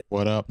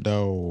What up,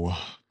 though?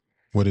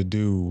 What it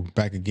do?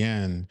 Back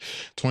again.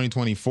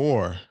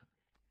 2024.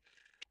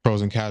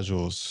 Pros and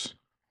casuals.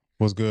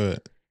 What's good?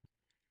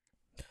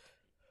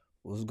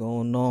 What's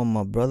going on,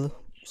 my brother?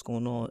 What's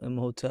going on,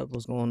 Imhotep?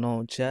 What's going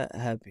on, chat?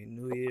 Happy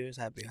New Year's,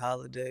 happy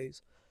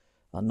holidays.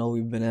 I know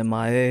we've been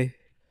MIA,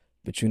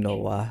 but you know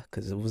why?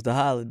 Because it was the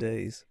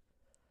holidays.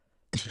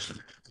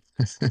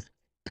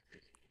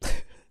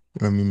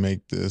 Let me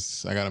make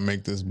this. I gotta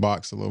make this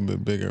box a little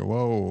bit bigger.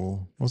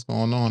 Whoa, what's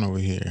going on over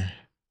here?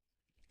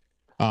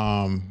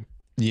 Um,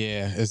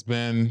 yeah, it's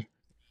been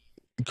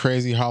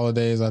crazy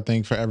holidays, I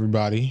think, for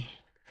everybody.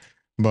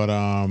 But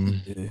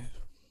Yeah.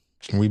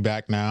 we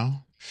back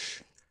now.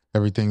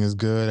 Everything is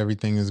good,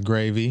 everything is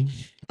gravy.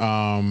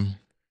 Um,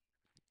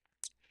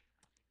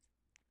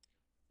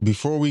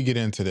 before we get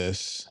into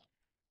this,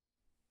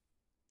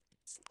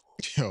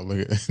 yo,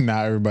 look at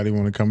now everybody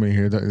want to come in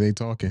here. They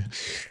talking.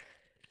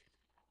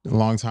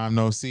 Long time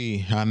no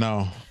see. I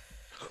know.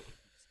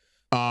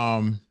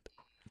 Um,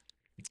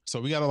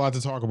 so we got a lot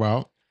to talk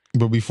about.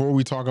 But before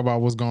we talk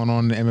about what's going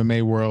on in the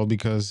MMA world,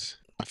 because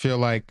I feel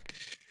like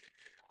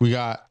we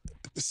got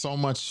so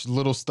much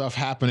little stuff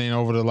happening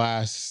over the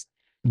last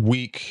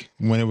week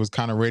when it was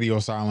kind of radio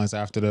silence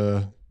after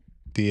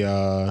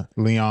the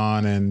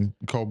Leon and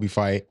Kobe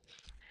fight.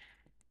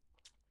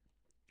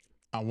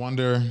 I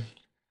wonder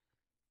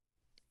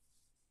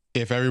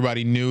if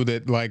everybody knew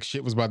that like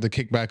shit was about to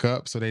kick back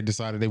up, so they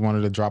decided they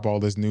wanted to drop all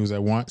this news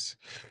at once.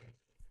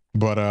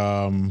 But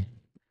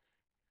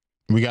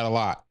we got a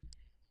lot.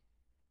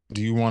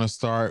 Do you want to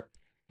start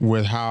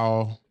with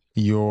how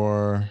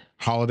your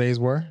holidays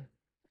were?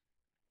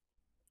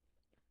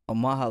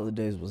 My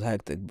holidays was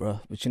hectic, bro.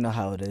 But you know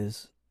how it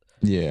is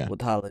Yeah.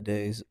 with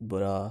holidays.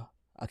 But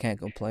I can't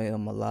complain.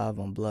 I'm alive.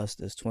 I'm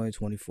blessed. It's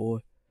 2024.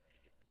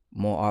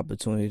 More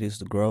opportunities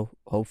to grow,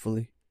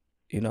 hopefully.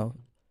 You know.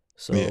 Yeah.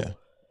 So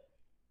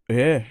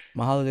yeah,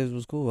 my holidays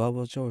was cool. How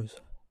about yours?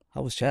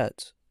 How was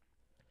chats?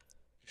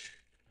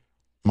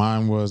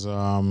 Mine was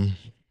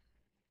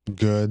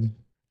good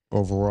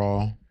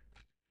overall.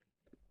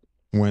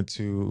 Went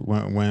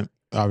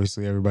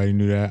obviously everybody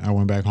knew that. I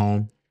went back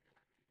home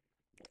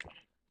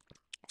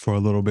for a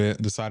little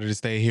bit. Decided to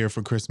stay here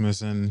for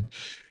Christmas and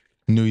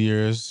New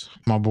Year's.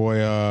 My boy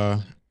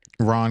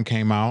Ron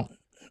came out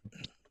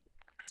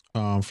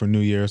for New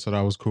Year, so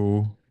that was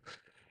cool.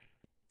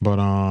 But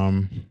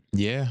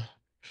yeah.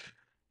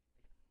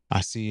 I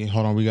see.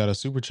 Hold on, we got a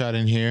super chat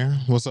in here.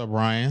 What's up,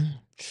 Ryan?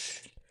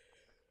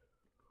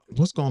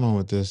 What's going on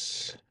with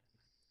this?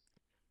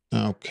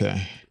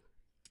 Okay.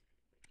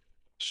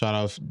 Shout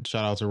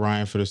out to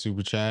Ryan for the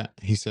super chat.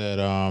 He said,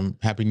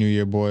 Happy New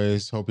Year,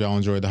 boys. Hope y'all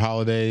enjoyed the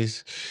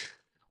holidays.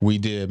 We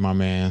did, my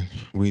man.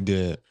 We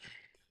did.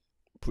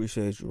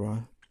 Appreciate you,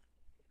 Ron.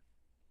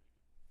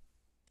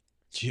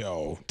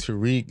 Yo,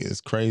 Tariq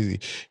is crazy.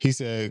 He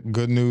said,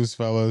 Good news,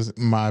 fellas.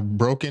 My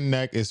broken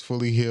neck is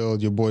fully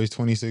healed. Your boy's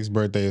 26th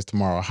birthday is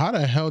tomorrow. How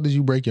the hell did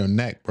you break your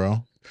neck,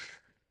 bro?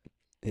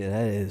 Yeah,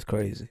 that is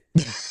crazy.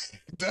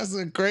 That's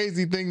a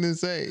crazy thing to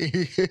say.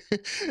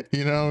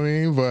 You know what I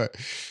mean? But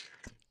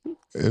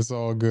it's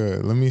all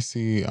good. Let me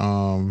see.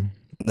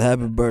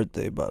 Happy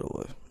birthday, by the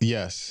way.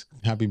 Yes.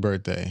 Happy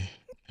birthday.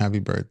 Happy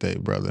birthday,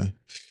 brother.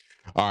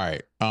 All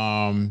right.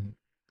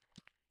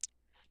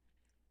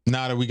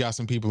 Now that we got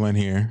some people in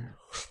here,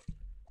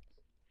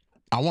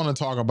 I want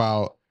to talk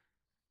about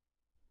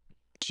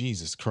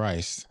Jesus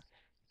Christ.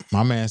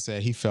 My man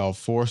said he fell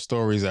 4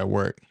 stories at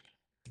work.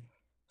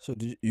 So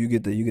did you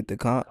get the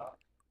comp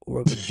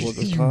workers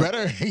you comp?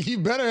 better you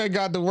better have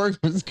got the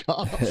workman's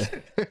comp.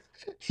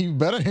 You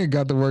better have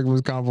got the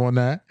workman's comp on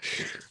that.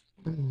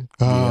 Yeah, I'm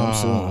Ah.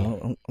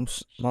 suing.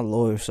 My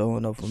lawyer's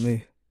showing up for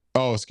me.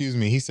 Oh, excuse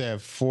me. He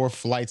said 4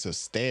 flights of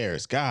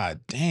stairs.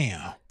 God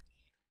damn.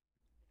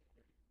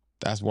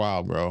 That's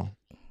wild, bro.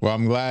 Well,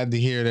 I'm glad to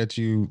hear that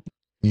you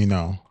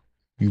know,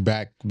 you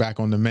back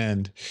on the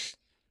mend.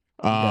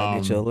 You gotta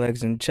get your Um,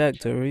 legs in check,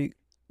 Tariq.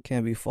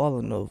 Can't be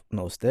falling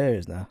no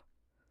stairs now.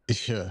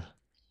 yeah.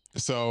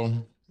 So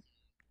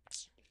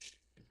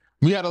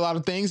we had a lot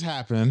of things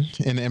happen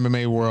in the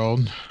MMA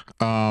world.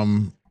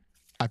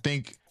 I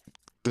think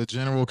the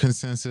general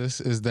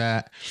consensus is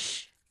that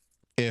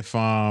if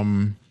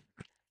the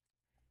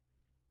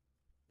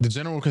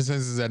general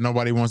consensus is that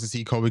nobody wants to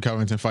see Kobe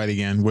Covington fight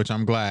again, which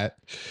I'm glad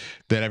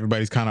that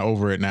everybody's kind of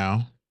over it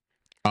now.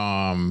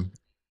 Um,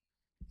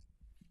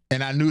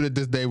 and I knew that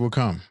this day would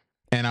come,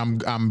 and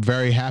I'm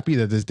very happy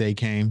that this day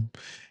came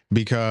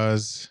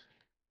because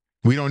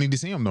we don't need to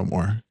see him no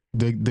more.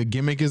 The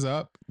gimmick is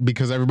up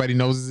because everybody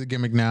knows it's a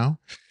gimmick now,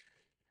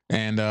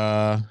 and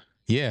yeah,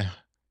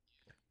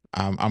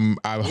 I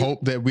Yeah,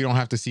 hope that we don't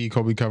have to see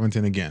Kobe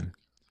Covington again.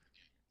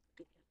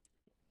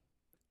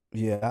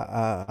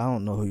 yeah. I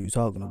don't know who you're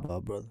talking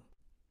about, brother.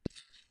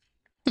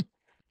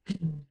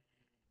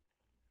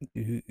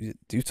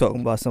 You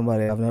talking about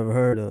somebody I've never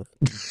heard of?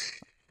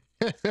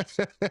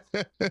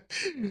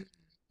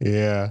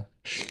 Yeah.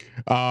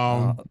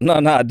 Uh, Um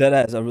no, dead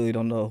ass. I really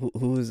don't know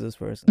who is this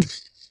person.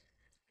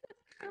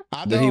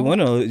 I Did he know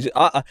win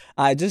or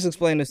I just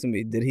explain this to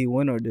me. Did he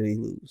win or did he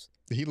lose?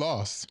 he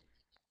lost.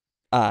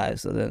 All right,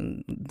 so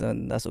then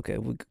that's okay.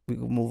 We can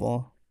move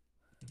on.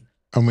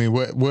 I mean,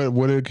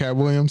 what did Cat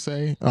Williams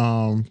say?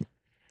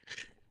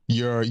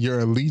 Your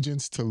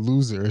allegiance to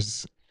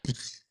losers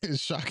is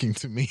shocking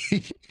to me.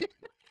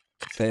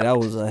 Hey, that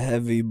was a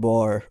heavy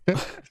bar.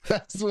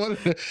 That's what.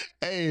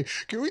 Hey,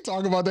 can we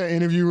talk about that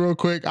interview real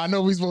quick? I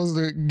know we're supposed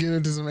to get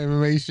into some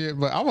MMA shit,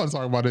 but I want to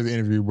talk about this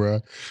interview,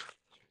 bro.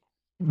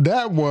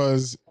 That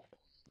was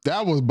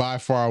by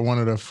far one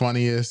of the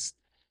funniest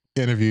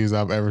interviews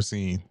I've ever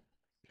seen.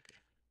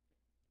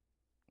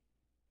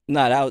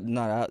 That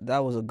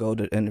was a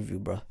goated interview,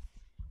 bro.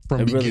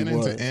 From It really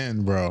beginning to was.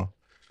 end, bro.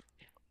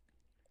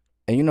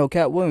 And you know,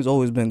 Cat Williams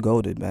always been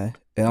goated, man.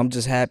 And I'm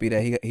just happy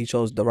that he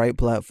chose the right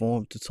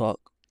platform to talk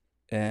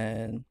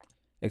and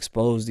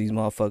expose these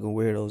motherfucking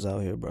weirdos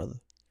out here, brother.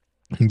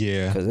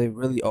 Yeah, Because they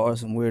really are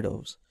some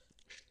weirdos.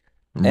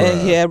 And he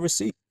bruh. had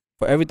receipts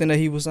for everything that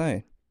he was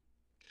saying.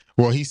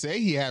 Well, he said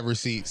he had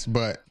receipts,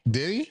 but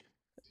did he?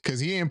 Because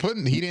he didn't put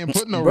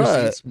no Bruh,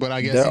 receipts, but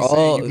I guess they're he said you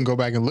all, can go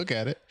back and look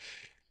at it.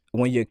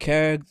 when your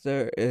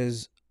character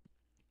is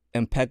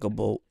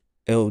impeccable,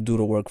 it'll do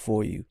the work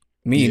for you.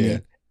 Yeah.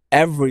 Meaning,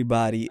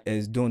 everybody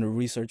is doing the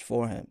research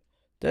for him.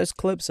 There's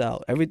clips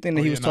out. Everything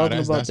that Oh he yeah, was nah, talking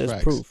about, that's there's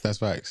facts. proof. That's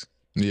facts.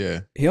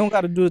 Yeah. He don't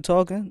got to do the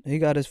talking. He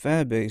got his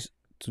fan base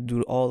to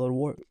do all of the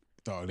work.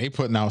 Dog, they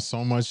putting out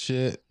so much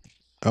shit.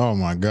 Oh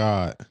my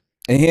god.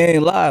 And he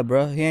ain't lie,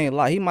 bro. He ain't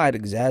lie. He might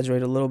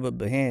exaggerate a little bit,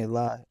 but he ain't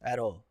lie at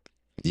all.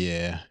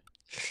 Yeah.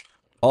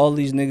 All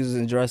these niggas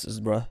in dresses,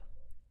 bro.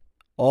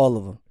 All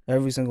of them.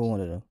 Every single one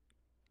of them.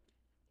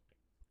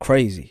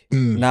 Crazy.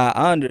 Mm. Now,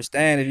 I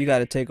understand if you got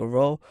to take a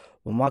role,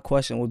 but my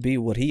question would be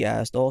what he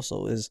asked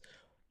also is,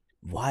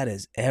 why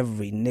does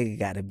every nigga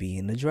got to be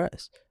in the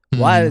dress?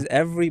 Why does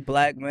every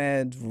black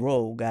man's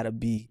role got to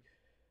be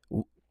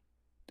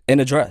in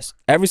a dress?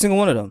 Every single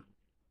one of them.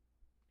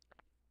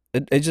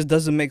 It just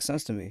doesn't make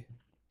sense to me.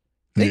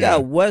 They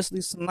got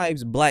Wesley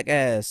Snipes' black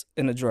ass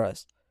in a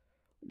dress.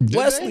 Did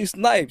Wesley they?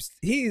 Snipes,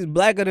 he's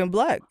blacker than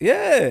black.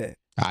 Yeah.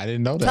 I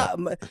didn't know that.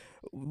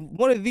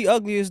 One of the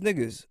ugliest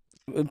niggas.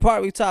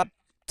 Probably top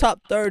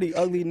 30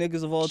 ugly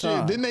niggas of all Shit,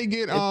 time. didn't they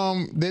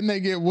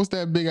get what's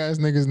that big ass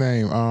nigga's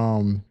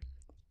name?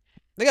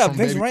 They got from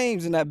Vince Baby-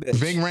 Rames in that bitch.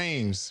 Ving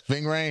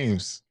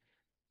Rames.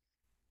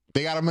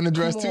 They got him in the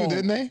dress Come too, on.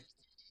 didn't they?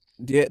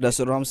 Yeah, that's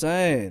what I'm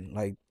saying.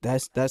 Like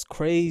that's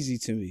crazy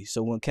to me.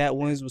 So when Cat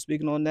Williams was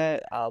speaking on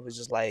that, I was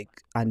just like,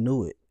 I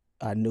knew it,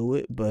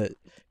 but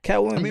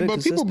Cat Williams been But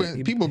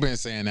consistent. people been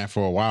saying that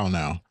for a while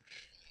now.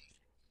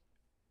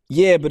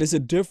 Yeah, but it's a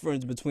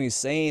difference between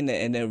saying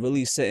it and then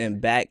really sitting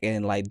back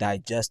and like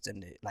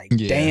digesting it. Like,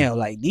 Yeah. damn,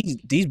 like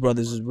these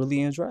brothers is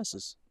really in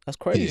dresses. That's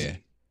crazy.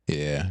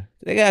 Yeah.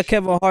 They got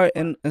Kevin Hart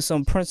in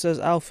some princess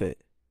outfit.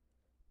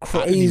 I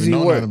didn't even Crazy know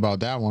work. nothing about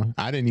that one.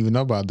 I didn't even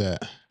know about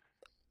that.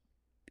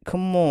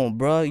 Come on,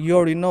 bro. You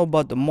already know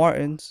about the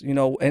Martins, you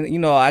know, and you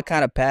know I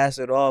kind of passed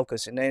it off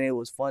because Shanae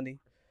was funny,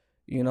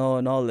 you know,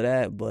 and all of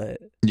that. But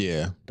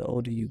Yeah. the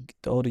older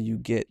you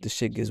get, the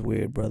shit gets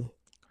weird, brother.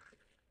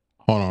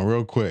 Hold on,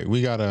 real quick.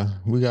 We gotta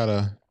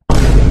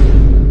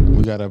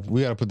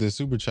put this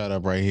super chat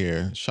up right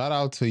here. Shout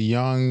out to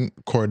Young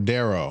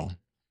Cordero.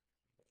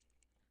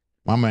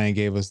 My man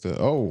gave us the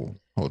hold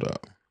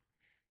up.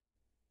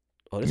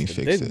 Oh, Let me this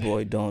the fix big it.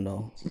 boy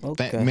dono.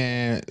 Okay.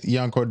 Man,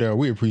 Young Cordero,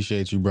 we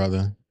appreciate you,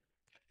 brother.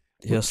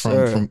 Yes,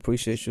 sir.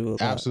 Appreciate you a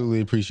lot.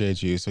 Absolutely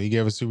appreciate you. So he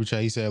gave a super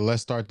chat. He said,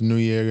 "Let's start the new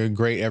year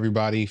great,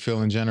 everybody.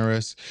 Feeling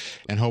generous,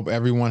 and hope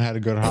everyone had a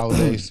good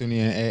holiday. Sunni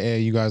and AA,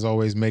 you guys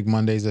always make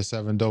Mondays at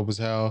 7 dope as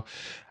hell.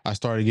 I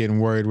started getting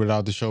worried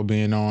without the show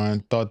being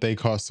on. Thought they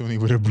caught Sunni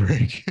with a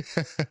brick.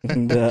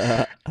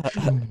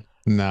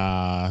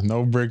 Nah,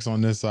 no bricks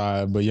on this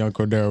side. But Young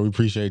Cordero, we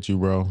appreciate you,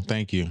 bro.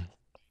 Thank you.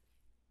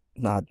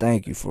 Nah,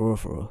 thank you for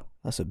real.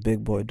 That's a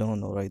big boy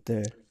dono right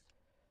there.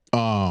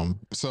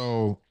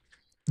 So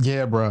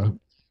yeah, bro.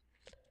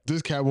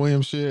 This Cat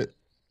Williams shit,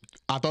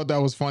 I thought that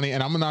was funny,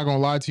 and I'm not gonna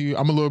lie to you.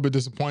 I'm a little bit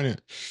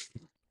disappointed.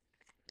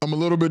 I'm a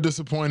little bit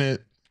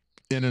disappointed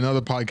in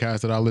another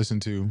podcast that I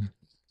listened to.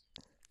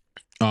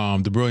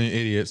 The Brilliant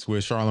Idiots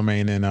with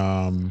Charlemagne and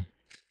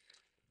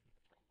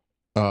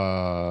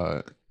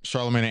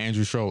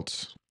Andrew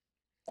Schultz.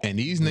 And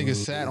these niggas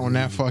sat on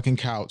that fucking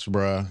couch,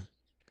 bruh.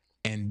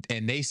 And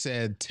they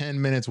said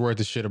 10 minutes worth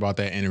of shit about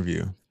that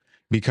interview.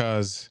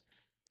 Because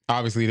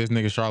obviously this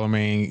nigga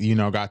Charlemagne, you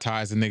know, got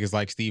ties to niggas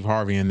like Steve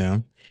Harvey and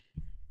them.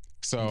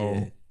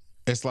 So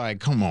it's like,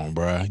 come on,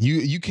 bruh.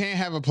 You can't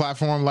have a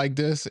platform like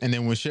this, and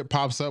then when shit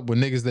pops up with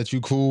niggas that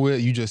you cool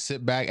with, you just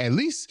sit back. At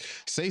least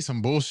say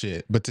some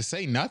bullshit. But to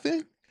say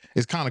nothing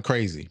is kind of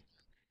crazy.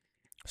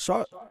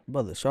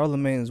 Brother,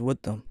 Charlemagne's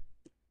with them.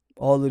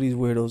 All of these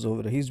weirdos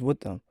over there, he's with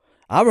them.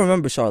 I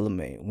remember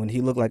Charlemagne when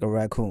he looked like a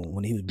raccoon,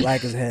 when he was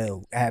black as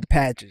hell, had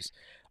patches.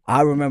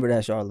 I remember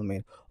that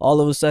Charlemagne.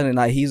 All of a sudden,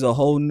 like he's a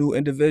whole new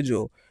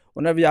individual.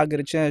 Whenever y'all get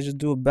a chance, just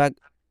do it back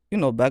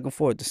and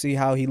forth to see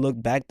how he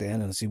looked back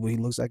then and see what he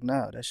looks like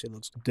now. That shit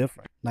looks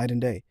different, night and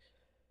day.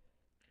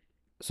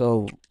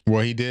 So,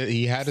 Well, he did.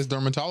 He had his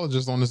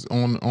dermatologist on this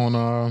on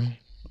a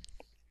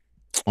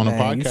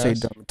man, you say podcast.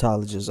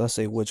 dermatologist, I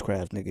say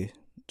witchcraft, nigga.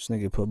 This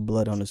nigga put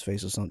blood on his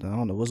face or something. I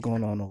don't know what's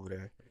going on over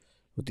there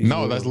with these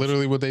No, that's weirdos.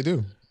 literally what they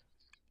do.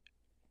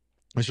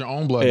 It's your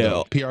own blood Yeah.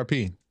 though.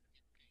 PRP.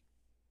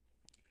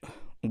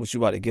 What you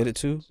about to get it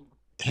to?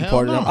 You Hell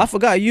part of them? no. I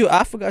forgot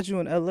you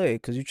in LA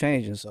because you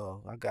changing,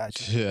 so I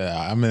got you.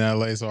 Yeah, I'm in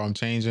LA, so I'm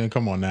changing.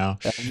 Come on now,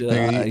 I'm just,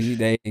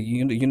 nigga.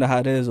 you know how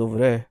it is over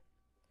there.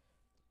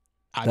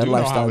 I That do know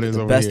how lifestyle it get is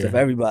the over best of here.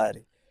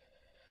 everybody.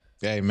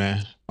 Hey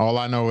man, all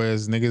I know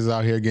is niggas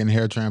out here getting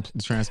hair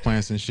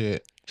transplants and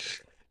shit,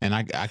 and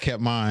I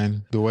kept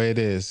mine the way it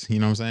is. You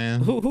know what I'm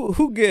saying?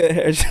 Who get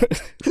hair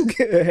who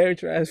get hair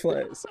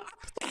transplants?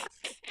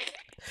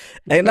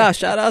 Hey, nah,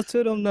 shout out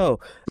to them though.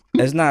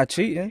 It's not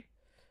cheating.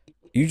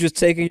 You just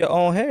taking your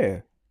own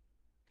hair.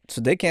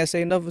 So they can't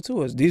say nothing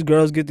to us. These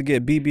girls get to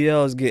get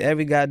BBLs, get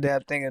every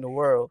goddamn thing in the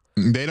world.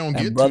 They don't And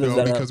get to brothers though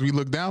that are because we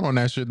look down on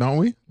that shit, don't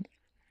we?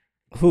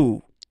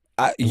 who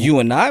you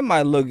and I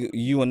might look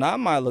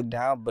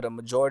down, but a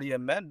majority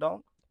of men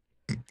don't.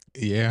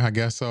 Yeah, I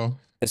guess so.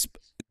 It's,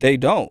 they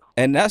don't.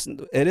 And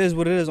it is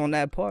what it is on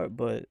that part,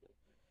 but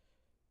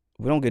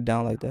we don't get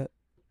down like that.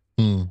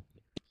 Mm.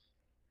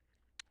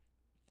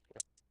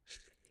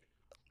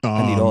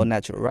 I need all Um,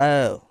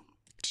 natural.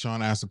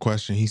 Sean asked a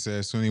question. He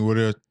said, "Sunni, what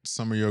are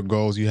some of your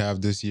goals you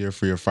have this year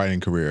for your fighting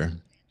career?"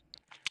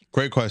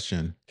 Great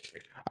question.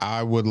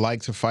 I would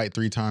like to fight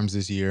 3 times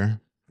this year.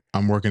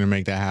 I'm working to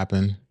make that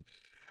happen.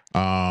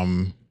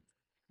 Um,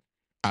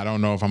 I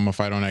don't know if I'm gonna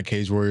fight on that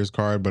Cage Warriors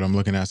card, but I'm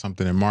looking at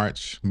something in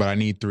March. But I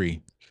need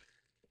 3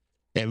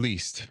 at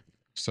least.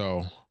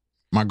 So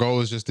my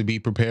goal is just to be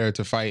prepared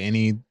to fight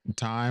any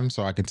time,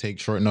 so I can take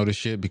short notice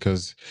shit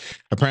because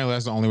apparently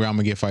that's the only way I'm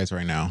gonna get fights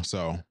right now.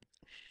 So,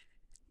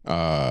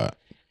 uh,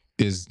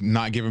 is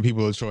not giving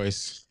people a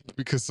choice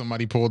because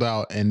somebody pulled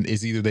out, and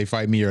it's either they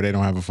fight me or they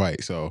don't have a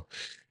fight. So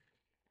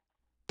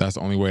that's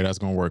the only way that's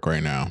gonna work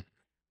right now.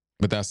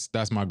 But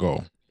that's my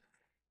goal.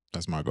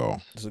 That's my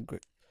goal. It's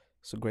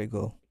a great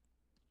goal.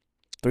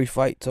 3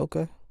 fights,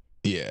 okay.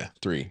 Yeah,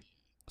 3.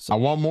 So I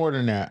want more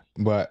than that,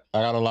 but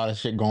I got a lot of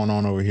shit going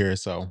on over here.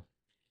 So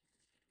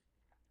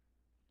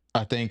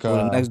I think, well,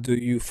 the next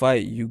dude you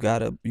fight, you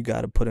gotta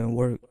put in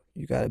work.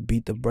 You gotta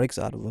beat the brakes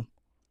out of him.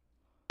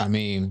 I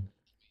mean,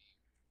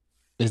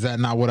 is that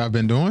not what I've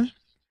been doing?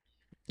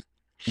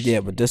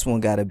 Yeah, but this one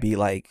gotta be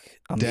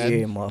like, I'm Dead?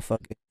 here,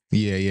 motherfucker.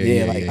 Yeah, yeah, Yeah,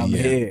 yeah, like yeah, I'm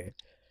yeah. here.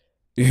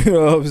 You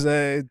know what I'm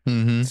saying?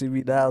 Mm-hmm. See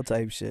me now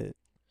type shit.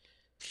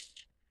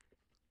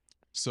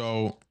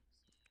 So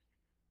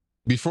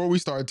before we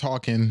start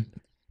talking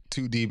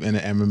too deep into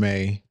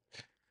MMA,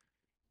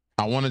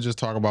 I want to just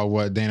talk about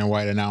what Dana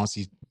White announced.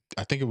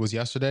 I think it was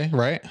yesterday,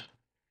 right?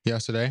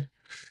 Yesterday.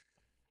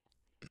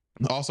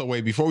 Also,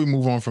 wait, before we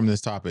move on from this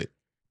topic,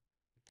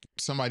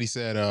 somebody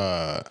said,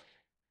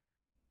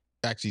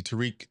 actually,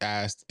 Tariq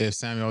asked if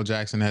Samuel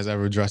Jackson has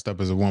ever dressed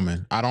up as a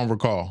woman. I don't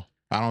recall.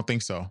 I don't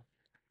think so.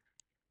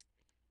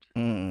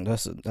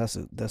 That's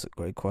a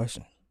great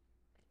question.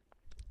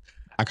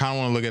 I kind of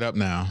want to look it up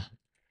now.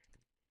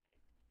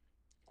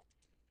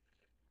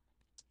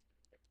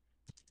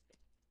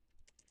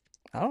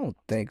 I don't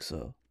think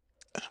so.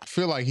 I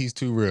feel like he's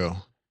too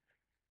real.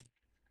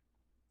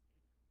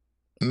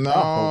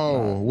 I hope not,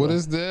 No, what bro.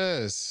 is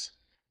this?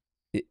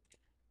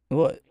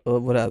 What?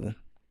 What happened?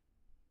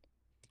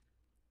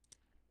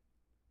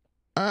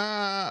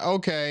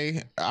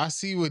 Okay. I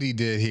see what he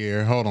did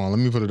here. Hold on, let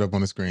me put it up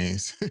on the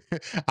screens.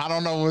 I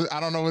don't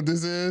know what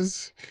this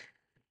is,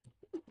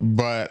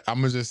 but I'm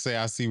gonna just say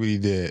I see what he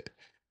did.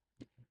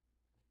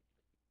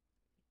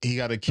 He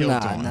got a kilt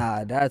on.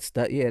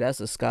 Yeah, that's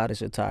a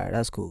Scottish attire.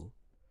 That's cool.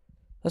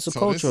 That's a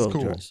So this is cultural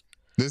cool. dress.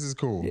 This is Yeah,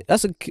 cool.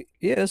 that's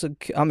a.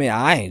 I mean,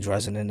 I ain't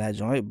dressing in that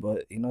joint,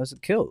 but you know, it's a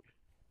kilt.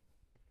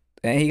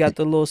 And he got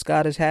the little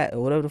Scottish hat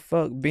or whatever the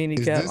fuck beanie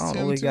Is cap. I this don't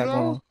know him what he too got though?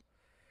 going.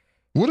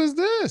 What is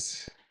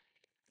this?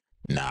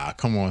 Nah,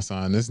 come on,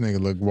 son. This nigga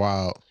look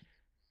wild.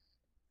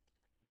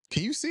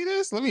 Can you see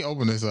this? Let me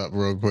open this up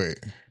real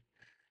quick.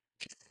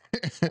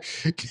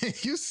 Can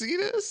you see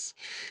this?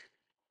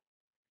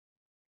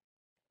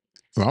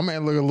 So my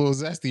man look a little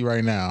zesty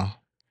right now.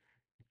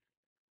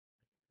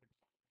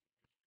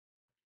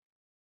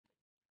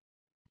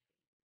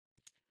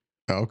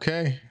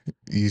 Okay.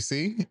 You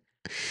see?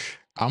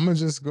 I'm gonna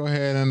just go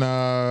ahead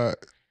and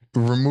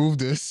remove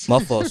this. My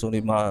fault,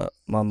 Sony.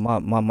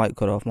 My mic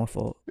cut off. My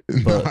fault.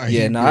 But Nah,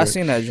 yeah, you no, I good.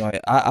 seen that joint.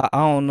 I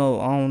don't know.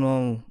 I don't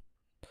know.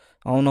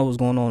 I don't know what's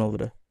going on over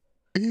there.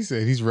 He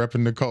said he's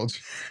repping the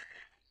culture.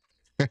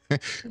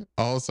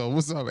 Also,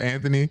 what's up,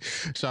 Anthony?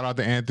 Shout out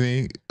to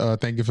Anthony.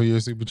 Thank you for your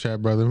super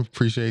chat, brother.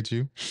 Appreciate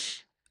you.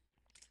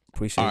 All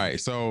Appreciate you. right,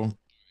 so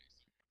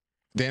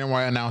Dana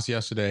White announced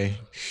yesterday,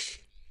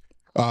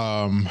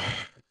 um,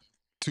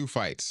 2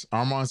 fights: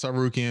 Arman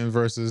Sarukian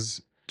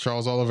versus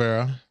Charles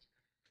Oliveira.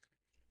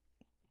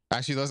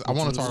 Actually, I Which want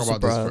to was talk a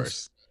about this surprise.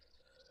 first.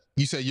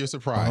 You said you're Uh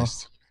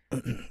surprised. huh.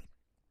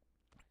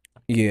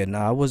 Yeah,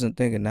 nah, I wasn't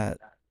thinking that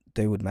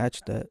they would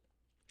match that.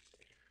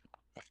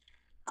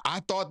 I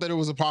thought that it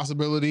was a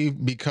possibility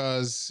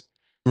because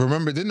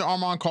remember, didn't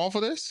Armand call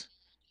for this?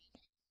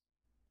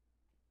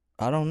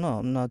 I don't know.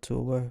 I'm not too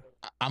aware.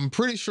 I'm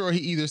pretty sure he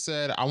either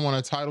said I want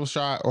a title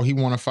shot or he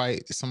want to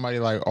fight somebody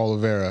like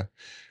Oliveira.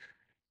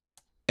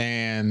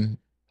 And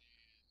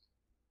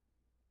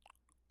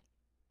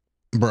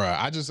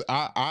bruh,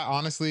 I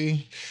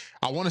honestly,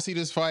 I want to see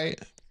this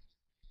fight,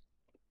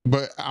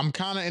 but I'm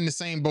kind of in the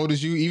same boat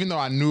as you. Even though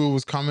I knew it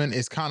was coming,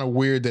 it's kind of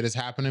weird that it's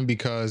happening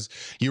because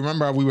you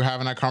remember we were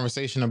having that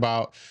conversation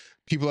about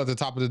people at the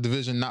top of the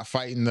division not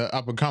fighting the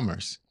up and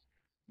comers.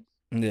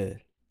 Yeah.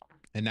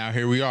 And now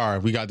here we are.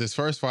 We got this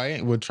first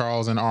fight with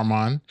Charles and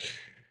Armand.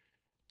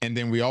 And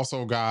then we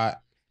also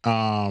got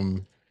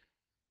Dustin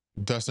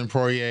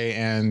Poirier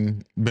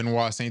and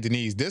Benoit Saint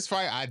Denis. This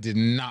fight I did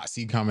not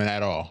see coming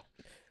at all.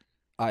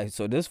 All right,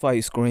 so this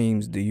fight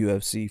screams the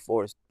UFC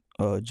forced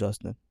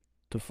Justin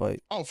to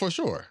fight. Oh, for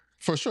sure.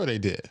 For sure they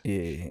did.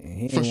 Yeah,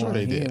 he For didn't sure want. they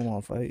He did. didn't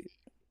want to fight.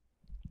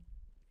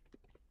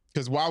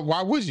 Because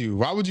why would you?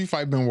 Why would you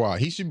fight Benoit?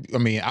 He should, I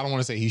mean, I don't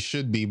want to say he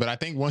should be, but I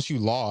think once you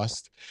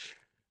lost,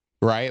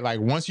 right? Like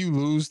once you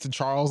lose to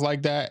Charles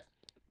like that,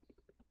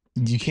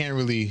 you don't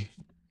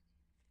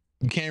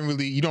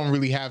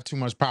really have too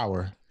much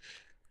power.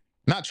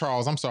 Not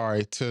Charles, I'm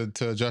sorry, to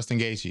Justin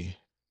Gaethje.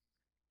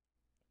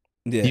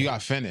 Yeah. You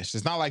got finished.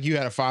 It's not like you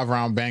had a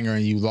 5-round banger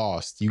and you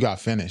lost. You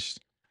got finished.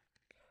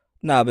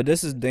 Nah, but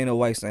this is Dana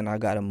White saying I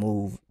gotta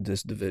move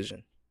this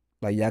division.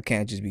 Like y'all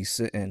can't just be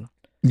sitting,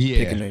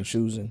 picking Yeah. and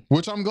choosing.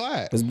 Which I'm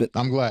glad.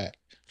 I'm glad.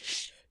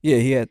 Yeah,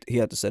 he had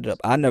to set it up.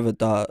 I never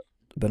thought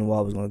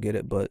Benoit was gonna get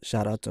it, but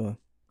shout out to him.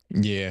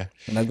 Yeah.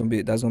 And that's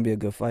gonna be a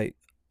good fight.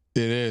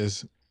 It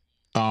is.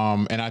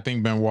 And I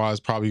think Benoit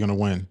is probably gonna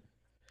win.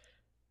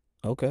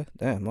 Okay,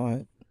 damn, all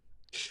right.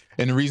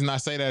 And the reason I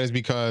say that is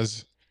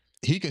because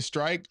he can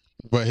strike,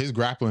 but his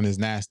grappling is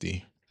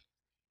nasty.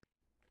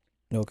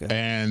 Okay.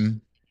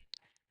 And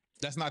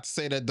that's not to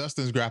say that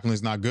Dustin's grappling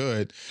is not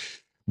good,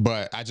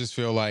 but I just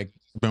feel like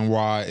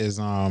Benoit is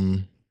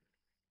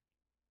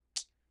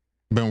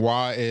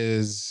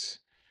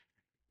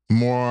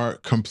more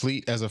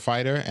complete as a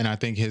fighter, and I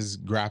think his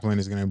grappling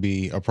is going to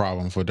be a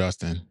problem for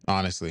Dustin,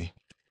 honestly.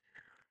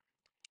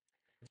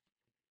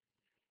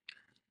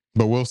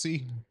 But we'll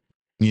see.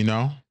 You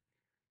know,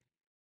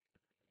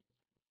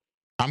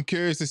 I'm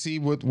curious to see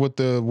what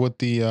the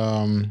what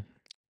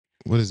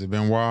is it,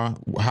 Benoit,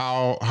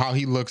 how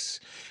he looks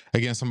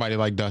against somebody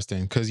like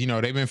Dustin, because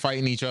they've been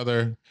fighting each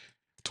other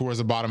towards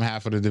the bottom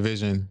half of the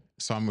division.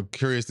 So I'm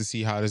curious to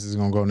see how this is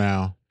going to go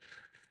now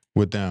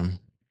with them.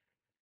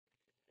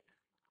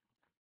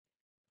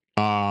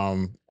 I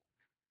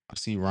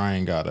see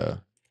Ryan got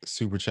a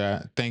super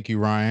chat. Thank you,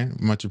 Ryan.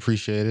 Much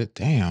appreciated.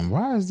 Damn,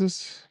 why is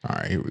this? All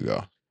right, here we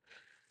go.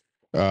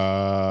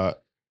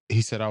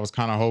 He said I was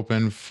kind of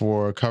hoping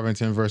for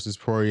Covington versus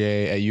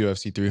Poirier at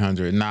UFC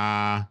 300.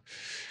 Nah.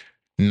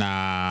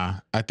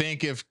 I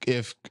think if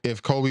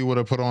Colby would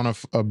have put on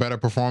a better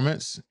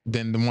performance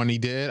than the one he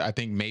did, I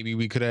think maybe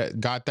we could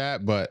have got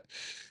that, but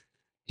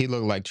he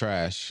looked like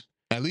trash.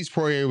 At least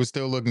Poirier was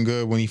still looking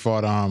good when he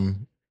fought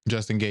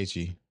Justin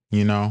Gaethje,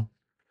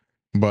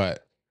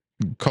 but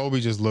Colby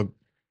just looked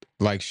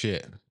like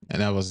shit,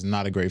 and that was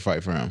not a great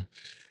fight for him.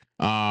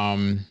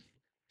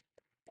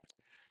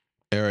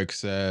 Eric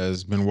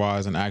says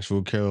Benoit is an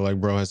actual killer.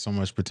 Like, bro has so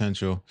much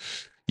potential.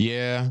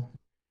 Yeah,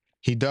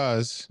 he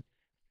does,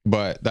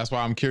 but that's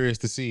why I'm curious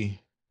to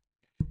see.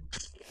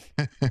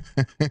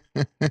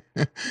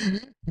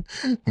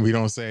 We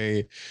don't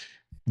say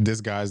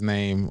this guy's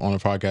name on the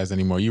podcast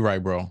anymore. You're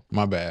right, bro.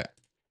 My bad.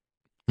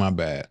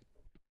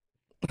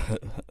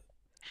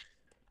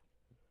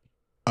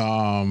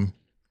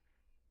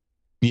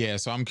 Yeah,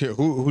 so I'm curious.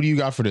 Who do you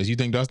got for this? You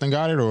think Dustin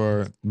got it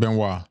or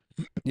Benoit?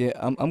 Yeah,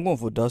 I'm going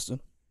for Dustin.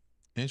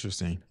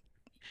 Interesting.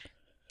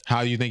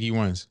 How do you think he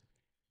wins?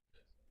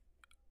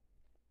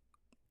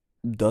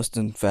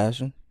 Dustin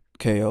fashion,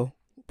 KO,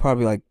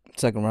 probably like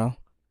second round.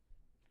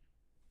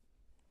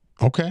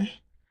 Okay.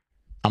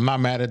 I'm not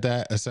mad at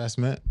that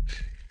assessment,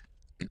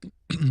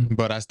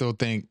 but I don't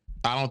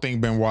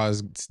think Benoit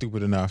is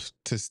stupid enough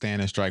to stand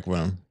and strike with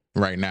him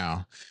right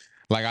now.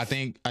 Like I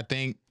think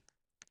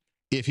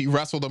if he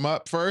wrestled him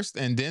up first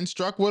and then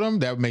struck with him,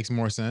 that makes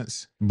more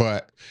sense.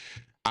 But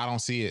I don't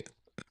see it.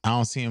 I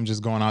don't see him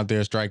just going out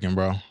there striking,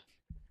 bro.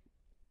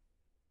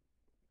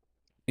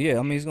 Yeah,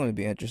 I mean it's going to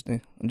be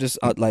interesting. I'm just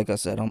like I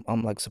said,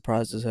 I'm like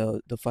surprised as hell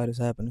the fight is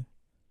happening.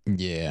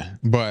 Yeah,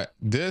 but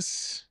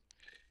this,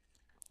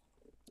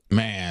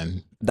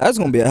 man, That's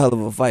going to be a hell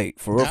of a fight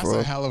for real. That's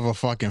a hell of a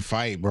fucking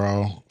fight,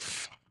 bro.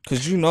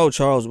 Because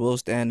Charles will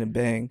stand and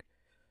bang.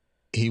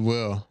 He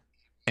will.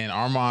 And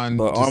Armand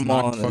But just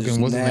knocked Armand is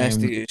fucking what's his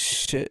nasty name? as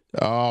shit.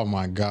 Oh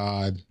my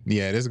god.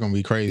 Yeah, this is gonna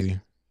be crazy.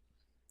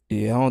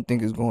 Yeah, I don't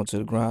think it's going to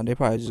the ground. They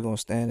probably just gonna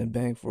stand and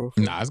bang for.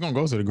 Nah, it's gonna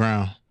go to the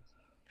ground.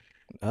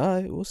 All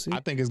right, we'll see. I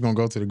think it's gonna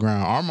go to the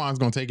ground. Armand's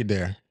gonna take it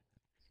there.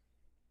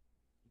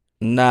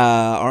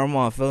 Nah,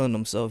 Armand feeling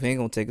himself. He ain't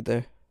gonna take it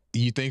there.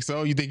 You think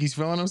so? You think he's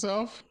feeling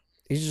himself?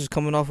 He's just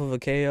coming off of a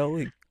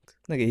KO.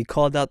 He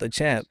called out the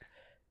champ.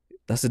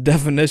 That's the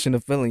definition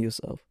of feeling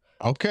yourself.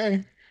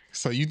 Okay.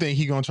 So you think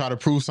he gonna try to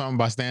prove something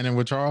by standing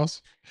with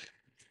Charles?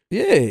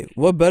 Yeah,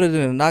 what better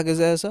than to knock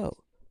his ass out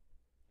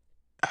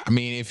I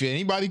mean, if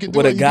anybody could do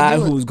with a it, he could guy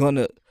do it. who's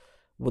gonna,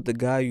 with the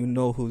guy you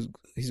know who's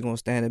he's gonna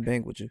stand and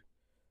bank with you.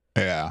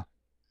 Yeah.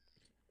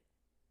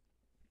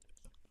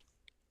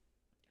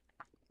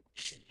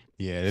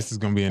 Yeah, this is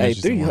gonna be an Hey,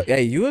 interesting one.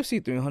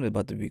 UFC 300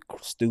 about to be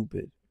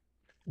stupid.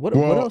 What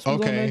Well, else was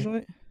on that okay.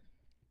 joint?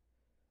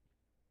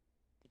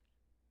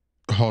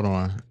 Hold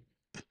on.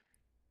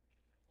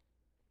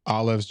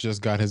 Olive's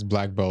just got his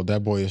black belt.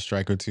 That boy is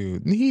striker too.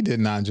 He did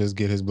not just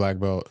get his black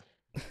belt.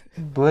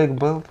 Black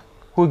belt?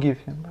 Who give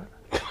him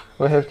that?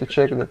 We have to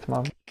check that,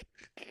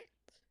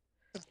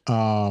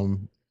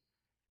 mom.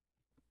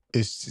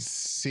 It's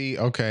see,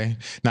 okay.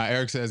 Now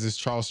Eric says is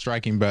Charles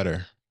striking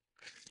better.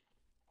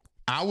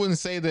 I wouldn't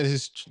say that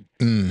his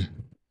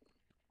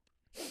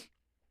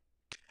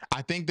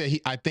I think that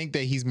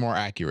he's more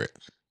accurate.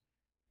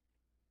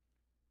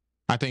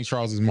 I think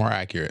Charles is more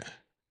accurate.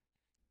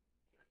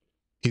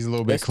 He's a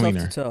little bit It's tough to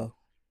cleaner. tell.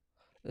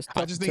 It's I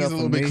tough to just think tell he's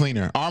a for little bit me.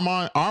 cleaner.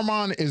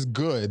 Armand is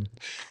good,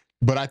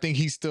 but I think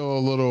he's still a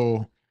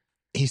little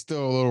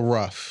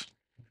rough.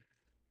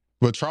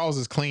 But Charles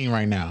is clean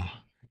right now.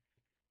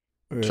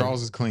 Yeah.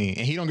 Charles is clean,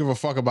 and he don't give a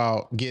fuck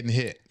about getting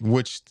hit,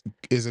 which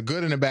is a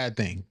good and a bad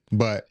thing.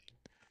 But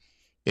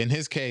in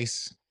his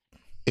case,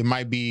 it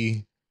might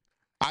be.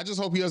 I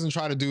just hope he doesn't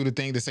try to do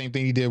the same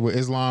thing he did with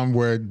Islam,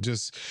 where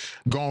just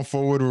going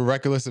forward with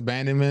reckless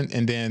abandonment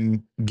and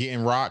then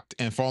getting rocked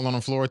and falling on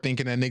the floor,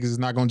 thinking that niggas is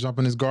not gonna jump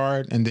in his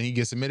guard, and then he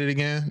gets submitted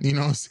again. You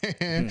know what I'm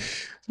saying?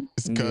 Yeah.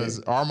 Because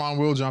Armand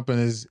will jump in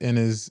his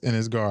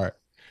guard.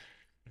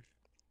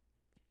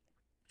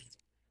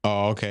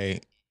 Oh, okay.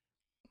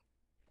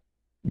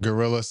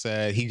 Gorilla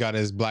said he got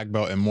his black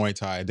belt in Muay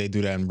Thai. They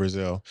do that in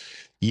Brazil.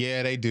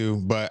 Yeah, they do.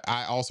 But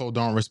I also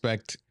don't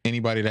respect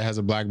anybody that has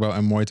a black belt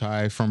in Muay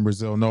Thai from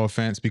Brazil. No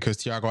offense, because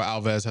Thiago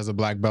Alves has a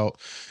black belt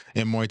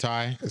in Muay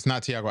Thai. It's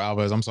not Thiago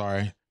Alves. I'm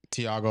sorry.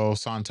 Thiago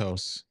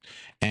Santos.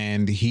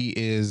 And he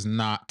is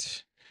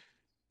not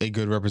a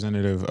good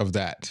representative of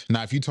that.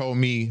 Now, if you told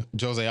me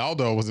Jose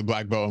Aldo was a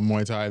black belt in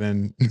Muay Thai,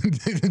 then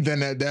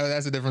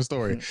that's a different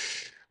story.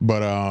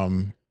 But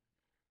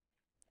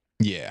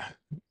yeah.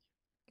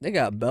 They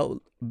got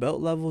belt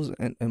levels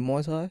in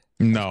Muay Thai. That's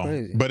No,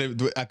 crazy. but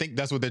I think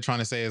that's what they're trying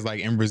to say is like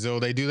in Brazil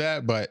they do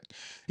that, but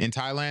in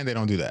Thailand they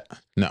don't do that.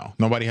 No,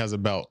 nobody has a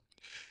belt.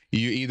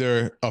 You're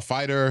either a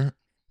fighter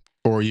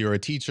or you're a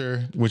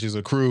teacher, which is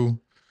a crew,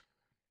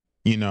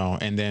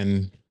 and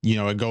then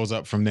it goes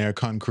up from there,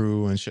 kun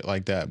crew and shit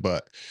like that.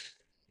 But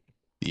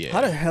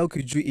How the yeah, hell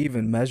could you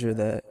even measure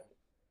that?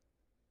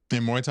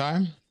 in Muay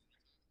Thai,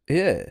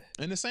 Yeah.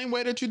 in the same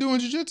way that you do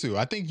in Jiu-Jitsu,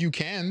 I think you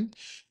can.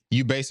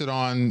 You base it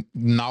on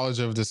knowledge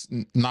of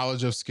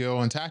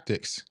skill and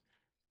tactics.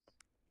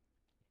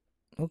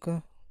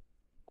 Okay.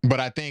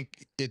 But I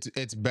think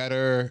it's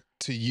better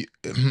to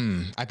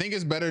I think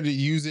it's better to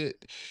use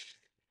it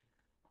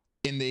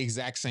in the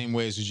exact same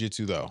way as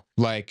jiu-jitsu though.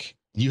 Like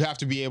you have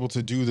to be able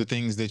to do the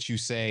things that you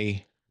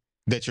say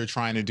that you're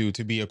trying to do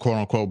to be a quote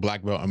unquote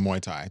black belt in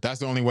Muay Thai. That's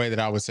the only way that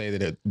I would say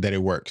that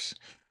it works.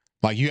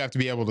 Like you have to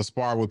be able to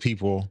spar with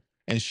people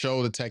and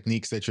show the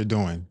techniques that you're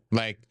doing.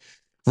 Like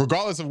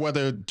regardless of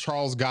whether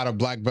Charles got a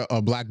black belt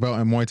in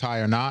Muay Thai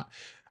or not,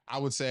 I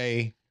would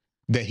say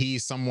that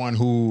he's someone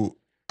who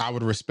I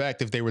would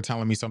respect if they were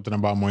telling me something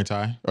about Muay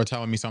Thai or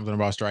telling me something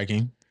about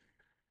striking.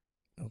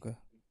 Okay.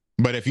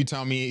 But if you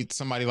tell me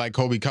somebody like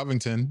Kobe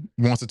Covington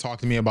wants to talk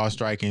to me about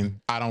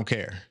striking, I don't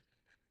care.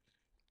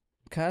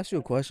 Can I ask you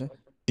a question?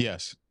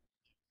 Yes.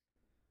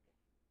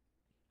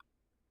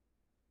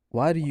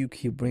 Why do you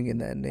keep bringing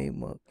that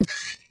name up?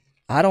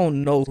 I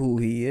don't know who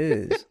he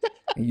is,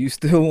 and you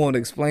still won't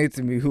explain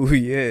to me who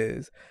he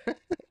is.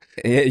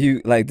 Yeah,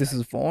 you like this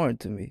is foreign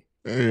to me.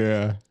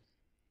 Yeah.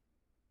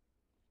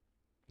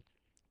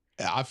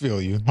 I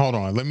feel you. Hold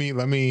on. Let me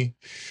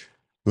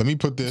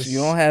put So you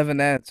don't this. have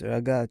an answer. I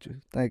got you.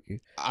 Thank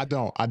you. I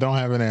don't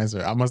have an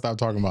answer. I must stop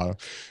talking about him.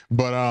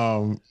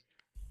 But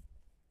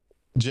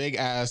Jake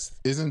asked,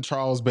 isn't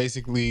Charles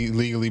basically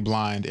legally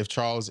blind? If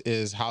Charles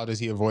is, how does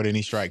he avoid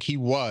any strike? He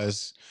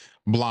was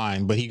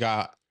blind, but he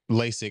got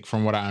LASIK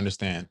from what I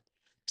understand.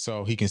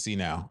 So he can see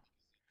now.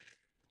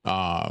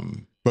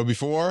 But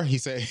before he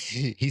said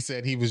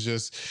he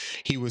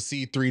would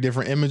see three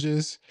different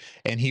images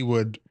and he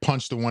would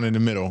punch the one in the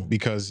middle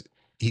because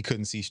he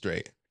couldn't see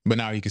straight. But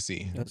now he can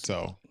see. That's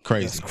So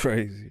that's crazy.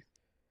 crazy.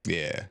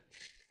 Yeah.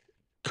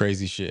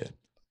 Crazy shit.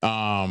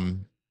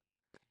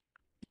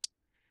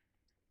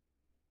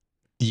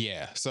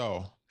 Yeah,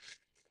 so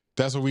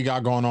that's what we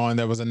got going on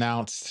that was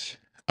announced.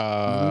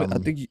 I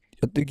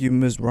think you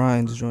missed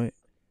Ryan's joint.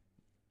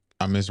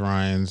 I miss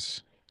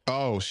Ryan's.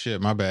 Oh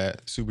shit, my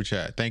bad. Super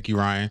chat. Thank you,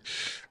 Ryan.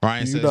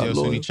 Ryan You says, not yo,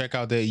 Sunni, loyal. check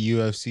out that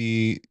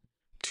UFC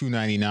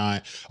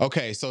 299.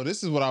 Okay, so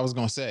this is what I was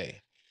gonna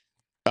say.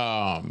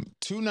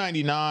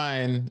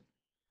 299,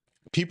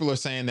 people are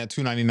saying that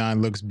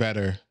 299 looks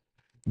better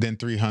than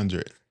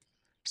 300.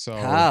 So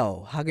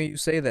How? How can you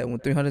say that when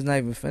 300 is not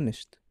even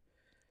finished?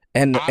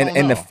 And I and don't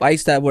and the know.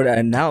 fights that were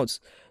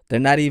announced, they're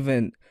not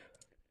even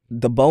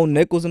the Bone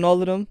Nichols and all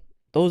of them.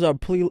 Those are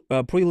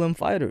prelim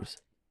fighters.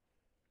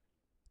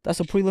 That's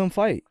a prelim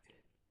fight.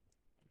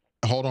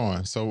 Hold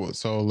on. So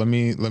let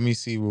me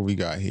see what we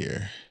got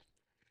here.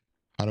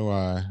 How do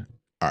I?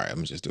 All right, let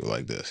me just do it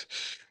like this.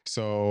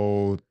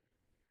 So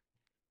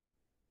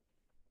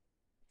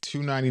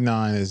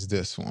 299 is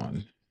this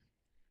one,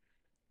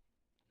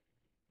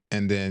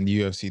 and then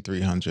UFC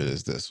 300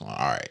 is this one.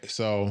 All right.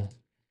 So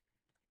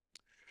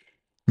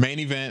main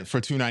event for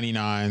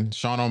 299: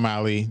 Sean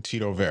O'Malley,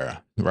 Tito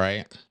Vera.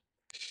 Right.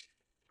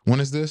 When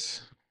is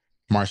this?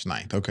 March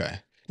 9th. Okay,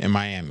 in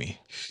Miami.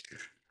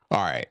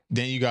 All right.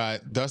 Then you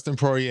got Dustin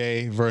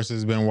Poirier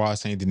versus Benoit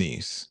Saint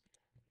Denis.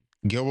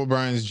 Gilbert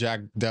Burns,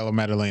 Jack Della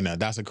Maddalena.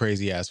 That's a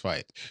crazy ass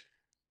fight.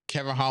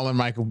 Kevin Holland,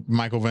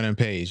 Michael Venom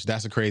Page.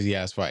 That's a crazy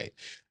ass fight.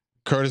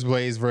 Curtis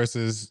Blades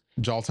versus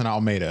Jalton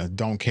Almeida.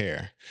 Don't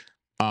care.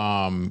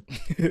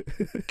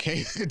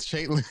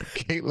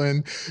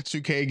 Caitlin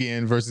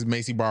Chukagian versus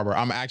Macy Barber.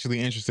 I'm actually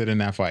interested in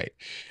that fight.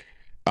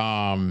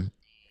 I'm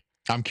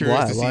curious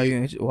Why? to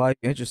see Why are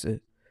you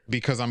interested?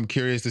 because I'm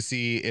curious to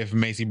see if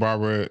Macy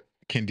Barber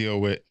can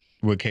deal with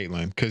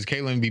Caitlin, because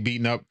Caitlin be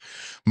beating up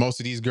most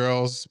of these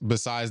girls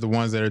besides the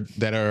ones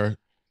that are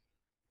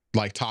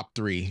like top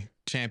three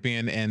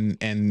champion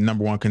and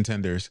number one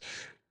contenders.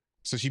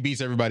 So she beats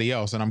everybody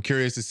else, and I'm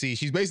curious to see.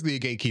 She's basically a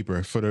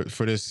gatekeeper for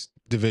this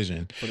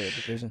division, For that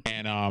division.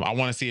 and I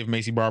want to see if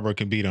Macy Barber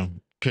can beat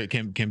him,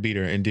 can beat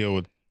her and deal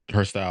with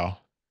her style.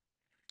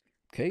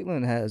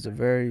 Caitlyn has a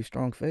very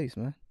strong face,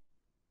 man.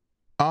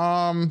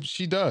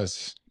 She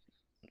does.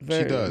 She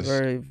Very, does.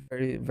 very,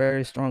 very,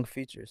 very strong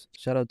features.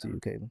 Shout out to you,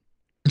 Caitlyn.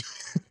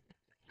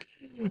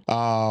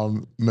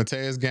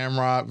 Mateus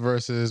Gamrot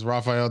versus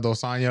Rafael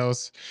Dos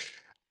Anjos.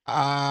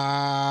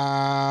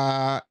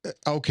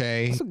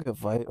 Okay. That's a good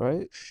fight,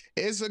 right?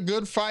 It's a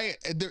good fight.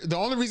 The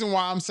only reason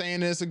why I'm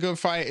saying it's a good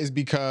fight is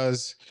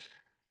because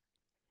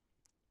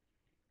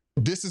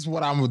this is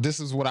what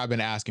I've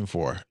been asking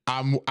for.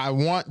 I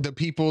want the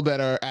people that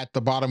are at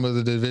the bottom of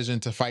the division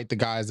to fight the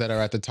guys that are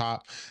at the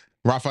top.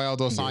 Rafael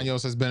Dos Yeah.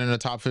 Anjos has been in the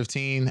top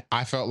 15.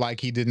 I felt like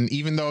he didn't,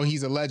 even though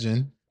he's a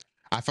legend,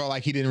 I felt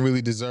like he didn't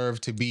really deserve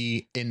to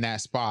be in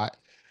that spot.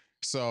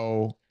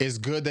 So it's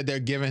good that they're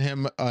giving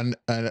him a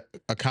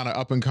kind of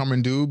up and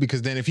coming dude,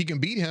 because then if he can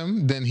beat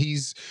him, then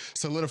he's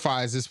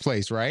solidifies this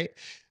place, right?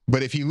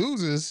 But if he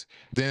loses,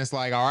 then it's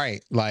like, all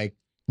right, like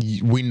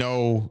we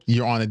know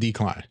you're on a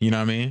decline. You know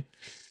what I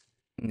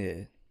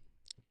mean?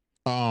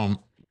 Yeah.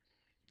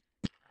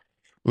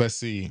 Let's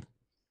see.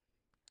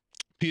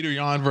 Peter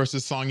Yan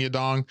versus Song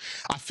Yadong.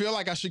 I feel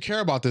like I should care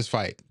about this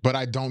fight, but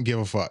I don't give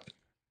a fuck.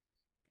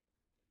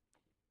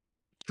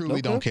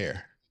 Truly don't Okay.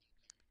 care.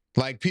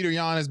 Like, Peter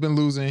Yan has been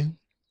losing.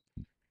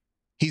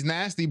 He's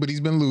nasty, but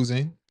he's been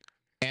losing.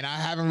 And I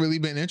haven't really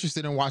been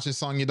interested in watching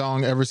Song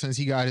Yadong ever since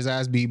he got his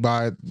ass beat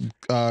by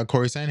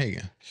Corey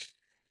Sandhagen.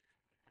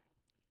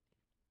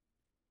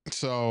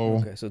 So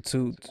Okay. So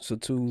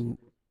two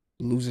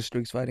loser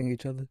streaks fighting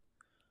each other.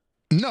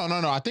 no.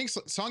 I think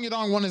Song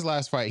Yadong won his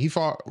last fight. He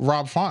fought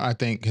Rob Font, I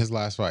think, his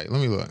last fight.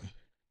 Let me look.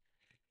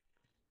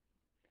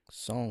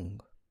 Song.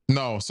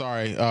 No,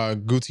 sorry.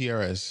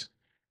 Gutierrez.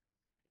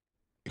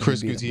 And he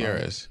Chris beat him up.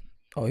 Gutierrez.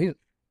 Oh, he's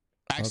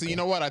Actually, okay. you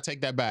know what? I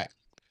take that back.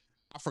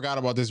 I forgot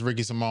about this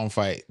Ricky Simone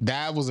fight.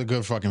 That was a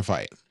good fucking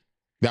fight.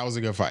 That was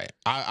a good fight.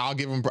 I'll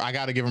give him. I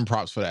gotta give him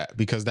props for that,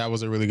 because that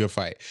was a really good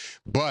fight.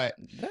 But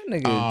That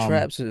nigga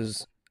Traps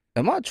is.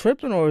 Am I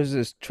tripping or is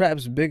this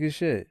Traps big as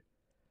shit?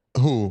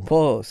 who?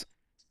 Pause.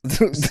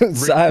 Ricky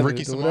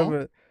Savage or Simone?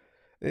 whatever.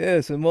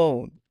 Yeah,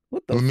 Simone.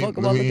 What the Let me fuck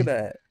am I looking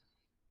at?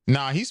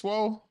 Nah, he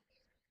swole.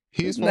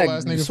 He's This swole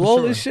ass nigga nigga for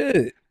swole as sure.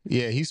 shit.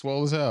 Yeah, he's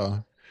swole as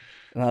hell.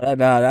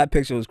 That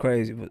picture was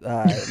crazy. But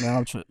all right, man,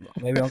 I'm tripping.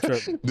 Maybe I'm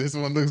tripping. This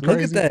one looks Look at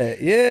crazy.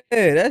 that. Yeah,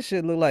 that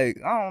shit look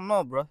like I don't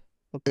know, bro.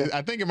 Okay.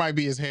 I think it might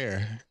be his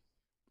hair.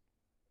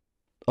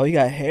 Oh, you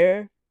got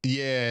hair?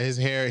 Yeah, his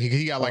hair.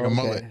 He got like Oh, a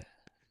mullet. okay.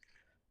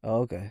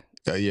 Oh, okay.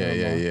 Yeah, Never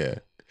yeah, mind. yeah.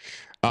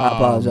 I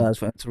apologize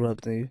for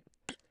interrupting you.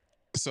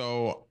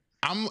 So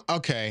I'm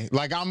okay.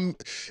 Like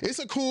it's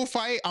a cool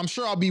fight. I'm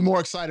sure I'll be more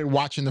excited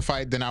watching the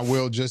fight than I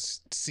will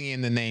just seeing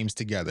the names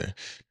together.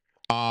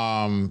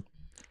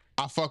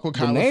 I fuck with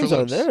The Kyler names are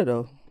Phillips. there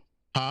though.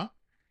 Huh?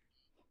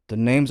 The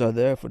names are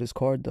there for this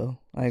card though.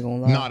 I ain't gonna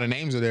lie. No, the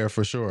names are there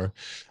for sure.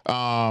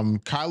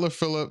 Kyler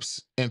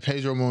Phillips and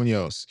Pedro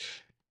Munoz.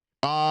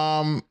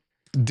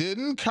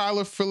 Didn't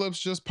Kyler Phillips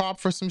just pop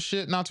for some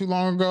shit not too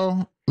long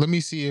ago? Let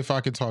me see if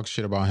I can talk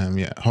shit about him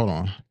yet. Hold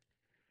on.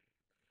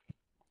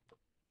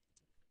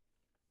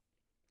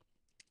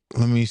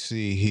 Let me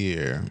see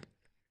here.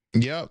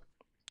 Yep.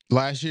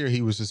 Last year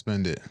he was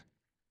suspended.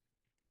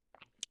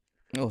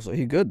 Oh, so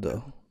he good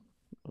though.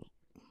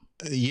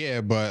 Yeah,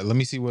 but let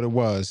me see what it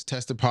was.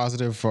 Tested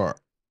positive for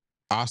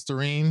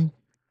Ostarine.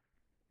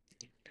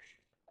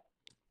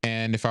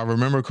 And if I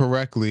remember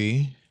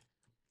correctly,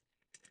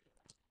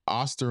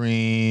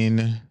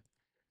 Ostarine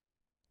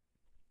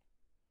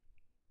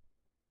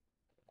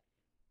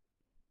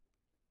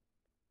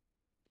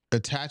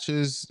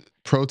attaches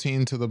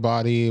protein to the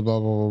body, blah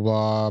blah blah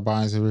blah,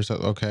 binds the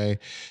receptor. Okay,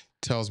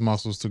 tells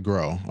muscles to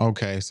grow.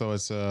 Okay, so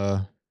it's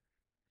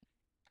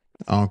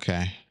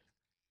okay.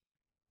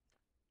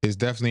 It's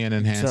definitely an You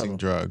tell enhancing him.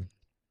 drug,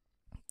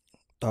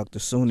 Dr.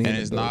 Sunni in and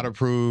the it's not building.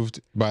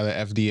 approved by the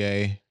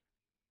FDA.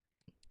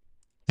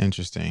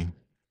 Interesting.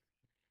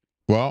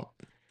 Well,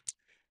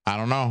 I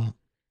don't know.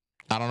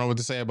 I don't know what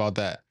to say about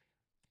that,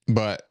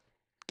 but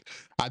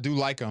I do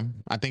like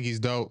him. I think he's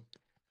dope.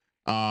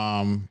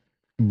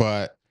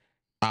 But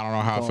I don't know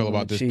I'm how I feel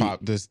calling him a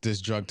about cheat.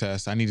 this drug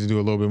test. I need to do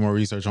a little bit more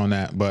research on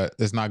that, but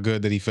it's not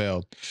good that he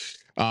failed.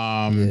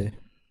 Yeah.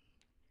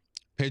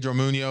 Pedro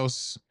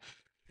Munoz,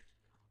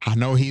 I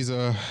know he's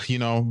a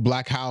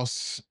Black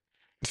House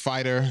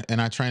fighter,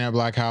 and I train at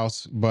Black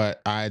House,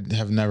 but I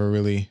have never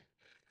really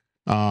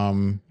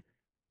cared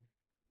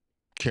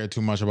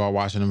too much about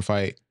watching him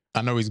fight.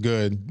 I know he's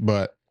good,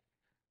 but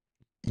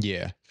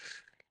yeah.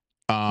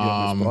 You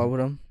ever spar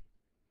with him?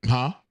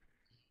 Huh?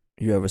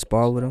 You ever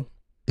spar with him?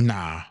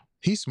 Nah,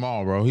 he's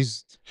small, bro.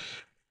 He's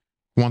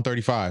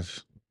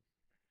 135.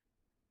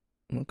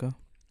 Okay.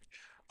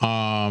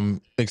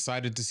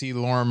 Excited to see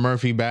Lauren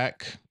Murphy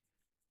back.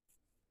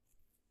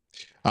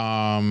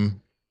 And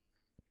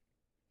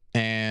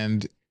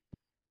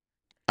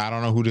I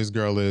don't know who this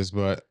girl is,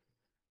 but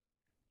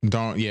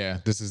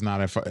this is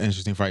not an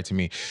interesting fight to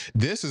me.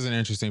 This is an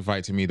interesting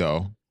fight to me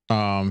though.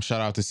 Shout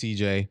out to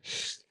CJ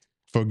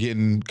for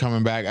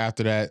coming back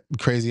after that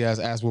crazy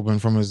ass whooping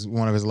from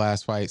one of his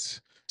last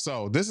fights.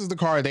 So this is the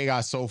card they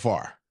got so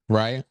far,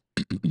 right?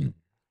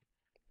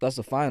 That's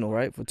the final,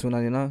 right? For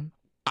 $299.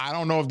 I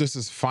don't know if this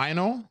is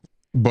final,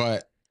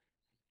 but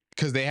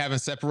because they haven't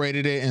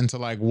separated it into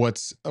like what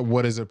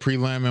is a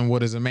prelim and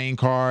what is a main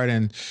card,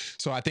 and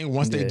so I think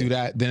once they do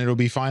that, then it'll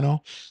be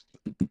final.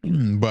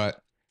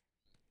 But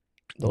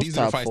these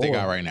are the fights they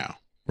got right now,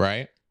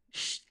 right?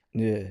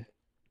 Yeah.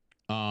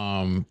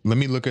 Let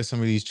me look at some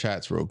of these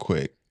chats real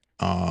quick.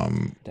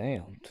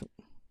 Damn.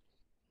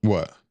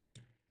 What?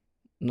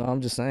 No,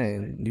 I'm just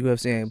saying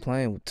UFC ain't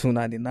playing with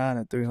 $299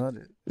 and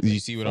 $300. You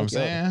see what I'm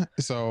saying?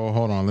 So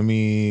hold on, let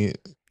me.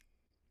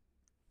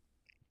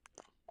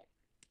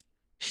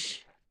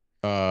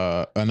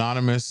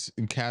 Anonymous,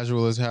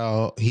 casual as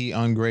hell. He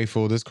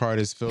ungrateful. This card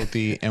is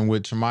filthy. And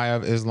with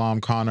Chimaev,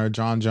 Islam, Connor,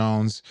 John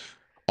Jones,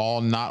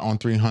 all not on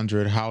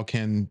 300. How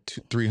can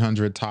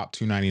 300 top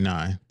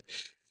 299?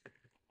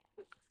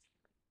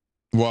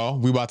 Well,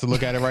 we about to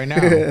look at it right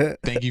now.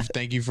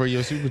 Thank you for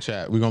your super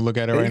chat. We're gonna look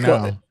at it right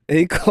now.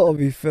 He called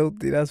me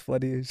filthy. That's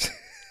funny.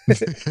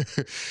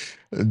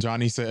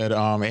 Johnny said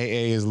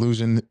AA is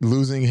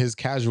losing his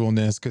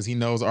casualness because he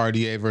knows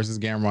RDA versus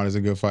Gamrot is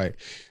a good fight.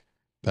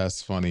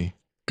 That's funny.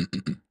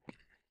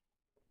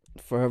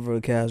 Forever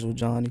a casual,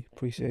 Johnny.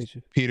 Appreciate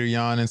you. Peter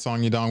Yan and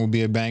Song Yadong will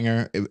be a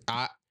banger.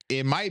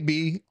 It might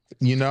be,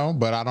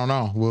 but I don't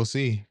know. We'll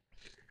see.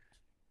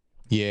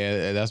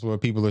 Yeah, that's what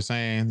people are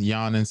saying.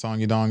 Yan and Song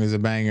Yadong is a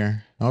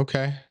banger.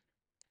 Okay.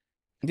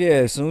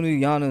 Yeah, Sunni,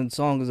 Yan and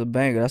Song is a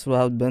banger. That's what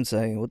I've been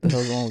saying. What the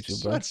hell's wrong with you,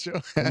 bro?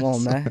 Come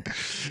on, man.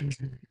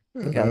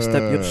 You gotta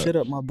step your shit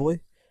up, my boy.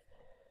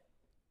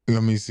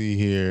 Let me see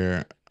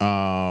here.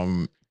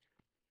 Kyler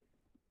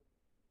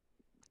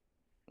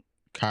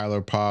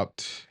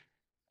popped.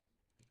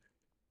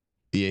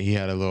 Yeah, he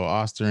had a little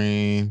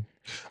Osterine.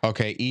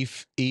 Okay,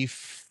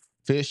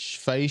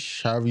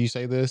 Fish, however you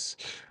say this.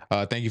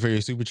 Thank you for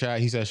your super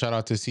chat. He said, shout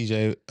out to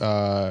CJ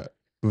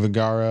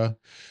Vigara.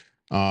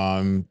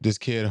 This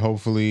kid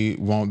hopefully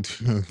won't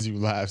do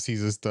laps.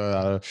 He's a stud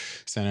out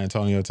of San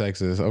Antonio,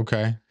 Texas.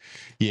 Okay.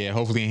 Yeah,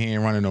 hopefully he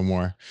ain't running no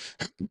more.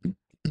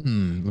 Let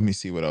me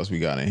see what else we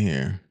got in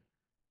here.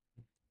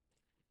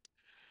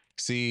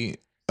 See,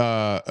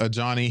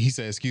 Johnny, he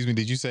said, excuse me,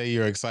 did you say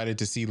you're excited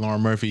to see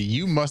Lauren Murphy?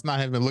 You must not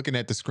have been looking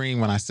at the screen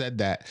when I said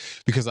that,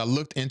 because I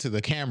looked into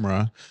the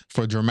camera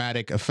for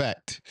dramatic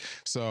effect.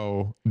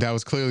 So that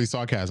was clearly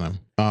sarcasm.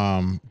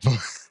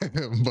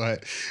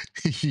 But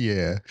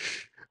yeah.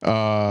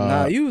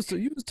 Nah, you was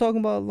talking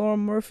about Lauren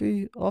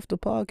Murphy off the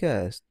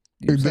podcast.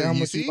 You say how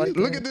much you like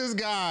Look at this,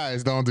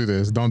 guys. Don't do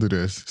this.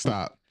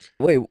 Stop.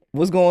 Wait,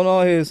 what's going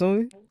on here,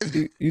 Sunni?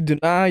 You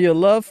deny your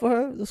love for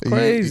her? That's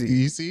crazy.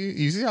 You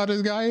see how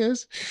this guy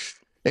is?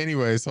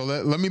 Anyway, so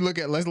let's look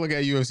at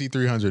UFC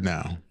 300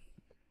 now.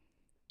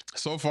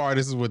 So far,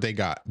 this is what they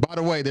got. By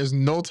the way, there's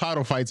no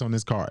title fights on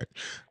this card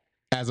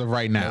as of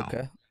right now.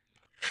 Okay.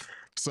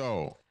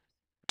 So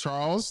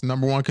Charles,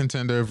 number 1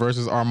 contender,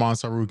 versus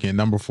Arman Sarukian,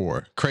 number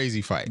 4.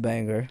 Crazy fight.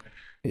 Banger.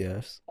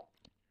 Yes.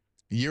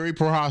 Yuri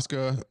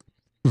Prohaska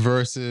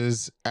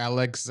versus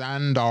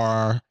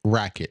Alexander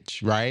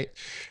Rakic, right?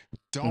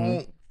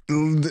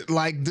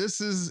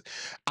 This is,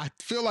 I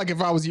feel like if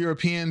I was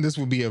European, this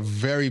would be a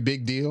very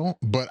big deal,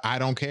 but I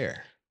don't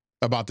care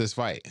about this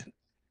fight.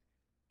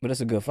 But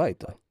it's a good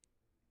fight, though.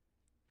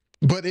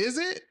 But is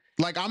it?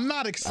 Like, I'm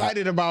not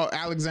excited about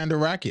Alexander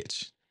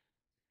Rakic.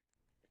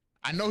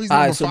 I know he's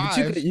number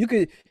 5. But you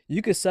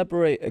could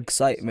separate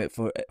excitement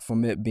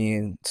from it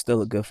being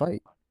still a good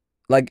fight.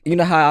 Like, you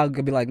know how I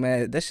could be like,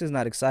 man, that shit's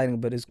not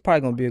exciting, but it's probably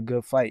gonna be a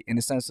good fight in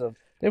the sense of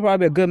They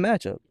probably be a good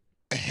matchup.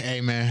 Hey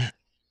man,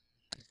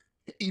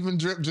 even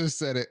Drip just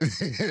said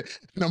it.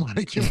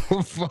 Nobody give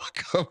a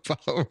fuck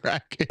about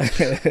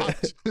Rackett. I'm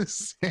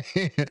just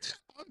saying.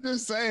 I'm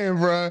just saying,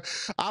 bro.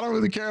 I don't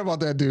really care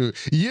about that dude.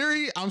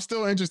 Yuri, I'm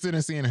still interested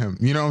in seeing him.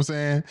 You know what I'm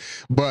saying?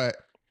 But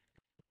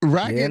Yeah,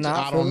 Rackett, nah, I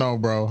I don't feel it. know,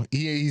 bro.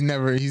 He's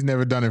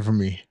never done it for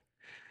me.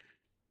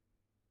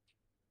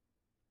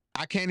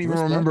 I can't even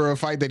Respect. remember a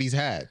fight that he's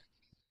had.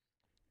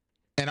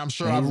 And I'm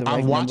sure And he's a I've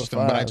ranked number watched him,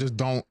 but I 5. just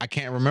don't. I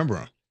can't remember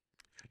him.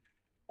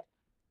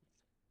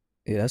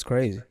 Yeah, that's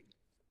crazy.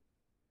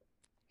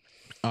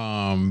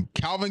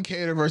 Calvin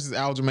Kattar versus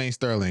Aljamain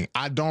Sterling.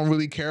 I don't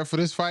really care for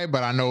this fight,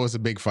 but I know it's a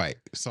big fight,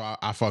 so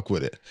I fuck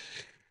with it.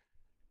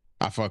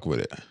 I fuck with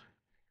it.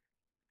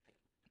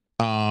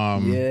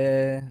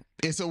 Yeah.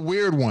 It's a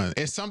weird one.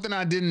 It's something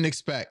I didn't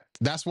expect.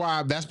 That's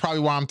probably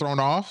why I'm thrown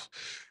off.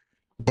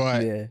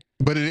 But Yeah.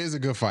 it is a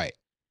good fight.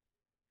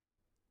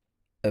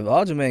 If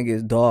Aljamain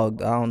gets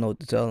dogged, I don't know what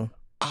to tell him.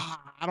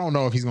 I don't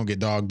know if he's gonna get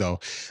dogged though,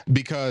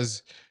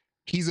 because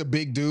he's a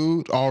big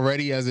dude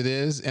already as it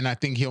is, and I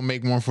think he'll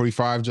make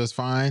 145 just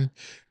fine.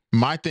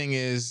 My thing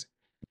is,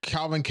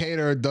 Calvin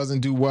Kattar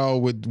doesn't do well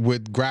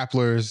with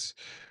grapplers,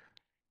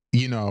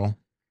 you know,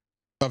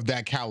 of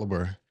that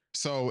caliber.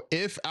 So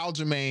if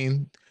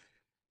Aljamain,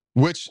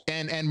 which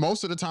and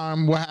most of the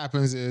time what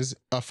happens is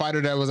a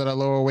fighter that was at a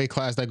lower weight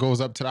class that goes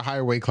up to the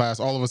higher weight class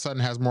all of a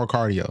sudden has more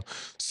cardio.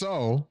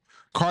 So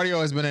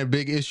cardio has been a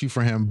big issue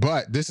for him,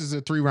 but this is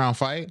a 3-round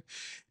fight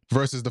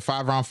versus the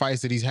 5-round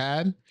fights that he's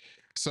had.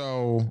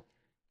 So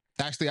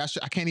actually, I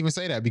can't even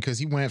say that because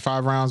he went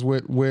 5 rounds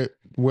with Henry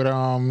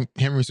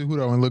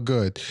Cejudo and looked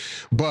good.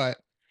 But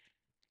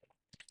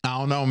I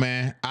don't know,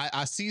 man.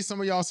 I see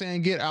some of y'all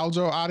saying get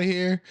Aljo out of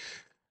here.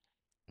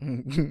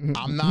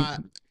 I'm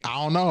not.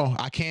 I don't know.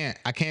 I can't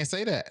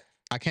say that.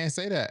 I can't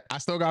say that. I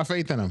still got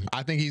faith in him.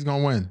 I think he's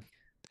gonna win.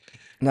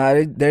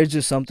 Nah, there's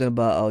just something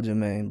about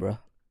Aljamain, bro.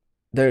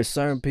 There's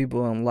certain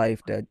people in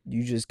life that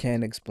you just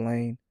can't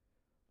explain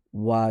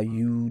why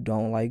you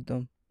don't like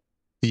them.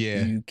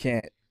 Yeah. You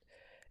can't.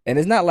 And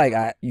it's not like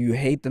you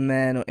hate the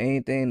man or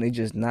anything. They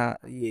just not.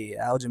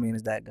 Yeah, Aljamain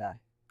is that guy.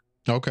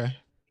 Okay.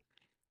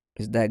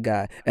 Is that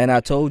guy. And I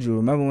told you,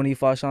 remember when he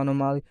fought Sean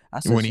O'Malley? I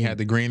said When he had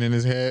the green in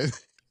his head.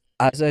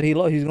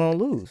 he's gonna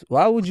lose.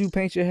 Why would you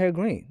paint your hair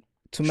green?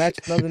 To match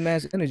another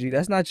man's energy.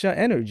 That's not your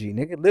energy,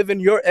 nigga. Live in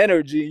your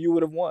energy, you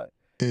would have won.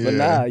 But Yeah.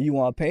 nah, you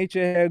want to paint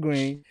your hair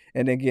green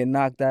and then get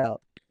knocked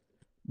out.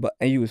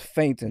 And you was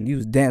fainting, you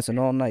was dancing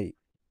all night.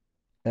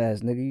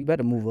 Ass nigga, you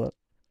better move up.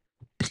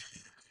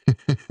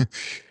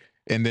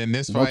 And then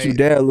this Don't fight, you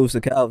dare lose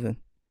to Calvin.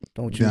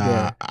 Don't you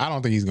dare. I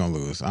don't think he's gonna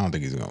lose. I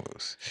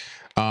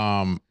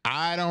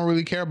don't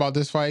really care about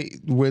this fight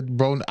with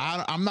Bo.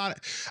 I'm not.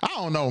 I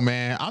don't know,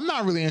 man. I'm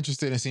not really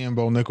interested in seeing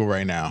Bo Nickel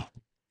right now.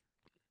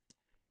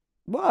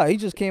 Wow, he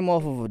just came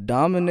off of a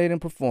dominating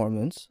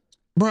performance.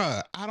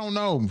 Bruh, I don't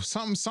know.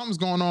 Something's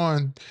going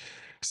on.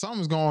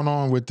 Something's going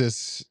on with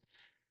this.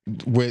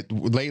 With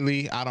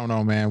lately, I don't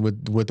know, man.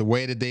 With the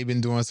way that they've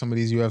been doing some of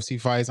these UFC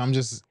fights,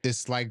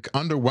 it's like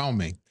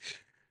underwhelming.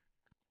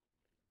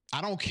 I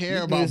don't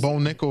care about Bo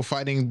Nickel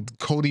fighting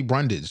Cody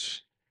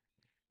Brundage.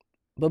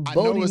 But I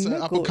know Bodie it's an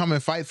Nickel, up and coming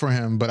fight for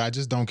him, but I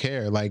just don't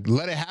care. Like,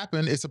 let it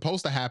happen. It's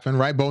supposed to happen,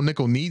 right? Bo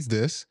Nickel needs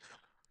this.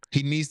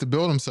 He needs to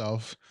build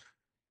himself.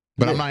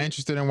 But I'm not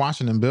interested in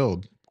watching him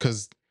build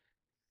because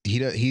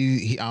he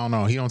I don't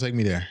know. He don't take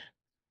me there.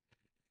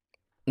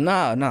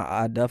 Nah,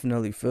 I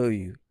definitely feel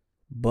you.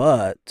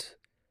 But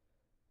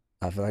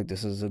I feel like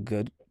this is a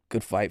good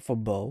fight for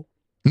Bo.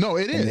 No,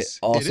 it And is. It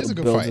also it is a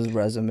good builds fight. his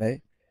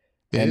resume.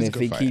 It and is a if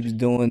good he fight. keeps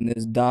doing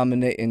this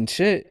dominating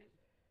shit,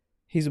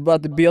 he's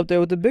about to be up there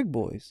with the big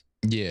boys.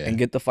 Yeah. And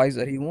get the fights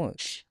that he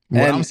wants.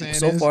 What and I'm saying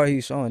so is, far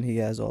he's showing he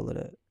has all of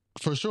that.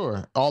 For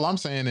sure. All I'm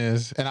saying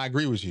is, and I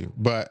agree with you,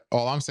 but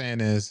all I'm saying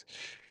is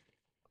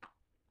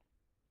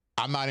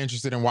I'm not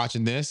interested in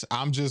watching this.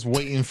 I'm just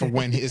waiting for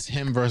when it's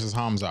him versus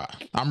Hamza.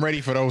 I'm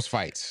ready for those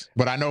fights.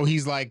 But I know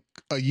he's like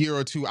a year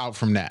or two out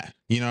from that.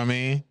 You know what I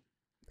mean?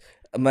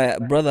 My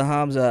brother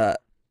Hamza,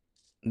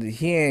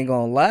 he ain't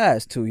gonna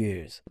last 2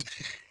 years.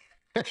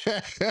 You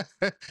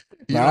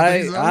don't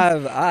think so?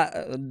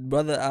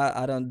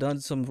 I done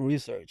some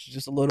research,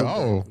 just a little bit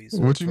of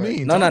research. What you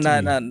mean? No,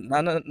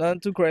 nothing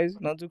too crazy,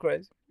 nothing too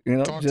crazy. You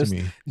know, Talk to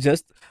me.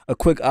 Just a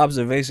quick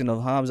observation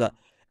of Hamza.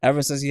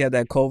 Ever since he had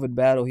that COVID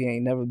battle, he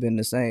ain't never been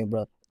the same,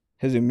 bro.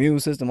 His immune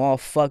system all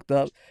fucked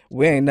up.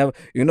 We ain't never,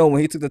 you know,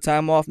 when he took the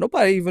time off,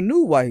 nobody even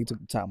knew why he took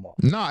the time off.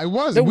 No, it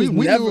was. We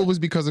knew it was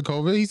because of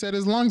COVID. He said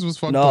his lungs was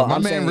fucked up. My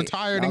man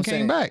retired and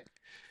came back.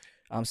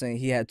 I'm saying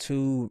he had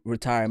 2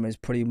 retirements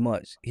pretty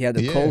much. He had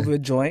the COVID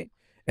joint,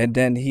 and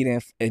then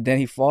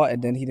he fought,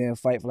 and then he didn't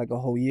fight for like a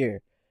whole year.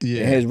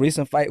 Yeah. And his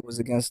recent fight was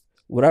against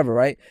whatever,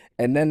 right?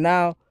 And then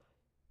now,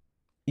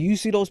 you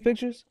see those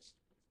pictures?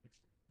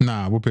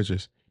 Nah, what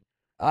pictures?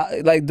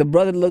 Like the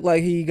brother looked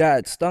like he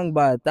got stung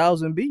by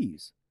 1,000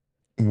 bees.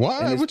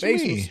 What? And his what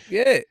face you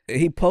mean?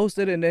 he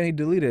posted and then he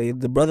deleted it.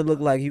 The brother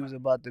looked like he was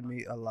about to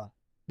meet Allah.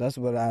 That's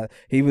what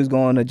he was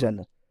going to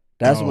Jannah.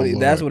 That's Oh what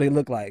that's Lord. what he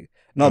looked like.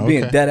 No,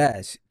 being Okay. dead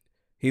ass.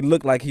 He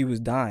looked like he was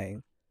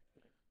dying.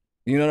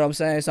 You know what I'm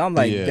saying? So I'm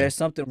like, Yeah. there's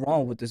something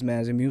wrong with this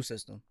man's immune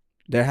system.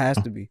 There has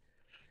to be.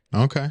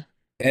 Okay.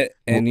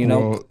 And you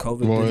know, Well,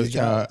 COVID did his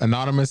job.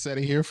 Anonymous said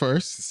it here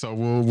first, so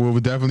we'll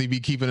definitely be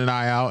keeping an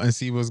eye out and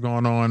see what's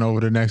going on over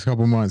the next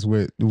couple months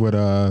with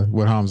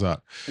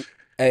Hamza.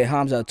 Hey,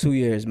 Hamza, 2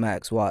 years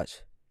max.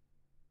 Watch.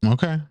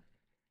 Okay.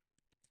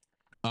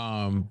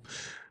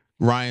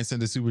 Ryan sent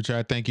the super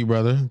chat. Thank you,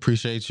 brother.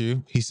 Appreciate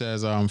you. He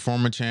says,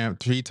 former champ,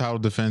 3 title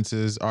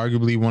defenses,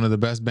 arguably one of the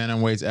best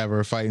bantamweights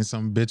ever, fighting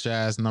some bitch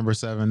ass number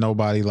 7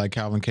 nobody like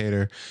Calvin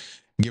Kattar.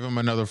 Give him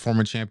another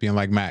former champion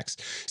like Max.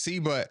 See,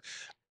 but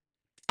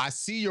I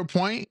see your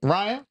point,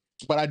 Ryan,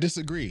 but I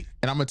disagree.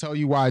 And I'm gonna tell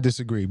you why I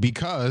disagree.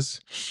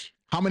 Because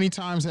how many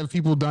times have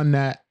people done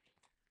that?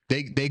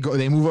 They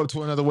move up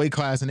to another weight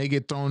class and they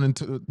get thrown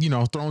to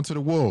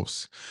the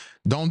wolves.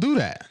 Don't do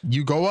that.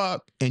 You go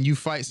up and you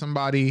fight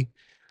somebody.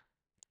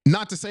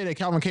 Not to say that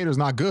Calvin Kattar is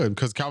not good,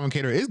 because Calvin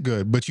Kattar is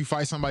good, but you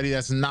fight somebody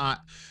that's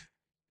not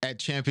at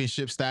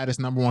championship status,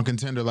 number 1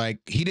 contender. Like,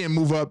 he didn't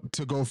move up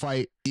to go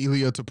fight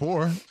Ilia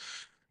Topuria.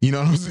 You know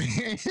what I'm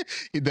saying?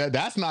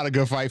 That's not a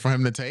good fight for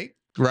him to take,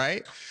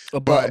 right?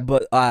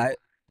 But I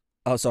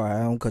oh sorry,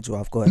 I don't cut you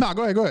off. Go ahead. No,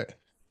 go ahead.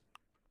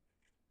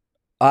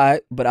 All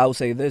right, but I would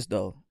say this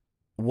though.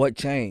 What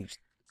changed?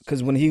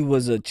 Because when he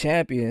was a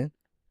champion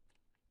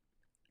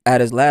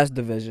at his last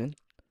division,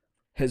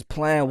 his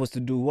plan was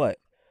to do what?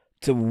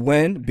 To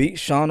win, beat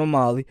Sean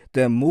O'Malley,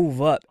 then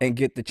move up and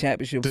get the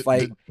championship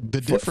fight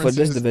The for difference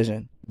this is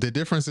division. the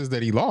difference is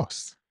that he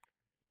lost.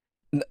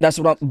 That's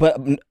what I'm. But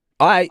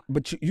all right,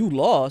 but you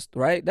lost,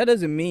 right? That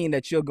doesn't mean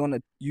that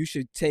you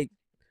should take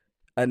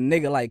a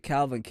nigga like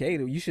Calvin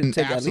Kattar. You should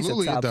take at least a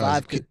Absolutely, it top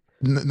does. 5.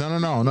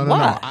 No.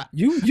 Why?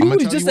 You I'm gonna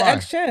was tell just you an why.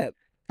 ex champ.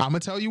 I'm gonna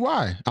tell you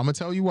why.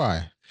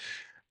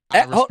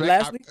 I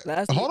Lastly,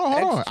 hold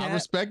on. I ex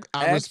respect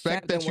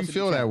champ then that you wants to be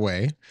feel that champ.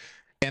 way.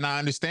 And I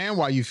understand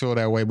why you feel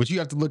that way, but you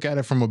have to look at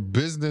it from a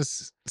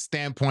business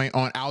standpoint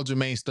on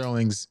Aljamain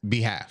Sterling's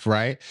behalf,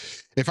 right?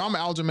 If I'm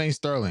Aljamain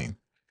Sterling,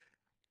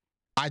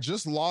 I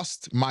just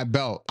lost my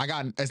belt.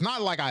 It's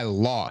not like I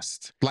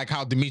lost, like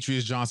how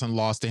Demetrius Johnson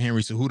lost to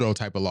Henry Cejudo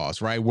type of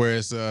loss, right? Where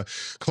it's a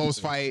close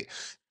fight,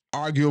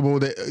 arguable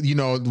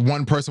that,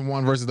 one person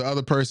won versus the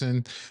other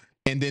person.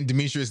 And then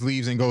Demetrius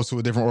leaves and goes to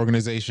a different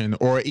organization.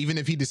 Or even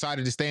if he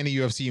decided to stay in the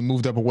UFC and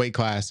moved up a weight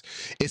class,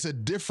 it's a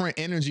different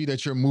energy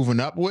that you're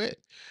moving up with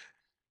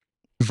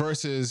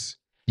versus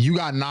you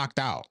got knocked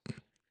out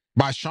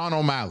by Sean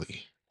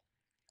O'Malley.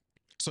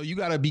 So you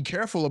got to be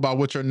careful about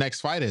what your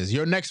next fight is.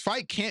 Your next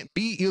fight can't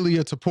be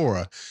Ilia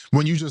Topuria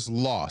when you just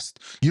lost.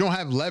 You don't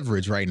have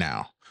leverage right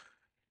now.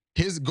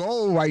 His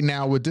goal right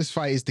now with this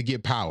fight is to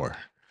get power.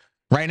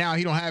 Right now,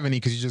 he don't have any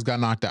because he just got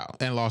knocked out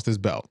and lost his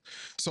belt.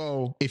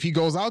 So if he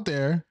goes out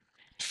there,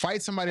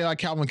 fight somebody like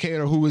Calvin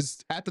Kattar, who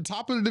is at the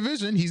top of the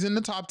division, he's in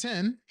the top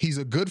 10. He's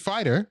a good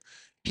fighter.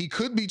 He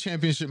could be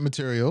championship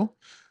material.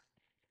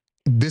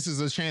 This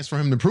is a chance for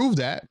him to prove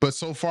that. But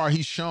so far,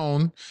 he's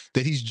shown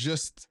that he's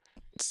just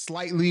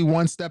slightly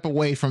one step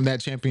away from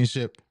that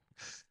championship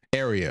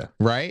area,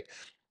 right?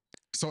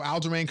 So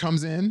Aljamain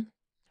comes in,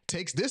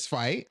 takes this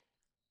fight.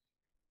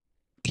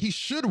 He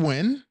should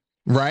win,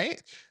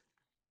 right?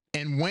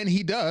 And when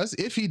he does,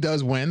 if he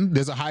does win,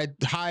 there's a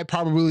high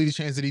probability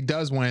chance that he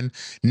does win.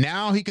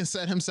 Now he can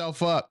set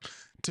himself up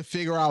to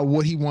figure out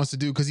what he wants to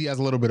do because he has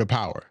a little bit of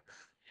power.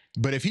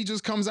 But if he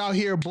just comes out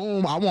here,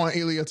 boom, I want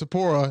Ilia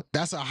Topuria,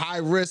 that's a high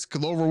risk,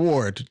 low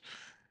reward.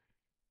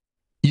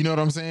 You know what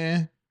I'm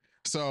saying?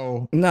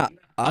 So Nah,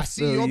 I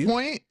see your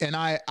point, and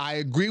I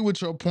agree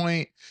with your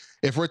point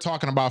if we're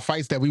talking about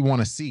fights that we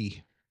want to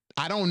see.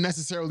 I don't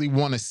necessarily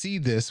want to see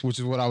this, which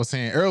is what I was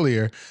saying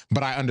earlier,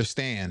 but I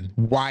understand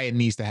why it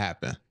needs to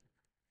happen.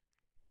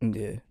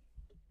 Yeah.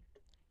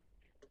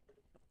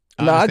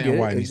 I understand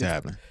why it needs to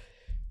happen.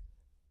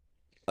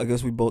 I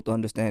guess we both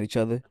understand each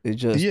other.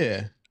 It's just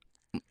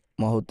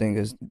my whole thing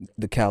is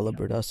the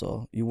caliber. That's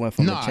all. You went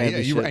from a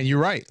championship. Yeah,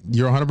 you're right.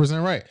 You're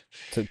 100% right.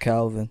 To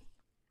Calvin.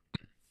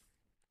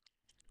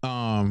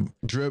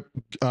 Drip,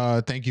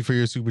 thank you for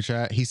your super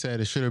chat. He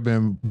said it should have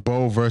been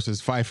Bo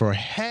versus Pfeiffer.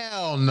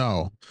 Hell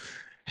no.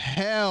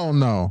 I'm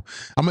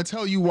gonna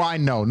tell you why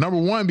no. Number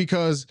one,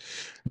 because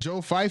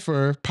Joe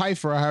Pfeiffer,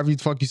 however the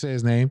fuck you say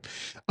his name,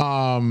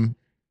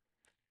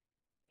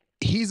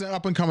 he's an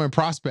up and coming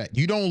prospect.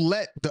 You don't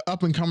let the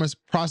up and coming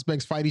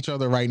prospects fight each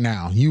other right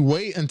now. You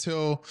wait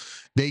until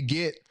they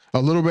get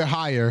a little bit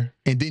higher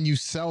and then you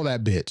sell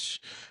that bitch.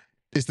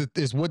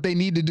 It's what they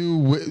need to do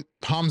with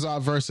Hamza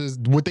versus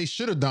what they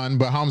should have done,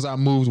 but Hamza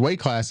moves weight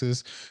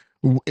classes.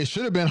 It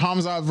should have been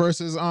Hamza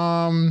versus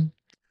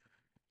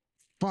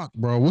fuck,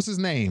 bro. What's his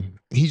name?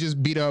 He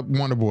just beat up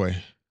Wonder Boy.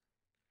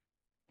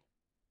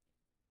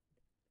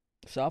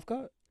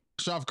 Shavkat.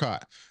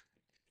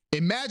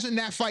 Imagine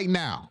that fight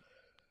now.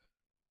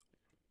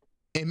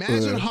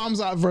 Imagine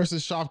Hamza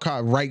versus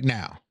Shavkat right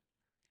now.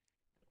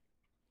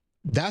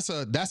 That's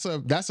a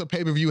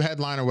pay-per-view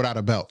headliner without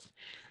a belt.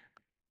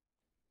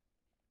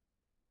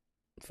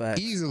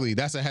 Facts. Easily,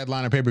 that's a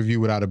headliner pay-per-view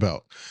without a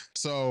belt.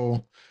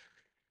 So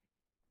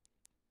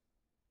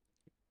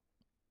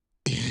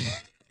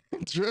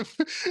Drip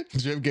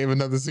gave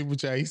another super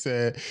chat. He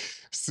said,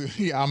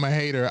 "I'm a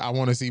hater. I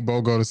want to see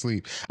Bo go to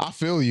sleep." I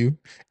feel you.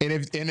 And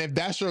if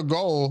that's your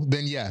goal,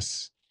 then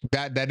yes,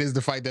 that is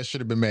the fight that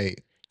should have been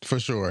made for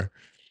sure.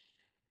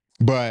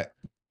 But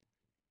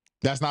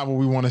that's not what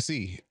we want to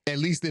see. At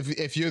least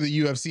if you're the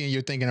UFC and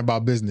you're thinking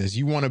about business,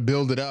 you want to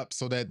build it up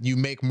so that you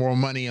make more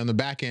money on the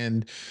back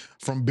end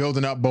from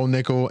building up Bo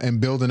Nickel and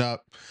building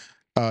up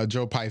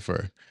Joe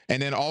Pyfer.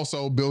 And then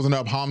also building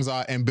up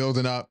Hamzat and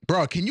building up,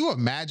 bro, can you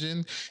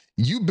imagine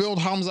you build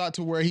Hamzat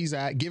to where he's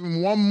at, give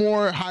him one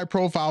more high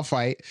profile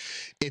fight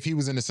if he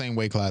was in the same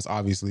weight class,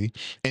 obviously.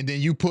 And then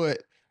you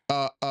put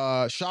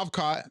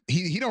Shavkat,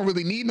 he don't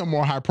really need no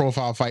more high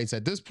profile fights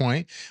at this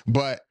point,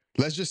 but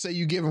let's just say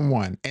you give him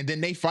one and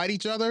then they fight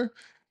each other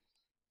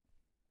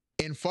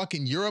in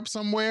fucking Europe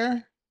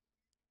somewhere.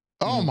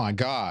 Oh my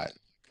God.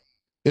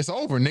 It's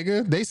over,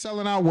 nigga. They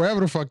selling out wherever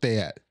the fuck they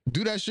at.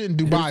 Do that shit in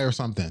Dubai or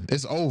something.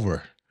 It's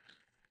over.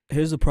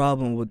 Here's the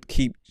problem with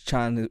keep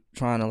trying to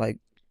like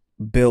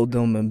build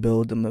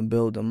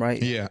them,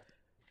 right? Yeah.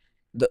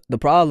 The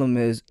problem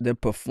is their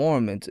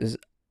performance is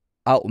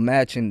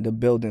outmatching the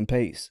building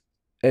pace.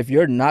 If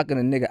you're knocking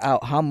a nigga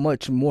out, how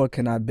much more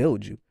can I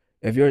build you?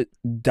 If you're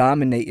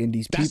dominating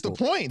these people, that's the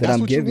point. That that's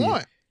I'm what you giving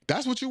want.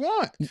 That's what you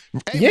want.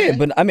 Hey, yeah, man.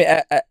 but I mean,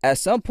 at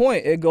some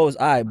point it goes,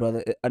 all right,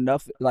 brother,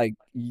 enough. Like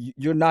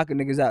you're knocking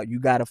niggas out. You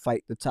got to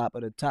fight the top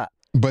of the top.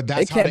 But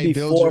that's how they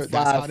build your.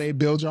 That's how five. they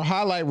build your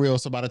highlight reel.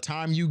 So by the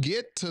time you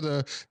get to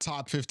the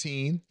top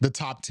 15, the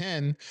top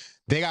 10,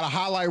 they got a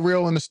highlight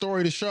reel in the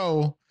story to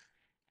show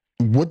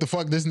what the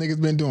fuck this nigga's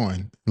been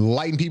doing,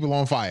 lighting people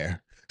on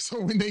fire. So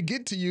when they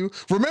get to you,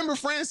 remember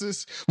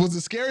Francis was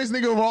the scariest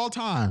nigga of all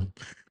time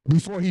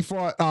before he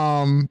fought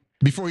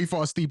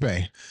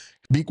Stipe.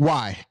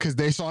 Why? Because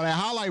they saw that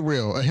highlight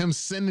reel of him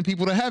sending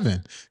people to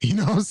heaven. You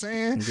know what I'm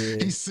saying?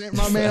 Yeah. He sent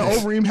my man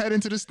Overeem head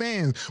into the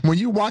stands. When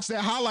you watch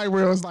that highlight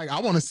reel, it's like, I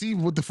want to see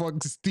what the fuck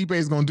Stipe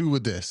is going to do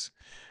with this.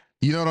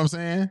 You know what I'm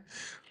saying?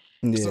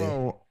 Yeah.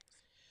 So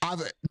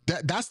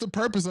that's the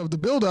purpose of the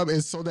buildup,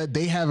 is so that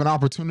they have an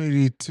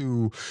opportunity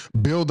to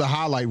build the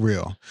highlight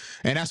reel.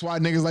 And that's why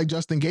niggas like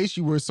Justin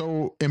Gaethje were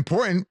so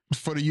important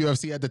for the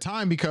UFC at the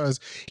time, because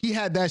he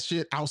had that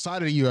shit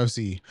outside of the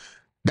UFC.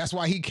 That's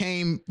why he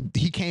came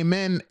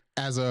in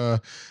as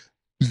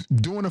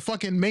doing a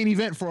fucking main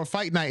event for a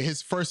fight night,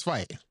 his first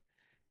fight.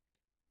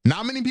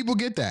 Not many people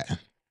get that.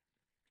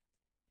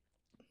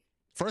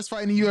 First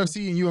fight in the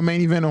UFC and you a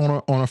main event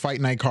on a fight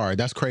night card.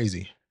 That's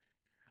crazy.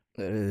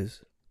 It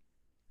is.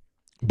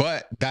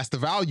 But that's the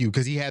value,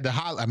 because he had the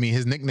highlight. I mean,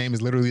 his nickname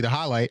is literally the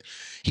highlight.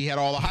 He had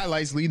all the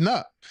highlights leading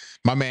up.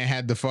 My man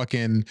had the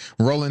fucking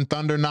Rolling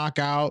Thunder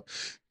knockout,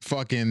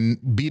 fucking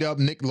beat up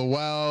Nick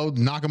Lowell,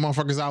 knocking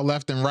motherfuckers out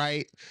left and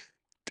right.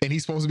 And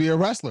he's supposed to be a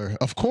wrestler,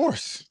 of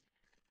course.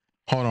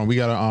 Hold on, we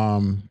got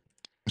a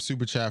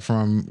super chat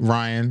from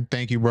Ryan.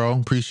 Thank you, bro.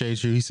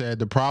 Appreciate you. He said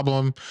the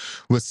problem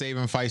with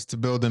saving fights to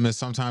build them is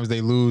sometimes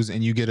they lose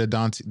and you get a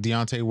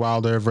Deontay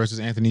Wilder versus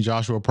Anthony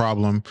Joshua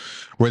problem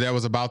where that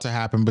was about to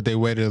happen, but they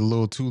waited a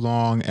little too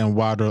long and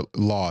Wilder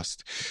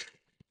lost.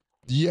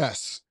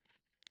 Yes,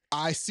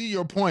 I see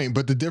your point,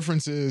 but the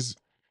difference is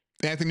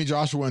Anthony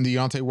Joshua and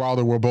Deontay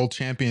Wilder were both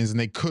champions and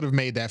they could have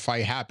made that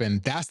fight happen.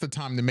 That's the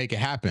time to make it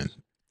happen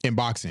in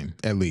boxing,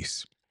 at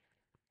least.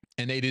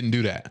 And they didn't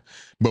do that.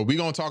 But we're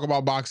going to talk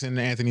about boxing and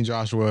Anthony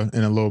Joshua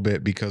in a little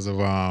bit because of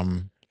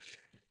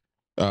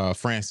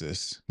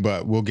Francis,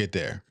 but we'll get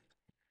there.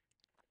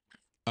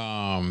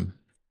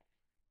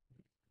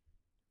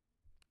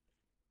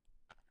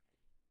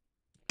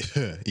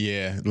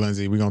 Yeah,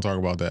 Lindsay, we're going to talk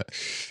about that.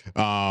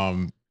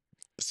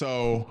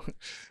 So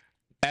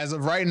as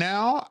of right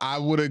now, I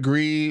would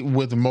agree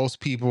with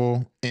most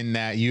people in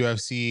that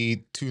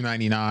UFC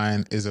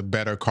 299 is a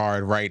better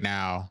card right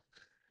now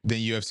than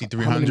UFC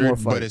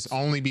 300, but it's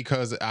only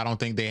because I don't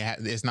think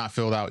it's not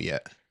filled out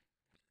yet.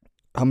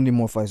 How many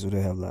more fights do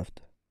they have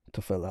left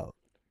to fill out?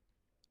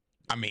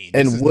 I mean,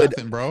 this is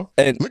nothing, bro.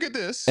 Look at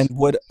this. And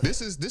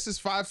this is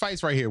 5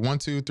 fights right here. 1,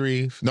 2,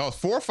 3. No,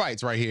 4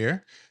 fights right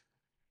here.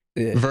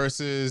 Yeah.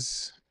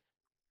 Versus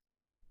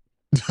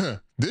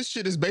this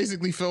shit is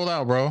basically filled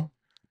out, bro.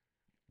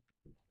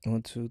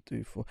 1, 2,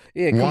 3, 4.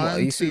 Yeah, come on.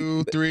 1,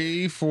 2,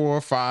 3,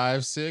 4,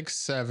 5, 6,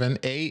 7,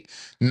 8,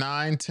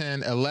 9,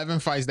 10, 11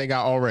 fights they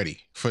got already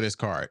for this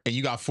card. And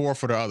you got 4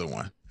 for the other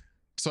one.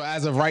 So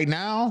as of right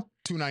now,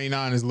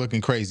 299 is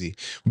looking crazy.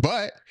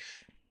 But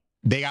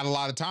they got a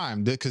lot of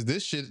time, because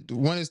this shit,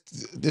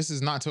 this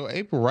is not till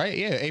April, right?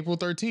 Yeah, April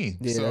 13th.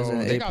 Yeah,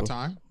 so they got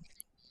time.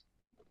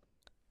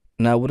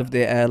 Now, what if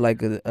they add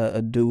like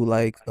a dude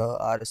like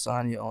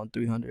Adesanya on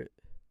 300?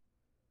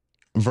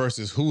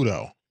 Versus who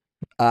though?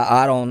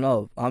 I don't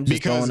know. I'm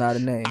just throwing out a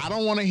name. I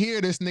don't want to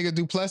hear this nigga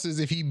Duplessis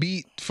if he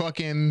beats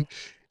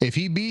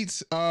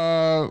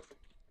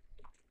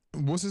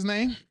what's his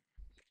name?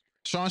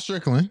 Sean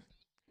Strickland.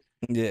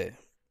 Yeah.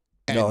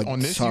 And on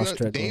this,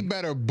 they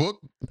better book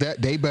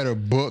that. They better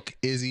book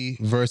Izzy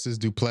versus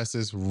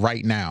Duplessis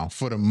right now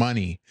for the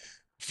money.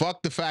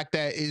 Fuck the fact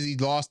that Izzy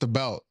lost the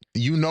belt.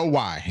 You know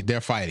why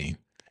they're fighting.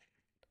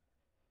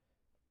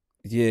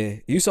 Yeah,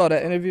 you saw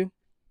that interview?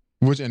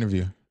 Which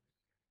interview?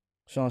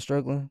 Sean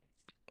Strickland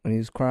when he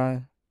was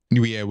crying.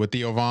 Yeah, with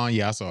Theo Vaughn.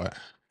 Yeah, I saw it.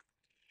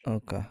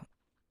 Okay.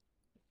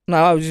 No,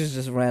 I was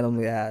just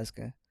randomly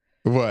asking.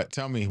 What?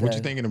 Tell me. What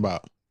you thinking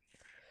about?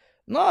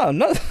 No,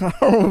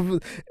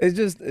 it's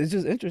just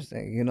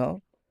interesting, you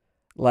know.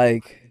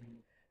 Like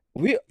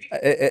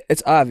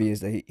it's obvious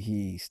that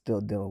he's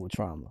still dealing with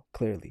trauma.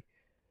 Clearly,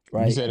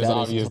 right? You said it's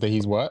obvious that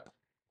he's what?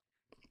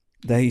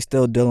 That he's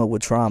still dealing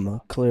with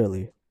trauma.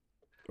 Clearly,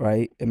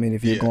 right? I mean,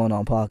 if you're going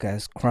on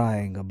podcasts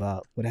crying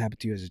about what happened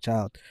to you as a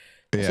child,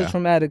 it's a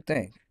traumatic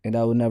thing, and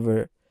that would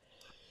never.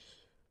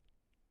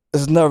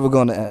 It's never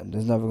going to end.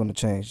 It's never going to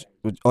change.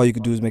 All you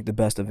can do is make the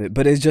best of it.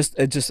 But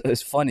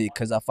it's funny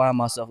because I find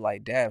myself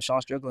like, damn, Sean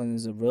Strickland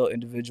is a real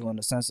individual in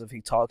the sense of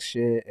he talks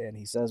shit and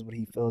he says what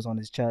he feels on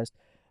his chest.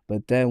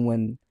 But then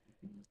when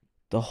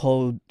the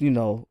whole,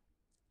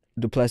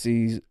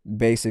 Duplessis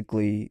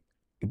basically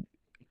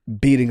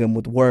beating him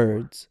with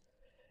words,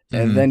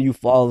 and then you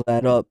follow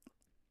that up,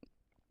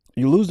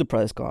 you lose the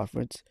press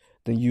conference.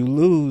 Then you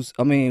lose.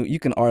 I mean, you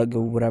can argue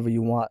whatever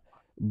you want,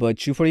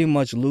 but you pretty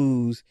much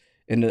lose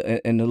in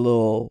the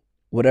little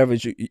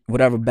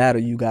whatever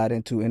battle you got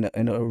into in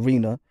the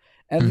arena,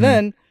 and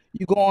then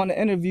you go on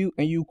the interview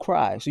and you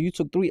cry. So you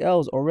took 3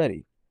 L's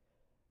already.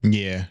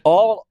 Yeah.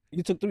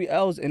 You took 3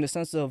 L's in the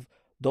sense of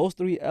those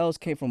 3 L's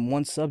came from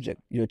one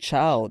subject: your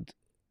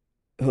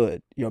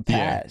childhood, your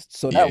past.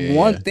 So that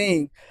one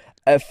thing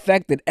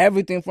affected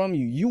everything from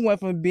you. You went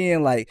from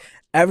being like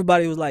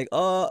everybody was like,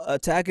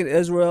 attacking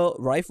Israel,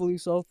 rightfully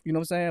so. You know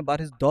what I'm saying,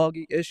 about his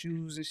doggy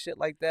issues and shit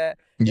like that,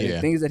 and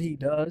the things that he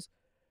does.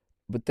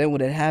 But then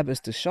when it happens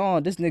to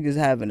Sean, this nigga's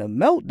having a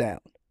meltdown.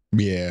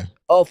 Yeah.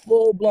 A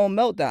full-blown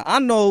meltdown. I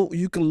know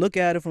you can look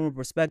at it from a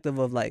perspective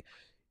of like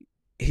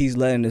he's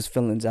letting his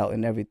feelings out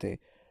and everything.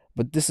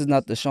 But this is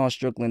not the Sean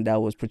Strickland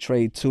that was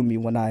portrayed to me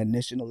when I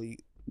initially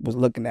was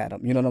looking at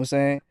him. You know what I'm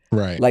saying?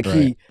 Right. Like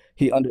right.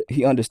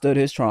 he understood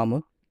his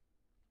trauma,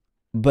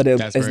 but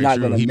it's not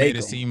going to make him. He made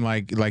it seem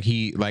like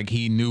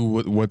he knew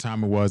what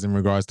time it was in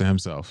regards to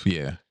himself.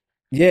 Yeah.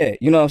 Yeah,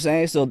 you know what I'm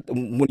saying? So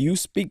when you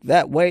speak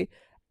that way,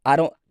 I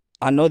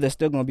know there's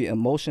still going to be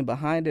emotion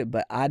behind it,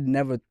 but I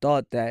never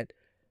thought that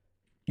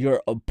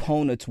your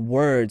opponent's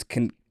words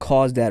can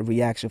cause that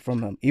reaction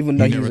from him, even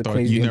though he's a crazy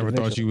individual. You never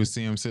thought you would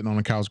see him sitting on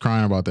the couch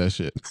crying about that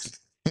shit.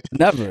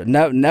 Never,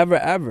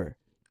 ever.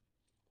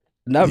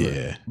 Never.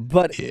 Yeah.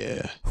 But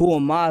who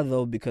am I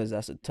though? Because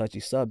that's a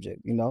touchy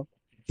subject, you know?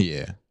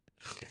 Yeah.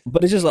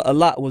 But it's just a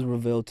lot was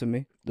revealed to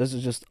me. This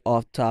is just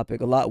off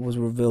topic. A lot was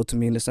revealed to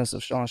me in the sense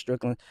of Sean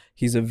Strickland.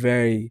 He's a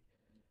very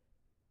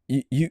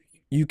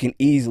you can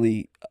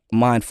easily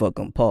mind fuck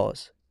him.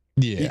 Pause.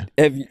 Yeah.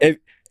 If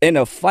in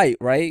a fight,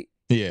 right?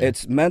 Yeah.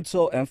 It's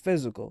mental and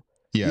physical.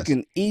 Yes. You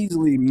can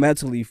easily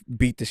mentally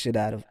beat the shit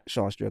out of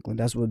Sean Strickland.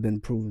 That's what's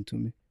been proven to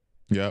me.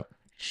 Yep.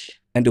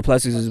 And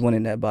Duplessis is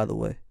winning that, by the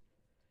way.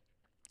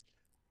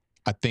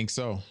 I think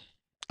so.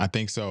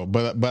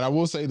 But I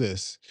will say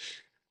this,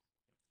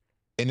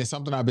 and it's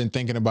something I've been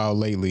thinking about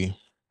lately.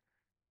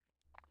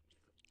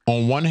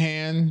 On one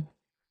hand,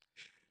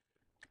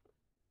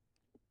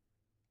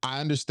 I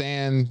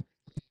understand.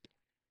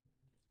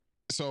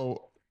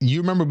 So you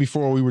remember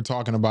before we were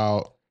talking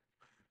about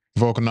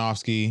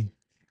Volkanovski,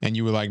 and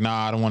you were like,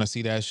 "Nah, I don't want to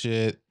see that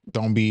shit.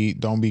 Don't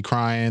be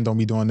crying. Don't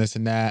be doing this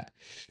and that.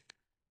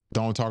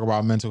 Don't talk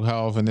about mental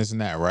health and this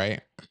and that."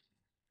 Right?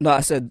 No,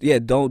 I said, yeah,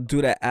 don't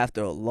do that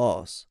after a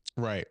loss.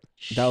 Right.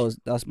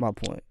 That's my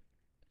point.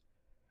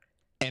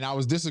 And I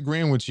was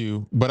disagreeing with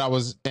you, but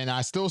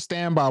I still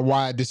stand by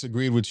why I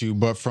disagreed with you,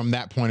 but from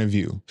that point of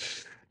view.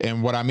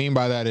 And what I mean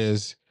by that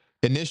is,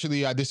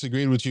 initially I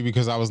disagreed with you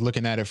because I was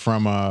looking at it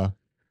from a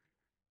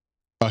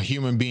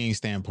human being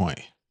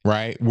standpoint,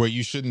 right? Where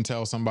you shouldn't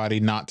tell somebody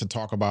not to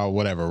talk about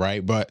whatever,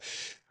 right? But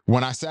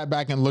when I sat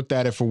back and looked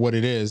at it for what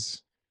it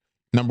is,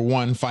 number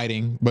one,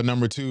 fighting, but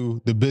number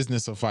two, the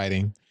business of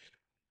fighting.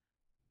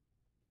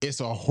 It's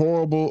a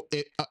horrible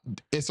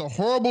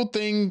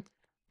thing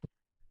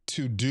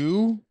to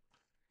do,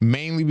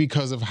 mainly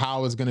because of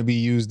how it's going to be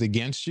used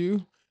against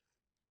you,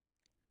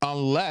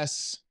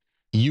 unless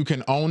you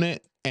can own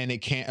it and it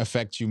can't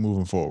affect you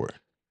moving forward.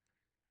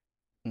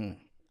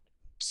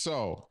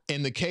 So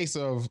in the case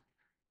of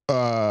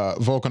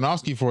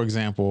Volkanovski, for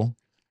example,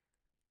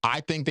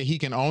 I think that he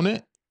can own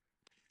it,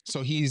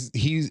 so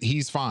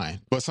he's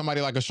fine. But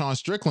somebody like a Sean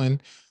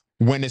Strickland,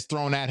 when it's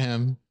thrown at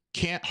him,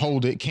 can't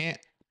hold it, can't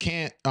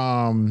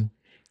own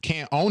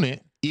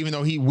it, even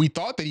though we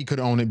thought that he could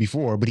own it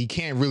before, but he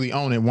can't really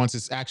own it once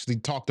it's actually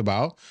talked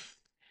about.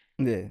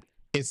 Yeah.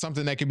 It's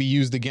something that could be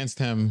used against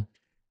him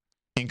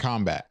in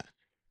combat,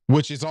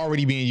 which is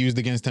already being used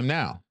against him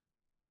now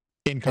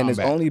in combat.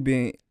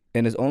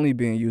 And it's only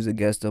being used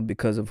against him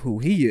because of who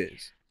he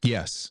is.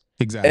 Yes,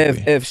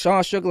 exactly. If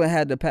Sean Strickland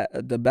had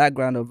the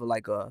background of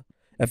like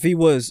if he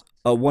was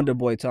a Wonder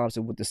Boy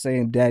Thompson with the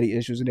same daddy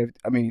issues and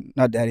everything, I mean,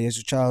 not daddy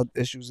issues, child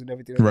issues and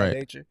everything of that Right.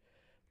 nature,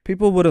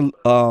 people wouldn't,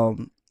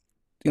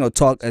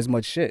 talk as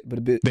much shit.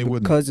 But They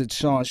wouldn't. because it's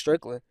Sean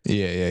Strickland,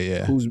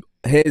 Yeah. whose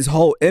his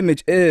whole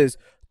image is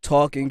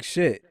talking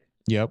shit.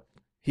 Yep.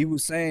 He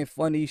was saying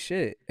funny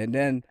shit, and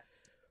then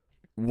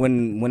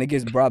when it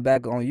gets brought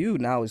back on you,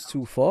 now it's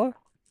too far.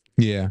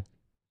 Yeah.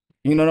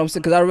 You know what I'm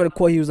saying? Because I read a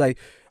quote. He was like,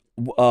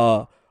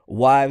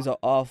 "Wives are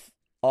off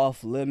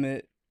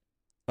limit.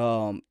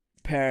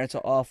 Parents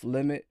are off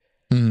limit."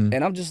 Mhm.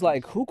 And I'm just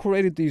like, who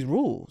created these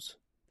rules?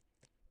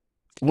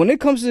 When it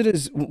comes to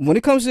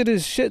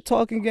this shit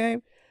talking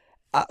game,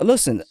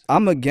 listen,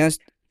 I'm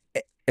against.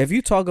 If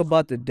you talk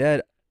about the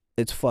dead,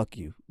 it's fuck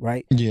you,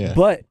 right? Yeah.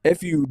 But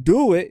if you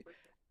do it,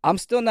 I'm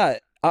still not.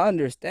 I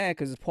understand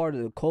because it's part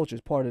of the culture.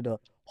 It's part of the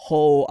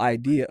whole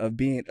idea of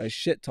being a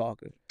shit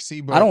talker.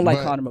 See, I don't like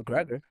but Conor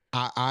McGregor,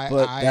 I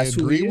but that's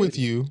who agree he with is.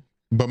 you,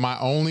 but my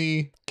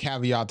only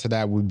caveat to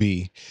that would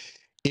be,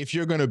 if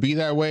you're gonna be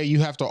that way, you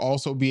have to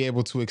also be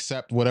able to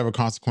accept whatever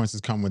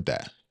consequences come with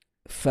that.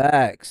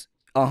 Facts.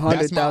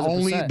 That's my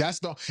only.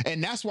 100,000%.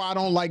 And that's why I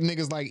don't like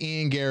niggas like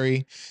Ian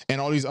Gary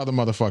and all these other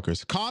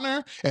motherfuckers.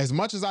 Connor, as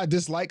much as I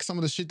dislike some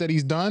of the shit that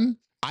he's done,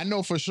 I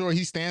know for sure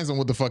he stands on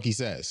what the fuck he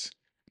says.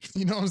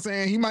 You know what I'm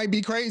saying? He might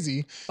be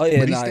crazy, Oh yeah,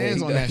 but he nah, yeah,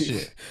 stands he on that does.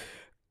 shit.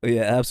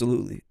 Yeah,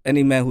 absolutely.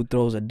 Any man who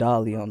throws a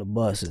dolly on the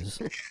bus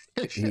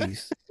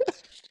he's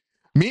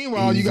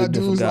Meanwhile, you he's a got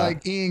different dudes guy.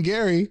 like Ian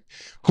Gary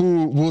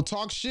who will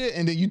talk shit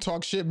and then you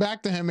talk shit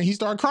back to him and he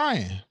start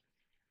crying.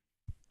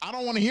 I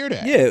don't want to hear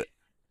that. Yeah,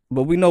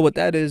 but we know what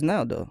that is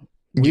now, though.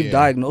 We've Yeah.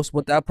 diagnosed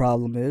what that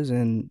problem is,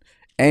 and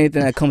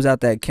anything that comes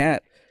out that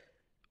camp,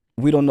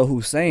 we don't know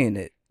who's saying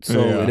it. So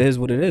it Yeah. is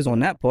what it is on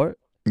that part.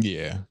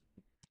 Yeah.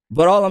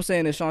 But all I'm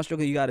saying is, Sean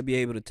Strickland, you got to be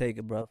able to take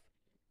it, bro.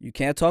 You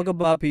can't talk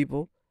about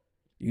people.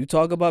 You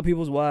talk about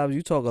people's wives.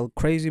 You talk a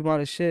crazy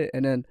amount of shit,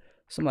 and then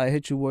somebody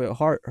hit you where your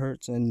heart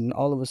hurts, and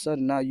all of a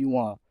sudden now you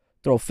want to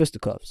throw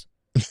fisticuffs.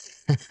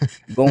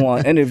 Go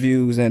on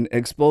interviews and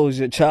expose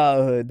your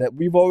childhood that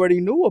we've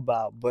already knew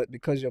about, but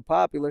because you're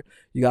popular,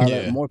 you gotta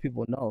let Yeah. more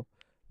people know.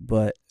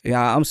 But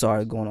yeah, I'm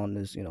sorry going on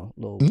this, little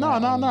rant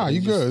on him, No, but you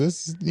it's good.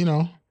 This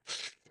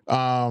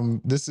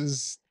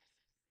is,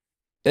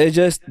 this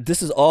is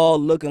this is all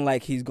looking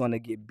like he's gonna